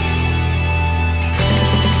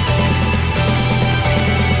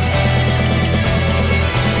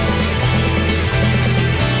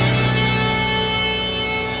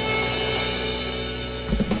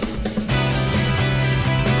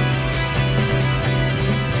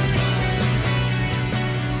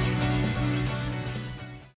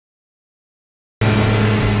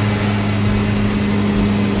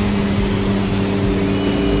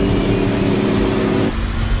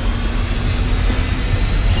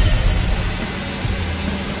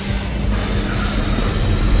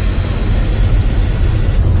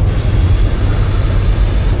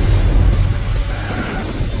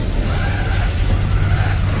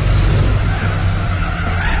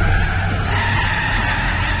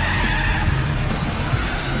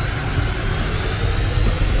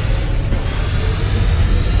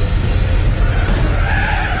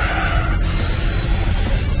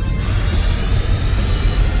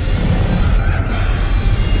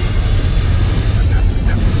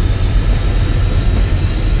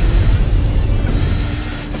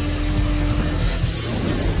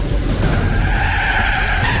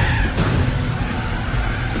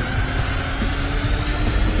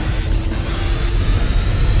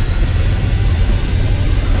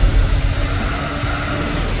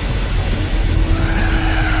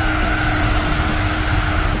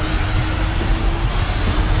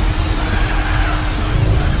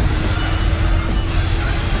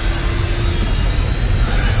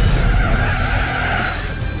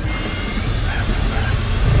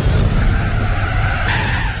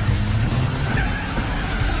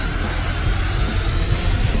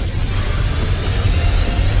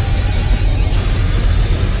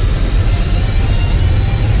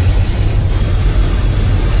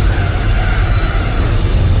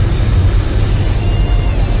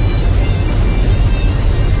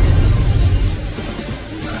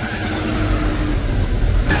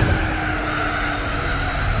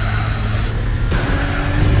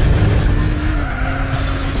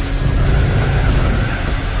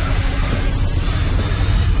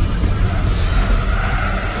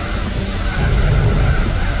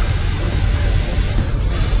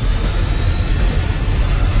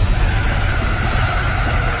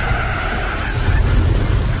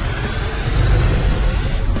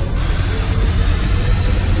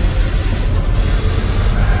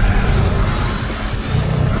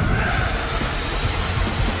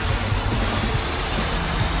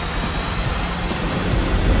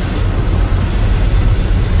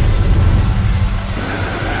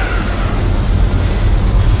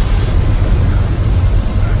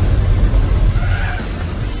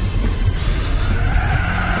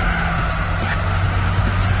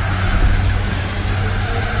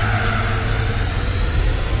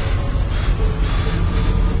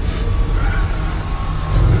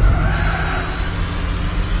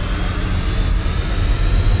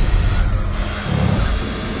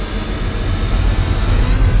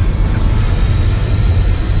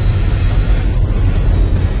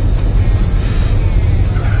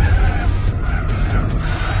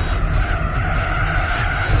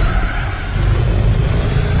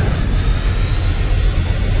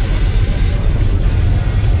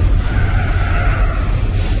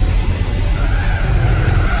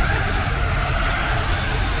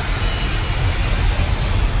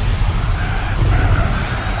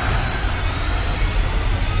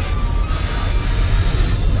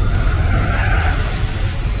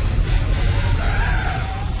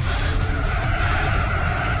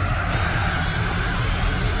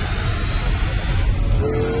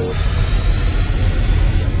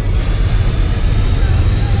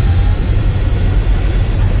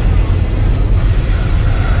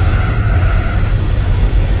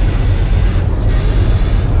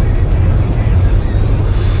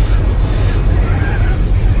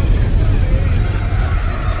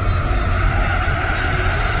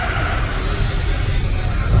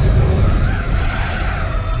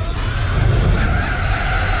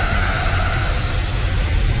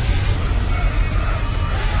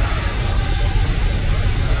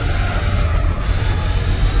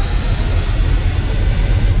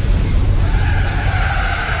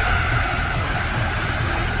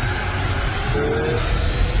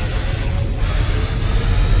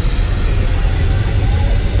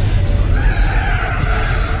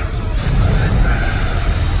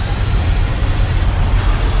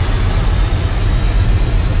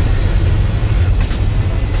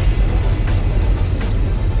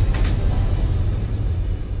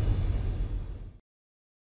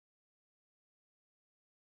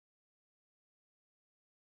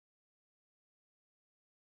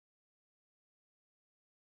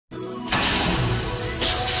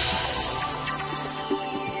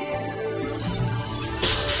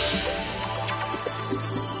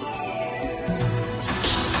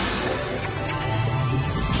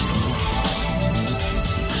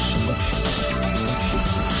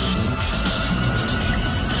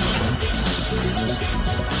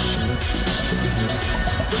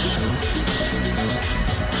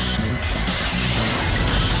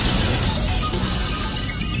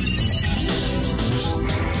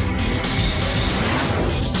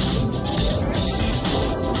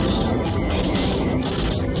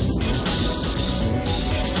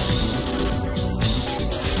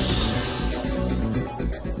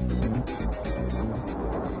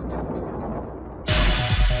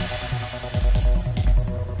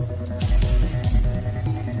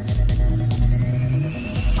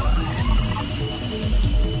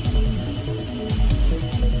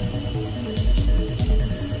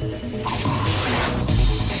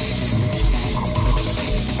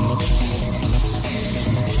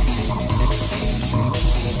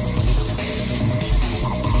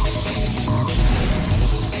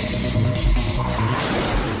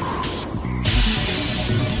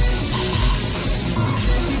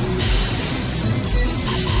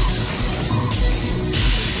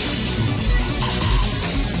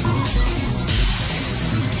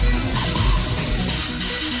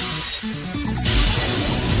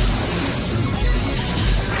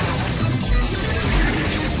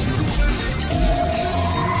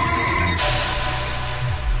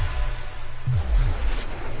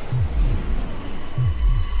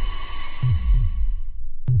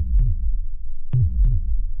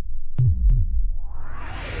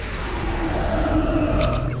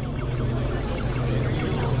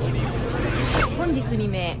 未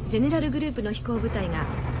明、ゼネラルグループの飛行部隊が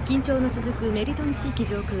緊張の続くメリトン地域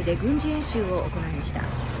上空で軍事演習を行いました。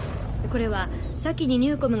これは先にニ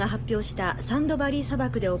ューコムが発表したサンドバリー砂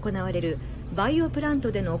漠で行われるバイオプラン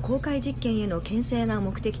トでの公開実験への牽制が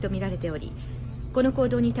目的とみられており、この行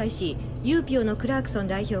動に対しユーピオのクラークソン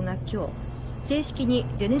代表が今日正式に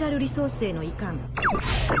ゼネラルリソースへの移管。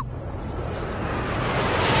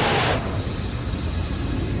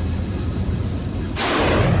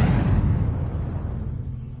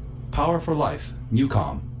Power for Life,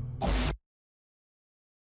 Newcom.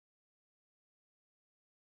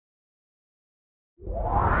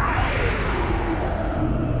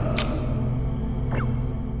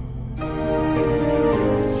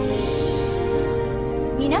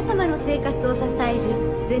 皆様の生活を支え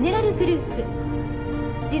るゼネラルグルー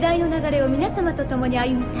プ。時代の流れを皆様と共に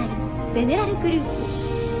歩みたいゼネラルグループ。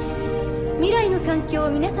未来の環境を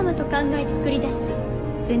皆様と考え作り出す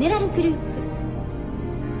ゼネラルグループ。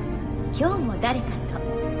今日も誰かと、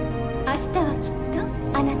明日はきっ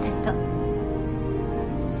とあなたと。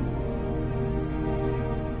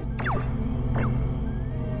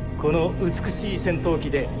この美しい戦闘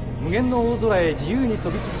機で無限の大空へ自由に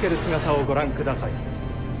飛び続ける姿をご覧ください。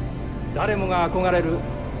誰もが憧れる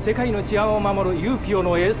世界の治安を守るユーピオ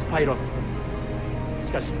のエースパイロット。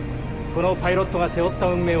しかしこのパイロットが背負った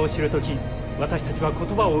運命を知るとき、私たちは言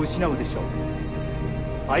葉を失うでしょう。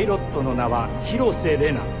パイロットの名は広瀬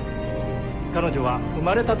レナ。彼女は生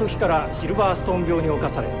まれた時からシルバーストーン病に侵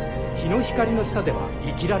され、日の光の下では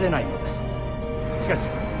生きられないのです。しかし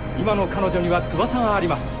今の彼女には翼があり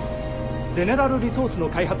ます。ゼネラルリソースの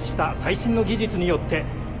開発した最新の技術によって、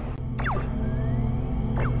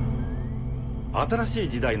新しい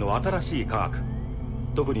時代の新しい科学、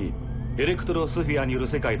特にエレクトロスフィアによる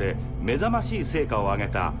世界で目覚ましい成果を上げ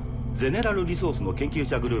たゼネラルリソースの研究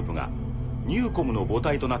者グループがニューコムの母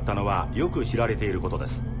体となったのはよく知られていることで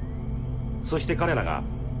す。そして彼らが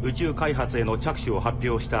宇宙開発への着手を発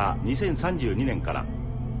表した2032年から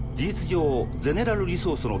事実上ゼネラルリ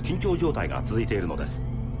ソースの緊張状態が続いているのです。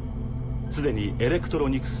すでにエレクトロ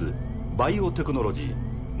ニクス、バイオテクノロジー、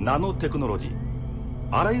ナノテクノロジー、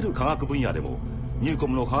あらゆる科学分野でもニューコ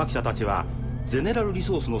ムの科学者たちはゼネラルリ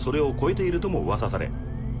ソースのそれを超えているとも噂され、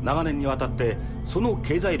長年にわたってその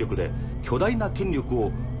経済力で巨大な権力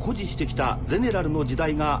を誇示してきたゼネラルの時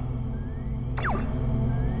代が。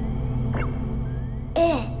え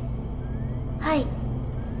え、はい。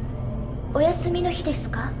お休みの日です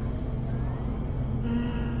か？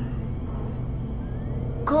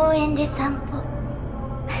公園で散歩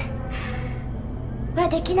は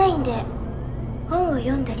できないんで、本を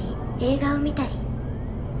読んだり映画を見たり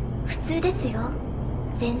普通ですよ、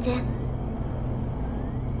全然。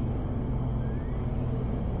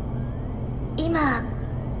今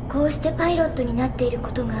こうしてパイロットになっている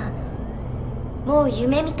ことがもう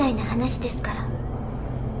夢みたいな話ですから。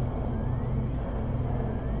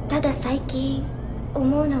ただ最近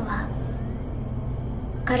思うのは、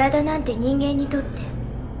体なんて人間にとって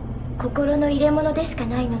心の入れ物でしか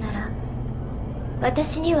ないのなら、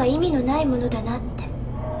私には意味のないものだなっ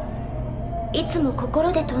て、いつも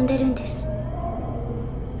心で飛んでるんです。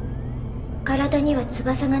体には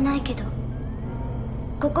翼がないけど、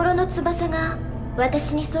心の翼が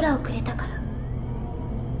私に空をくれたから、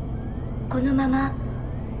このまま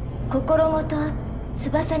心ごと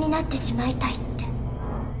翼になってしまいたいって。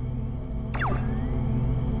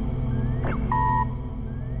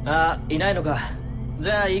あ、いないのか。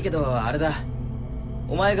じゃあいいけど、あれだ。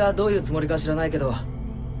お前がどういうつもりか知らないけど、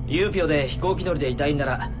ユーピオで飛行機乗りでいたいんな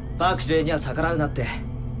らパーク司令には逆らうなって。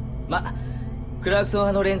ま、クラークソン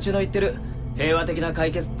派の連中の言ってる平和的な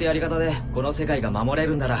解決ってやり方でこの世界が守れ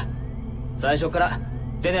るんなら、最初から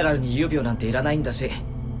ゼネラルにユーピオなんていらないんだし、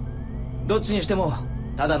どっちにしても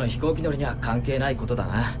ただの飛行機乗りには関係ないことだ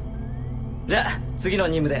な。じゃあ次の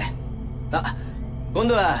任務で。あ、今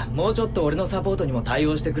度はもうちょっと俺のサポートにも対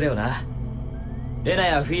応してくれよな。レナ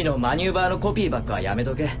やフィーのマニューバーのコピーばっかはやめ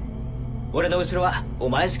とけ。俺の後ろはお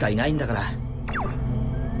前しかいないんだから。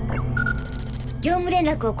業務連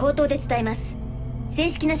絡を口頭で伝えます。正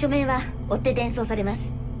式な書面は追って伝送されま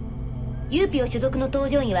す。ユーピオ所属の搭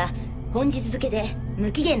乗員は本日付で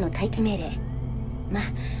無期限の待機命令。まあ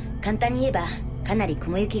簡単に言えばかなり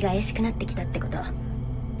雲行きが怪しくなってきたってこと。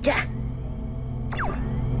じゃあ。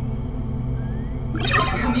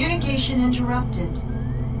Communication interrupted.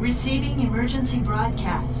 Receiving emergency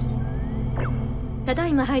broadcast. ただ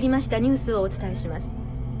いま入りましたニュースをお伝えします。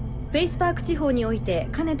フェイスパーク地方において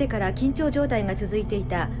かねてから緊張状態が続いてい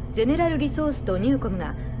たゼネラルリソースとニューコム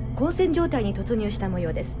が交戦状態に突入した模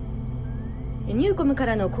様です。ニューコムか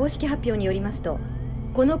らの公式発表によりますと、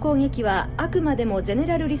この攻撃はあくまでもゼネ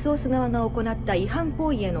ラルリソース側が行った違反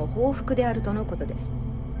行為への報復であるとのことです。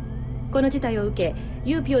この事態を受け、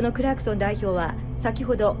ユーピオのクラークソン代表は先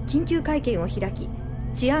ほど緊急会見を開き、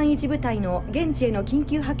治安維持部隊の現地への緊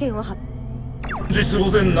急派遣を発表。実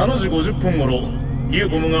午前7時50分頃、ユー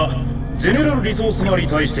コムがゼネラルリソース側に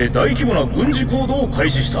対して大規模な軍事行動を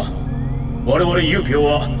開始した。我々ユーピオ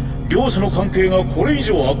は両者の関係がこれ以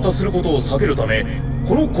上悪化することを避けるため、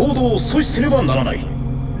この行動を阻止すればならない。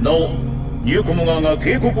なお、ユーコム側が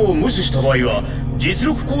警告を無視した場合は実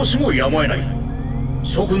力行使もやむを得ない。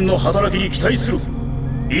諸君の働きに期待する。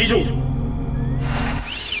以上。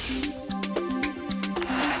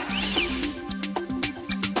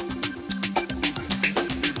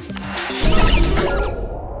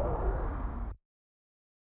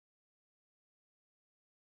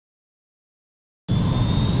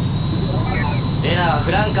レナは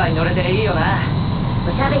フランカーに乗れていいよな。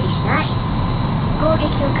おしゃべりしない。攻撃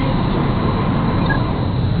を開始しま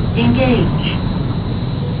す。Engage.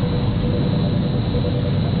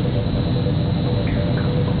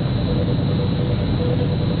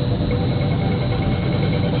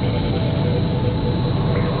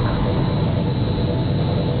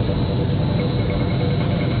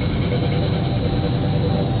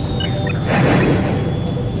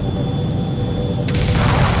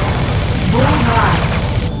 Bullseye.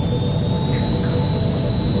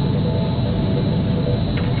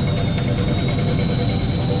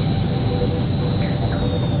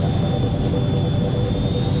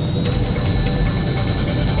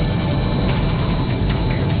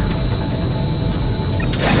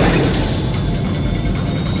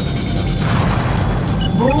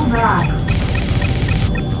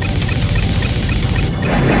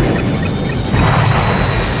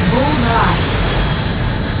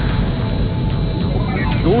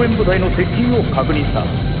 増援部隊の接近を確認した。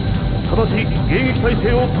直ちに迎撃態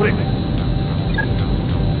勢を取れ。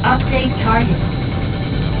Update target.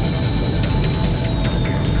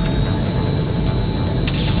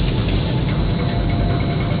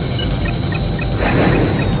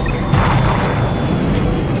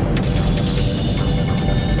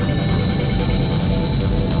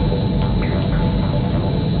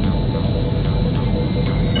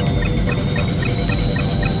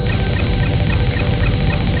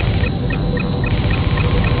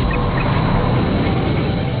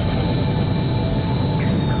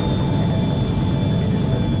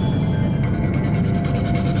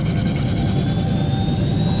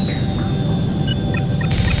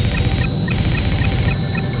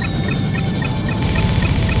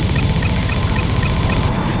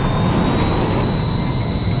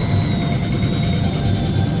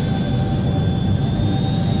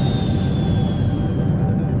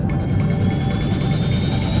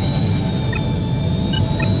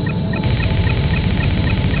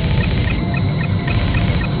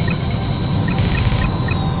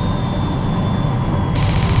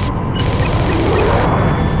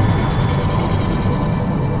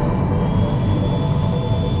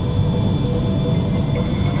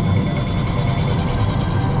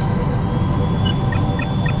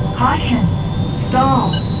 Caution.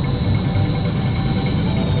 Stall.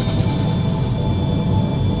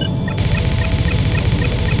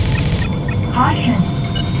 Caution.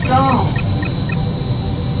 Stall.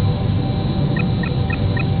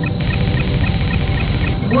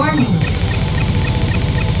 Warning.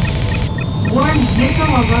 Warning.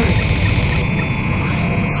 Missile alert.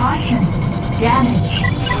 Caution. Damage.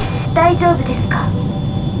 大丈夫ですか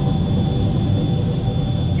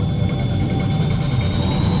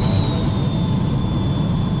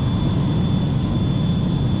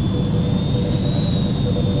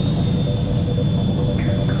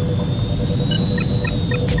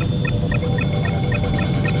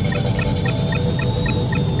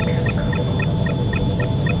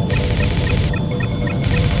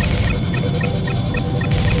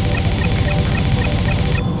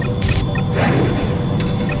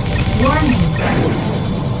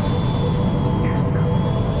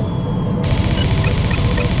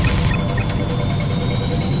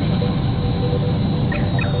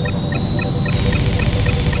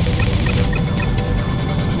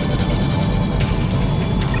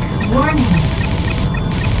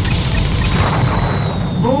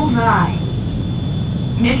？Bullseye.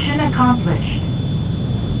 Mission accomplished.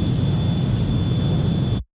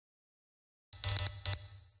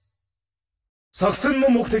 作戦の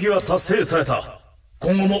目的は達成された。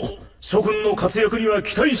今後も諸君の活躍には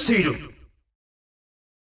期待している。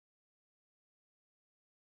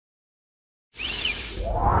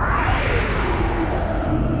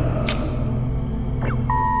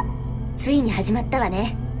ついに始まったわ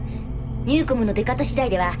ね。ニューコムの出方次第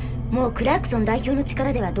ではもうクラークソン代表の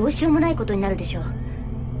力ではどうしようもないことになるでしょう。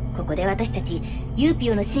ここで私たちユー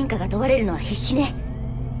ピオの進化が問われるのは必死ね。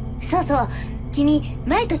そうそう、君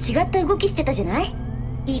前と違った動きしてたじゃない？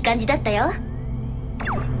いい感じだったよ。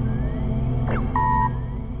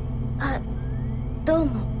あ、どう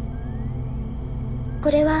も。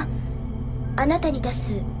これはあなたに出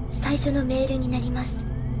す最初のメールになります。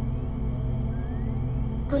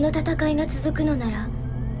この戦いが続くのなら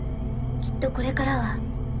きっとこれからは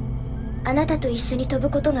あなたと一緒に飛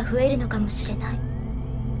ぶことが増えるのかもしれない。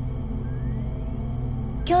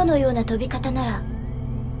今日のような飛び方なら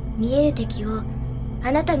見える敵を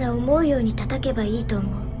あなたが思うように叩けばいいと思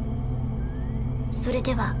う。それ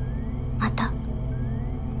ではまた。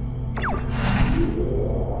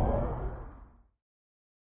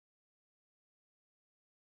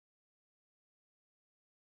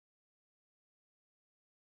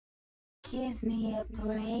Give me a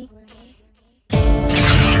break.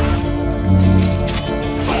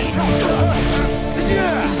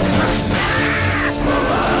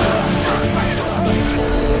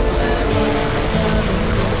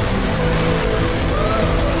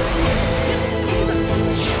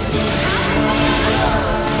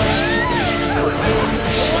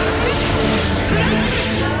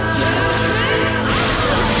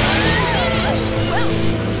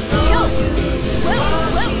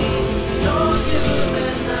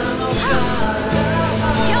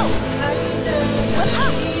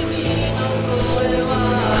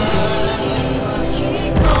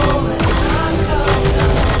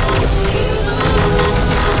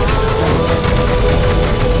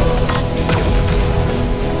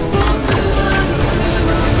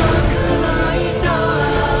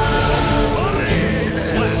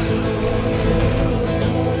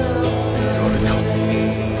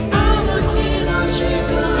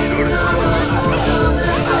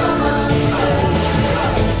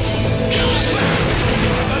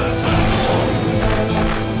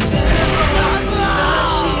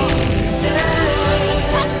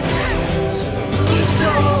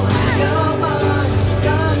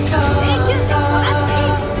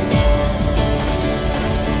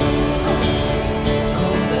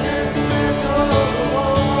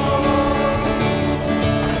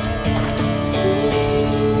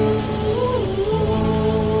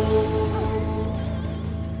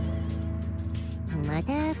ま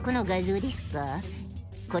たこの画像ですか？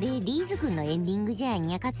これリーズ君のエンディングじゃ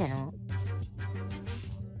なかったの？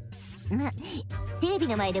テレビ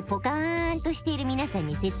の前でポカーンとしている皆さん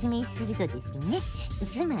に説明するとですね、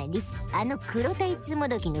つまりあの黒タイツも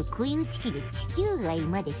どきの杭打ち機で地球外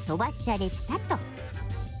まで飛ばされたと。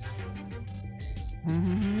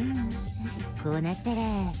こうなったら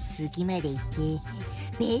月まで行って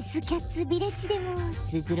スペースキャッツビレッジでも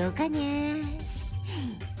作ろうかな。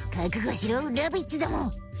覚悟しろラビッツど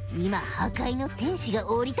も、今破壊の天使が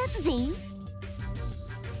降り立つぜ。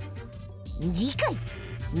次回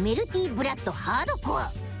メルティーブラッドハードコ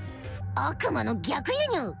ア、悪魔の逆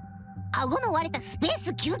輸入、顎の割れたスペース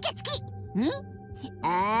吸血鬼に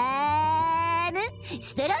アーム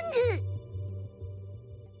ストロング。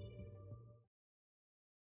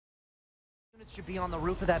Units should be on the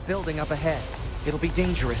roof of that building up ahead. It'll be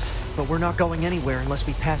dangerous, but we're not going anywhere unless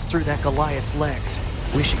we pass through that Goliath's legs.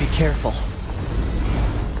 We should be careful.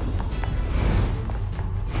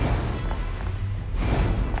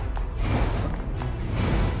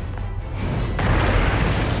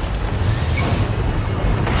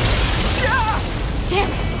 Damn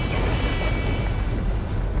it!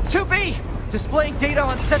 2B! Displaying data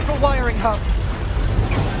on central wiring hub.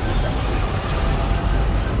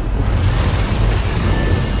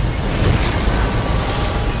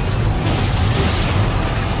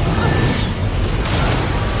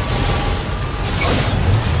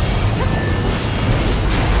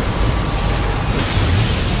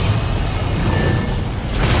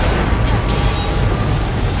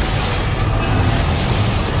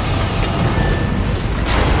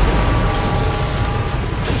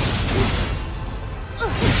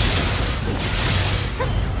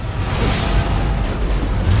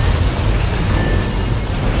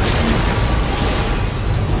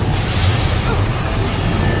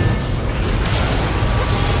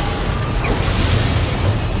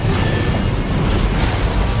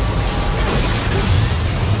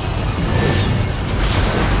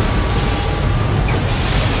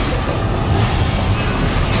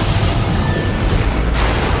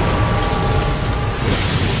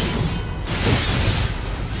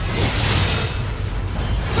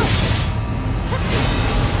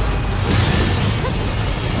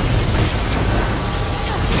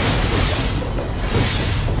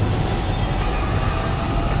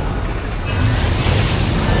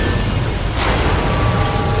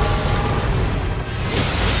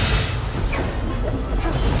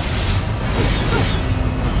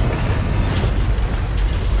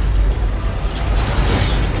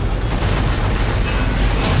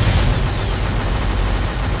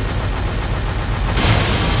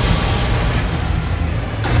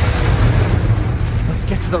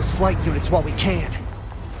 to those flight units while we can.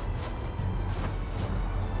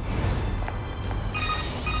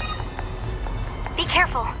 Be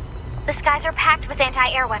careful. The skies are packed with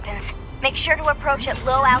anti-air weapons. Make sure to approach at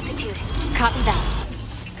low altitude. Copy that.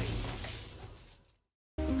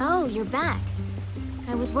 Oh, you're back.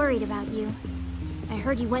 I was worried about you. I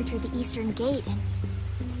heard you went through the Eastern Gate and...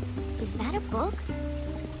 Is that a book?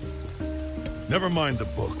 Never mind the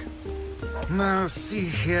book. Now, see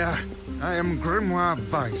here. I am Grimoire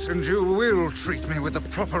Weiss, and you will treat me with the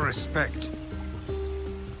proper respect.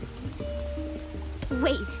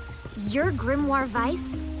 Wait, you're Grimoire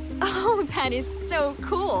Weiss? Oh, that is so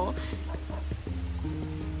cool.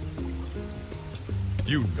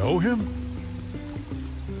 You know him?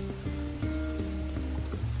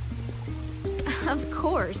 Of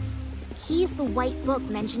course. He's the white book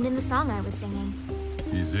mentioned in the song I was singing.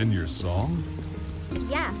 He's in your song?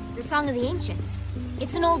 Yeah, the Song of the Ancients.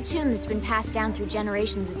 It's an old tune that's been passed down through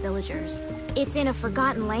generations of villagers. It's in a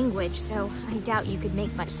forgotten language, so I doubt you could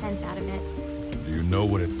make much sense out of it. Do you know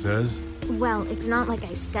what it says? Well, it's not like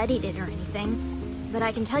I studied it or anything, but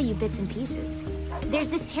I can tell you bits and pieces. There's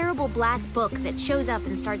this terrible black book that shows up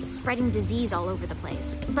and starts spreading disease all over the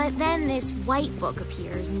place. But then this white book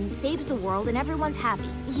appears and saves the world and everyone's happy.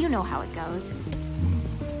 You know how it goes.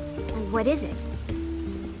 What is it?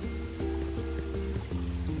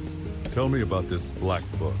 Tell me about this black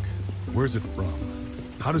book. Where's it from?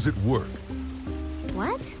 How does it work?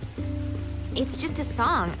 What? It's just a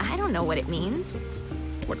song. I don't know what it means.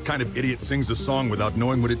 What kind of idiot sings a song without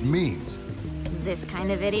knowing what it means? This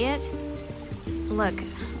kind of idiot? Look,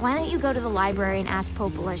 why don't you go to the library and ask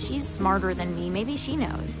Popola? She's smarter than me. Maybe she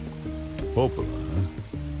knows. Popola,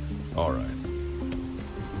 huh? All right.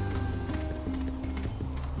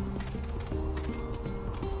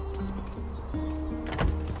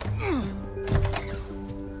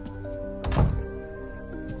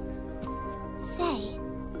 Say.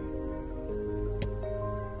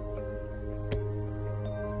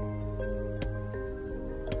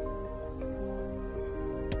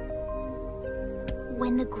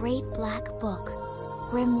 When the great black book,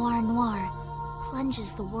 Grimoire Noir,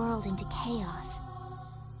 plunges the world into chaos,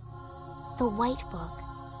 the white book,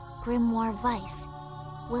 Grimoire Weiss,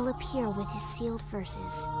 will appear with his sealed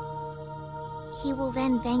verses. He will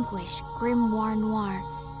then vanquish Grimoire Noir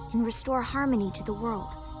and restore harmony to the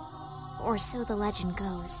world. Or so the legend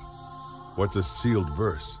goes. What's a sealed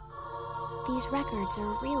verse? These records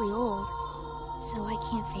are really old, so I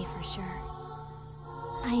can't say for sure.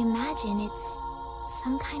 I imagine it's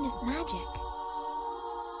some kind of magic.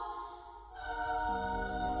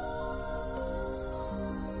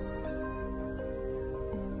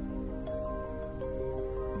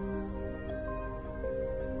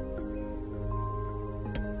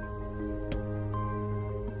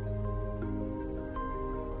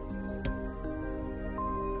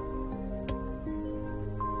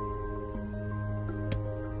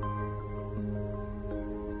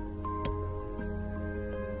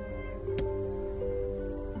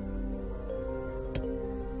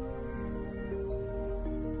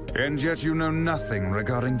 And yet you know nothing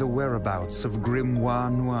regarding the whereabouts of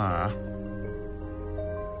Grimoire Noir.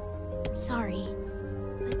 Sorry,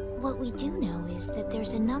 but what we do know is that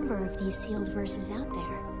there's a number of these sealed verses out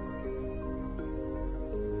there.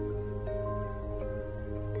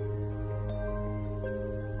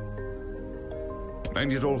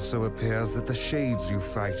 And it also appears that the shades you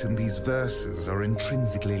fight in these verses are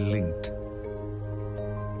intrinsically linked.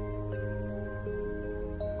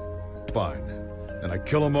 Fine. Then I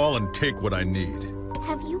kill them all and take what I need.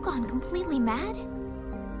 Have you gone completely mad?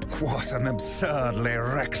 What an absurdly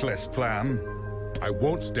reckless plan. I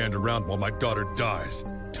won't stand around while my daughter dies.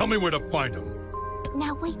 Tell me where to find him.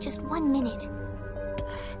 Now wait just 1 minute.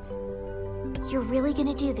 You're really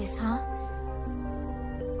gonna do this, huh?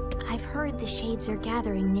 I've heard the Shades are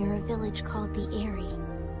gathering near a village called the Eyrie.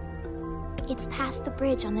 It's past the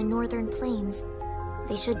bridge on the northern plains.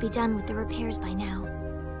 They should be done with the repairs by now.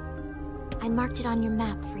 I marked it on your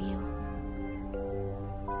map for you.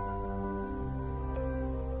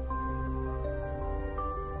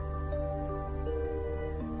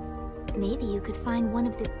 Maybe you could find one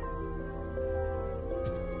of the...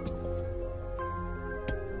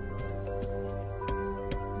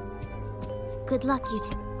 Good luck, you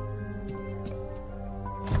two.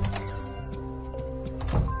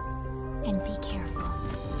 And be careful.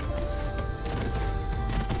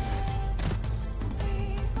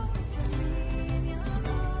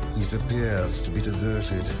 It appears to be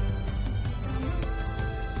deserted.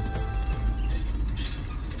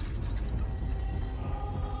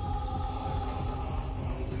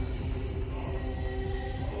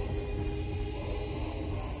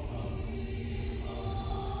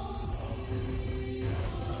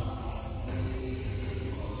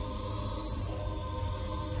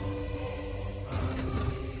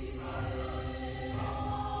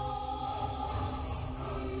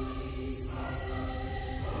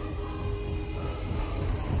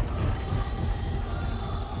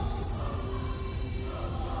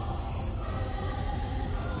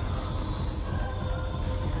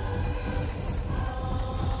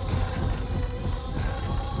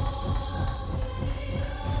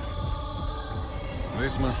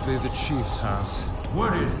 This must be the chief's house.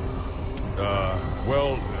 What is it?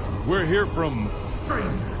 Well, we're here from...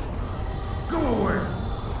 Strangers. Go away.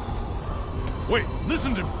 Wait,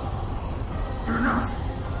 listen to me. Enough.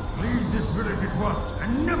 Leave this village at once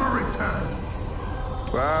and never return.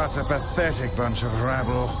 What a pathetic bunch of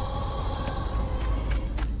rabble.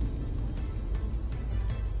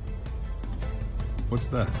 What's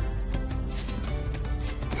that?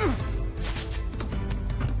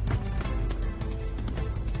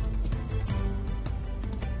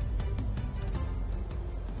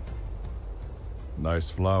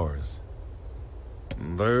 Nice flowers.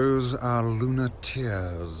 Those are lunar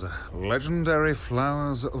tears, legendary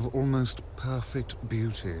flowers of almost perfect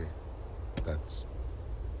beauty. That's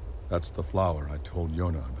the flower I told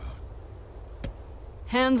Yona about.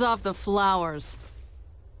 Hands off the flowers.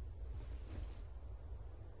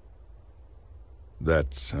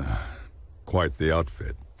 That's, quite the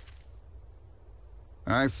outfit.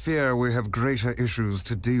 I fear we have greater issues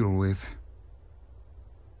to deal with.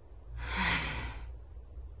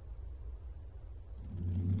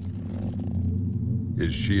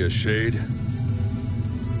 Is she a shade?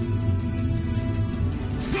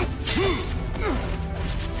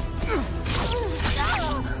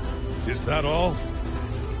 Is that all?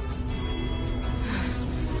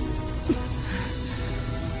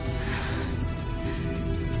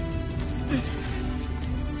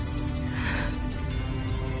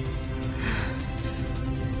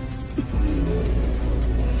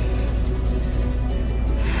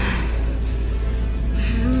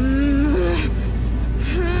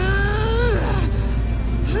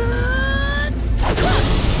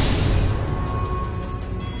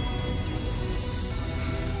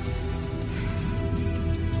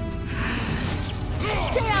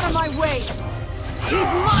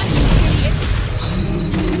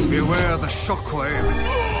 Beware the shockwave.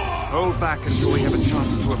 Hold back until we have a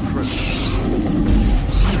chance to approach.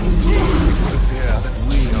 It would appear that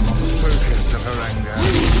we are not the focus of her anger.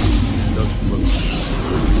 Don't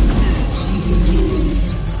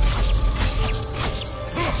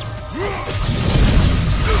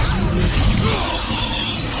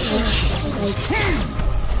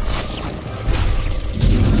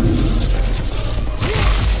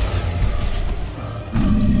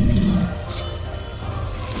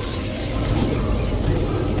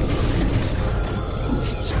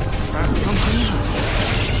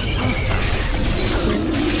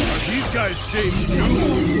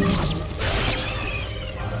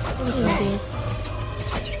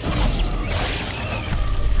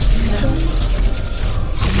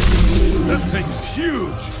That thing's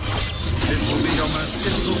huge! It will be your most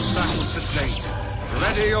difficult battle to date.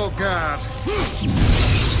 Ready your guard.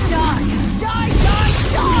 Die! Die! Die!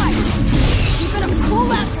 Die! You're gonna pull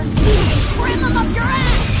out your teeth and cram them up your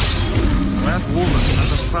ass! That woman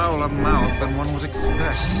has a fouler mouth than one would expect.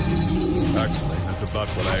 Actually, that's about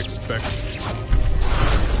what I expected.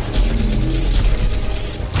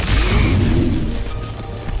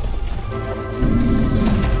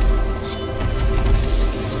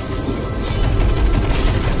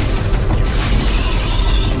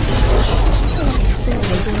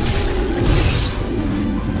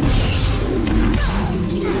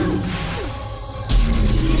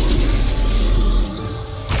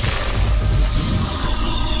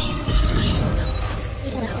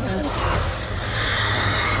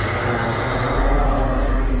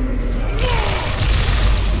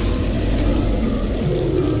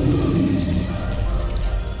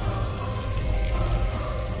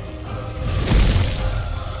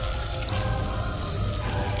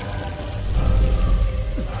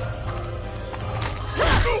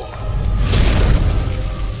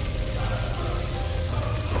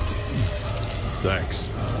 Thanks.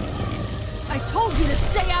 I told you to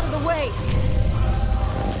stay out of the way!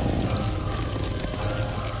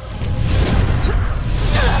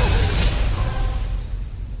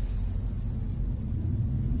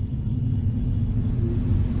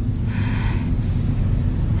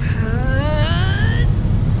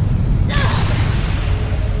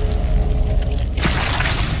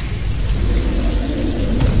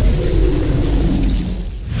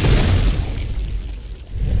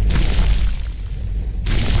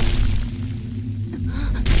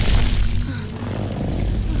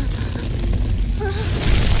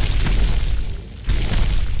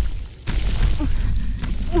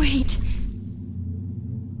 Wait.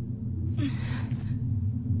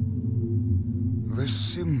 The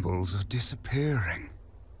symbols are disappearing.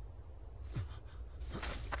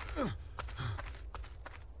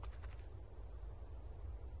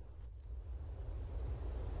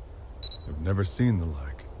 I've never seen the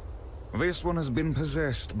like. This one has been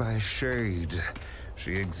possessed by a shade.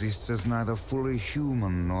 She exists as neither fully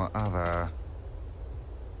human nor other.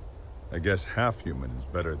 I guess half human is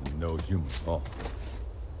better than no human at all.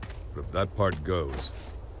 But if that part goes,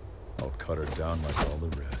 I'll cut her down like all the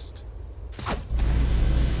rest.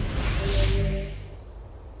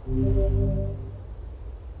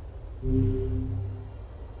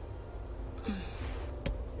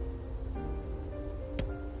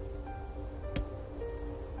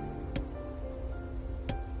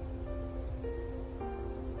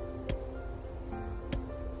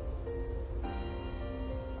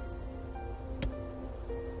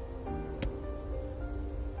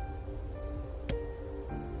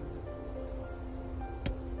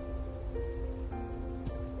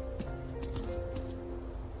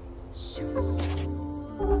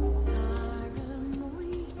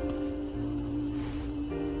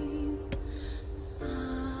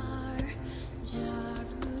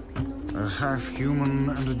 A half-human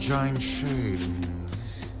and a giant shade.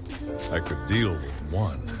 I could deal with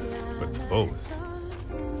one, but both.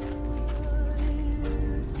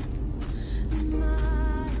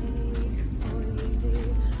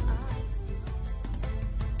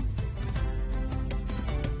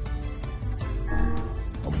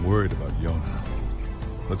 I'm worried about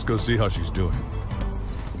Yona. Let's go see how she's doing.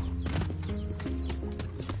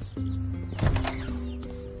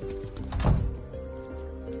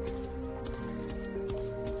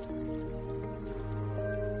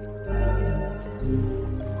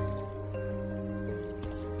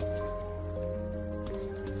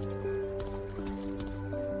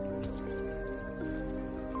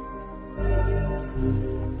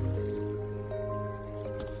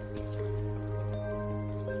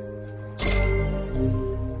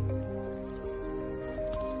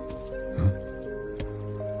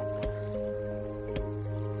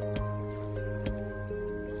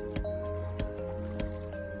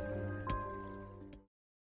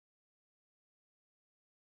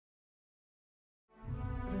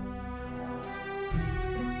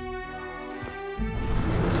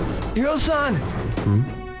 Hiro-san!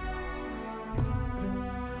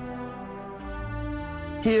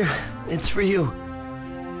 Here, it's for you.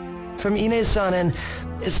 From Ine-san, and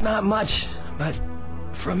it's not much, but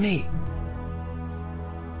from me.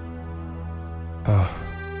 Oh.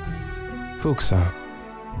 Fuku-san.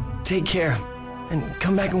 Take care, and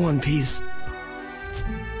come back in one piece.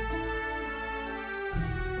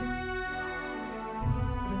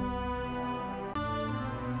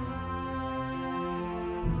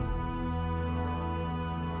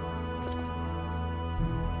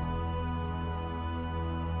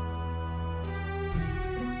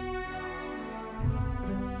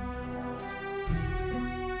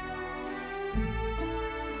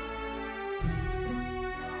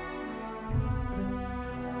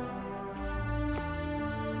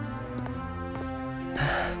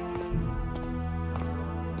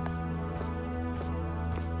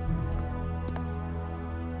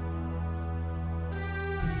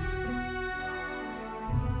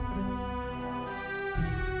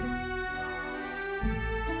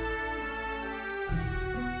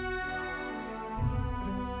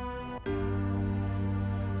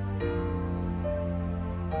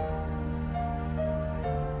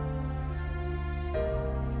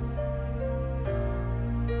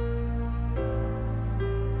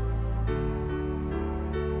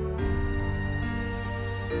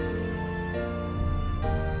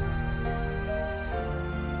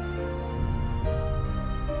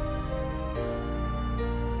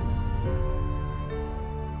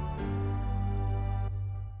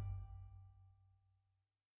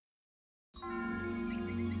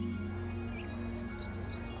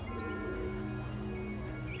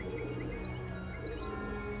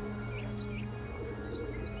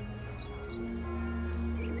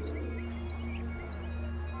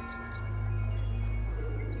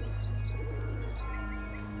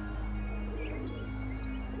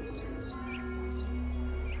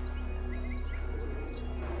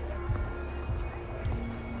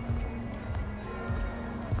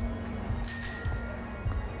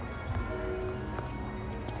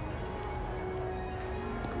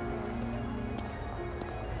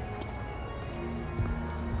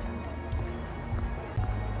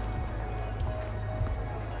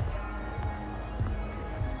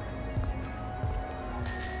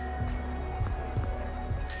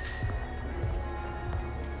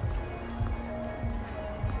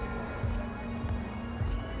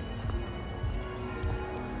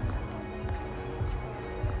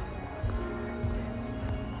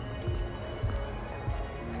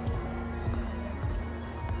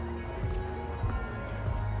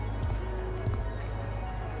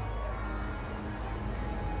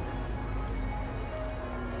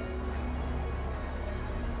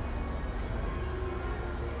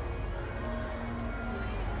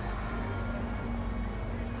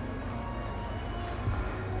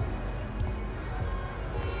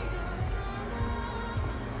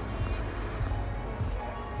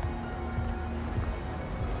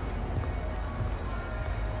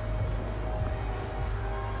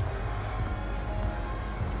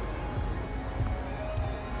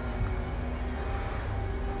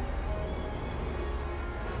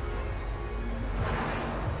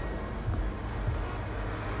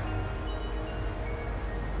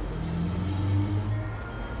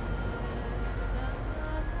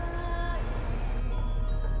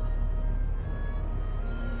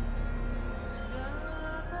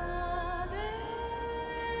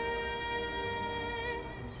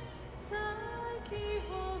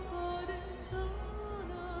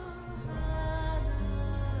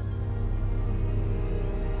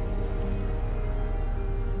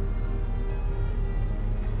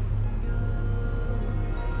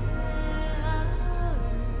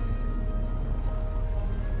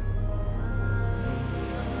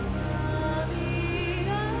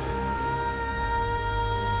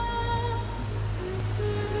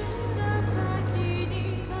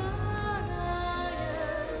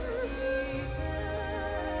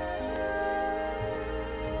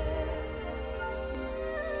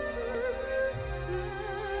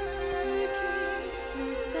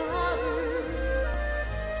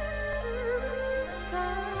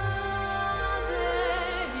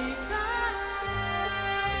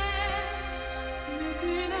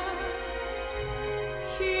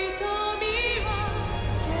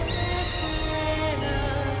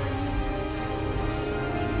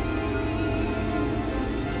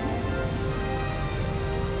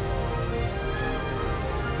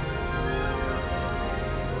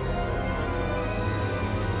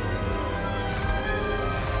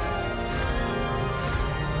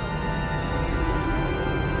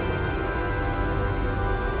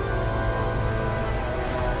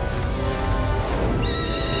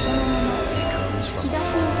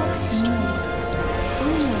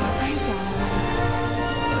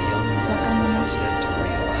 若者、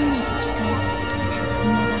火の星から